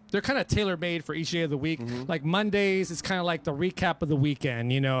 they're kind of tailor-made for each day of the week. Mm-hmm. Like Mondays, it's kind of like the recap of the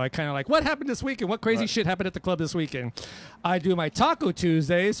weekend. I kind of like, what happened this weekend? What crazy shit happened at the club this weekend? I do my Taco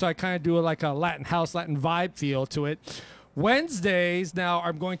Tuesdays, so I kind of do like a Latin house, Latin vibe feel to it. Wednesdays, now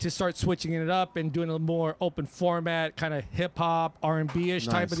I'm going to start switching it up and doing a more open format, kind of hip-hop, R&B-ish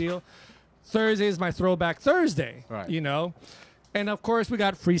type of deal. Thursday is my Throwback Thursday, And, of course, we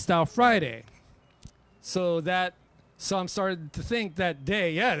got Freestyle Friday. So I'm starting to think that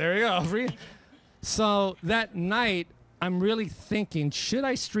day, there you go. So that night, I'm really thinking, should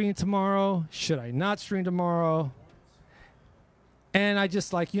I stream tomorrow? Should I not stream tomorrow? And I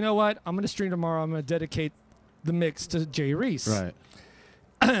just like, you know what? I'm going to stream tomorrow. I'm going to dedicate the mix to Jay Reese.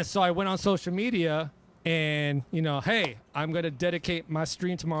 Right. So I went on social media and, hey, I'm going to dedicate my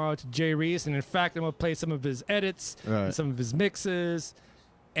stream tomorrow to Jay Reese. And, in fact, I'm going to play some of his edits, and some of his mixes.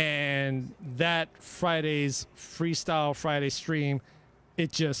 And that Friday's Freestyle Friday stream,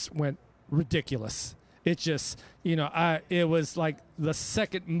 it just went ridiculous. It just, it was like the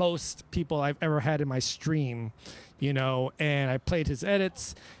second most people I've ever had in my stream, and I played his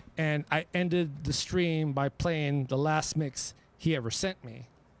edits, and I ended the stream by playing the last mix he ever sent me.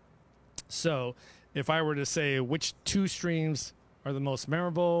 So if I were to say which two streams are the most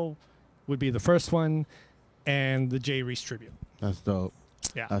memorable, would be the first one and the Jay Reese tribute. That's dope.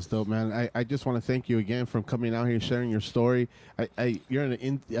 Yeah, that's dope, man. I just want to thank you again for coming out here and sharing your story. You're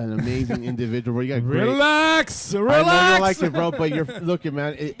an amazing individual. Bro. You got relax. I know you like it, bro. But you're looking,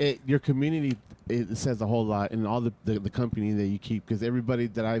 man. Your community, it says a whole lot, and all the company that you keep, because everybody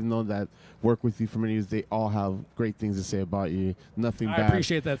that I've known that work with you for many years, they all have great things to say about you. Nothing bad. I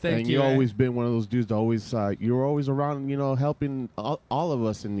appreciate that. Thank you. And you've always been one of those dudes that always you're always around, helping all of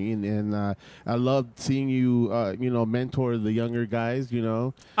us, and I love seeing you, mentor the younger guys.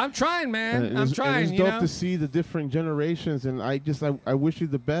 I'm trying, man. I'm trying. It's dope to see the different generations, and I wish you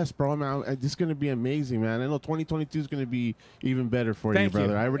the best, bro. Man, this is gonna be amazing, man. I know 2022 is gonna be even better for you,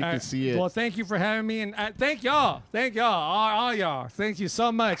 brother. I already can see it. Well, thank you for having me, and thank y'all, all y'all. Thank you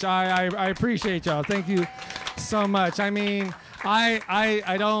so much. I appreciate y'all. Thank you so much. I mean, I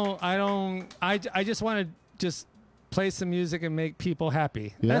just want to just play some music and make people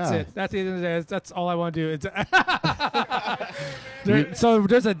happy. Yeah. That's it. At the end of the day, that's all I want to do. So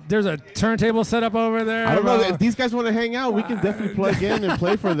there's a turntable set up over there. I don't know if these guys want to hang out. We can definitely plug in and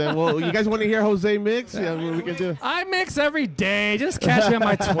play for them. Well, you guys want to hear Jose mix? Yeah, we can do. I mix every day. Just catch me on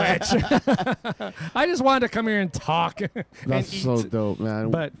my Twitch. I just wanted to come here and talk. That's so dope, man.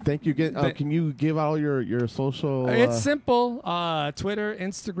 But thank you. Can you give out your social? It's simple. Twitter,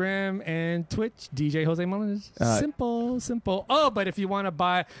 Instagram, and Twitch. DJ Jose Melendez. Simple. Oh, but if you want to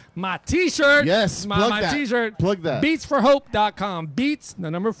buy my T-shirt, yes, my T-shirt, plug that. Beatsforhope.com. Beats, the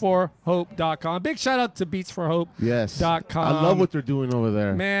number 4, hope.com. Big shout out to beatsforhope.com. Yes. I love what they're doing over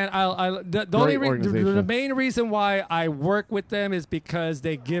there. Man, the main reason why I work with them is because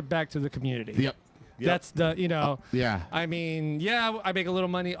they give back to the community. Yep. That's the, yeah. I mean, I make a little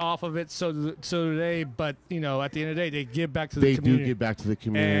money off of it, so do they, but, at the end of the day, they give back to the community. They do give back to the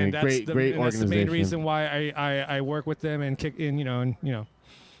community. And that's great organization. That's the main reason why I work with them and kick in,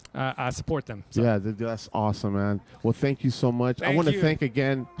 I support them. So. Yeah, that's awesome, man. Well, thank you so much. I want to thank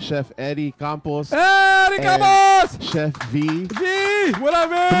again Chef Eddie Campos. Eddie Campos! Chef V. V! What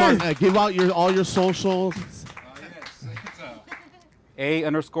up, man? Come on, give out all your socials. Yes.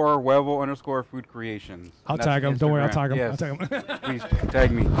 A_Huevo_Food Creations. I'll That's tag him. Don't worry, I'll tag him. Yes. I'll tag him. Please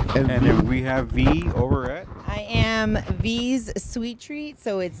tag me. And then we have V over at. I am V's Sweet Treat,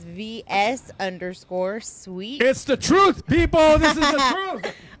 so it's VS_sweet It's the truth, people. This is the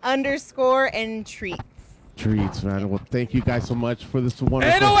truth. _ treats. Treats, man. Well, thank you guys so much for this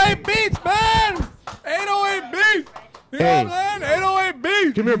wonderful. 808 beats, man. 808 beats. You know Hey. what I'm saying? 808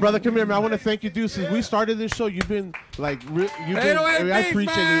 beats. Come here, brother. Come here, man. I want to thank you, dude. Since we started this show, you've been like, I 808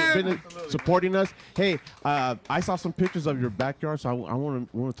 appreciate beats, you. You've been supporting us. Hey, I saw some pictures of your backyard, so I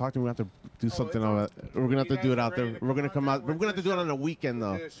want to talk to you. We have to do something on it. We're gonna have to do it out there. We're gonna come out. We're gonna have to do it on a weekend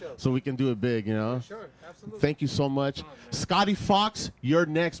though, so we can do it big. You know. Sure, absolutely. Thank you so much, Scotty Fox. You're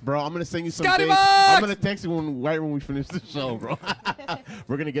next, bro. I'm gonna send you some Scotty dates. Fox! I'm gonna text you right when we finish the show, bro.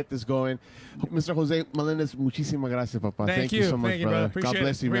 We're gonna get this going. Mr. Jose Melendez, muchísimas gracias, papá. Thank you you. so much, Thank you, brother. brother. God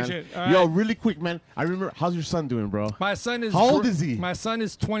bless you, Appreciate man. it. All Yo, right. really quick, man. I remember. How's your son doing, bro? My son is. How old is he? My son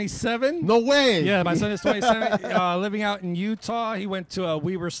is 27. No way. Yeah, my son is 27, living out in Utah. He went to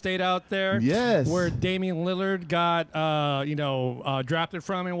Weber State out there. Yes. Where Damian Lillard got, drafted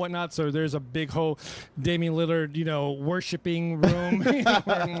from and whatnot. So there's a big whole Damian Lillard, worshiping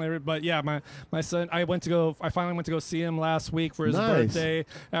room. But yeah, my son, I finally went to go see him last week for his Nice. birthday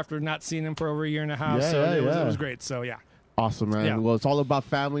after not seeing him for over a year and a half. Yeah, so yeah, it yeah. was great. So yeah. Awesome, man. Yeah. Well, it's all about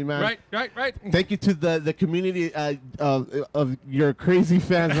family, man. Right. Thank you to the community of your crazy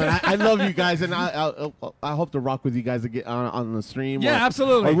fans, man. I love you guys, and I hope to rock with you guys again on the stream. Yeah,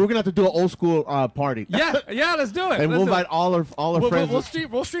 absolutely. Or we're gonna have to do an old school party. Yeah, let's do it. And Let's we'll do invite it. all our friends. We'll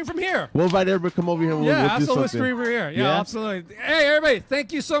stream from here. We'll invite everybody to come over here. And Yeah, we'll do absolutely. something. Stream from here. Yeah, absolutely. Hey, everybody,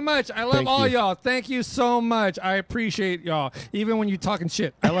 thank you so much. I love Thank all you. y'all. Thank you so much. I appreciate y'all. Even when you talking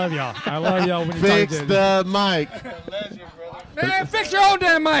shit, I love y'all. I love y'all when you Fix talking the mic. Man, fix your own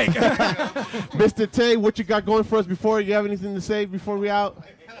damn mic. Mr. Tay, what you got going for us before? You have anything to say before we out?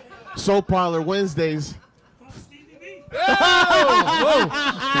 Soul Parlor Wednesdays.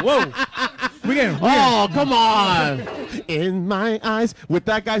 Whoa. We getting weird. Oh, come on. In my eyes. With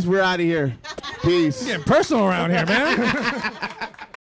that, guys, we're out of here. Peace. Getting personal around here, man.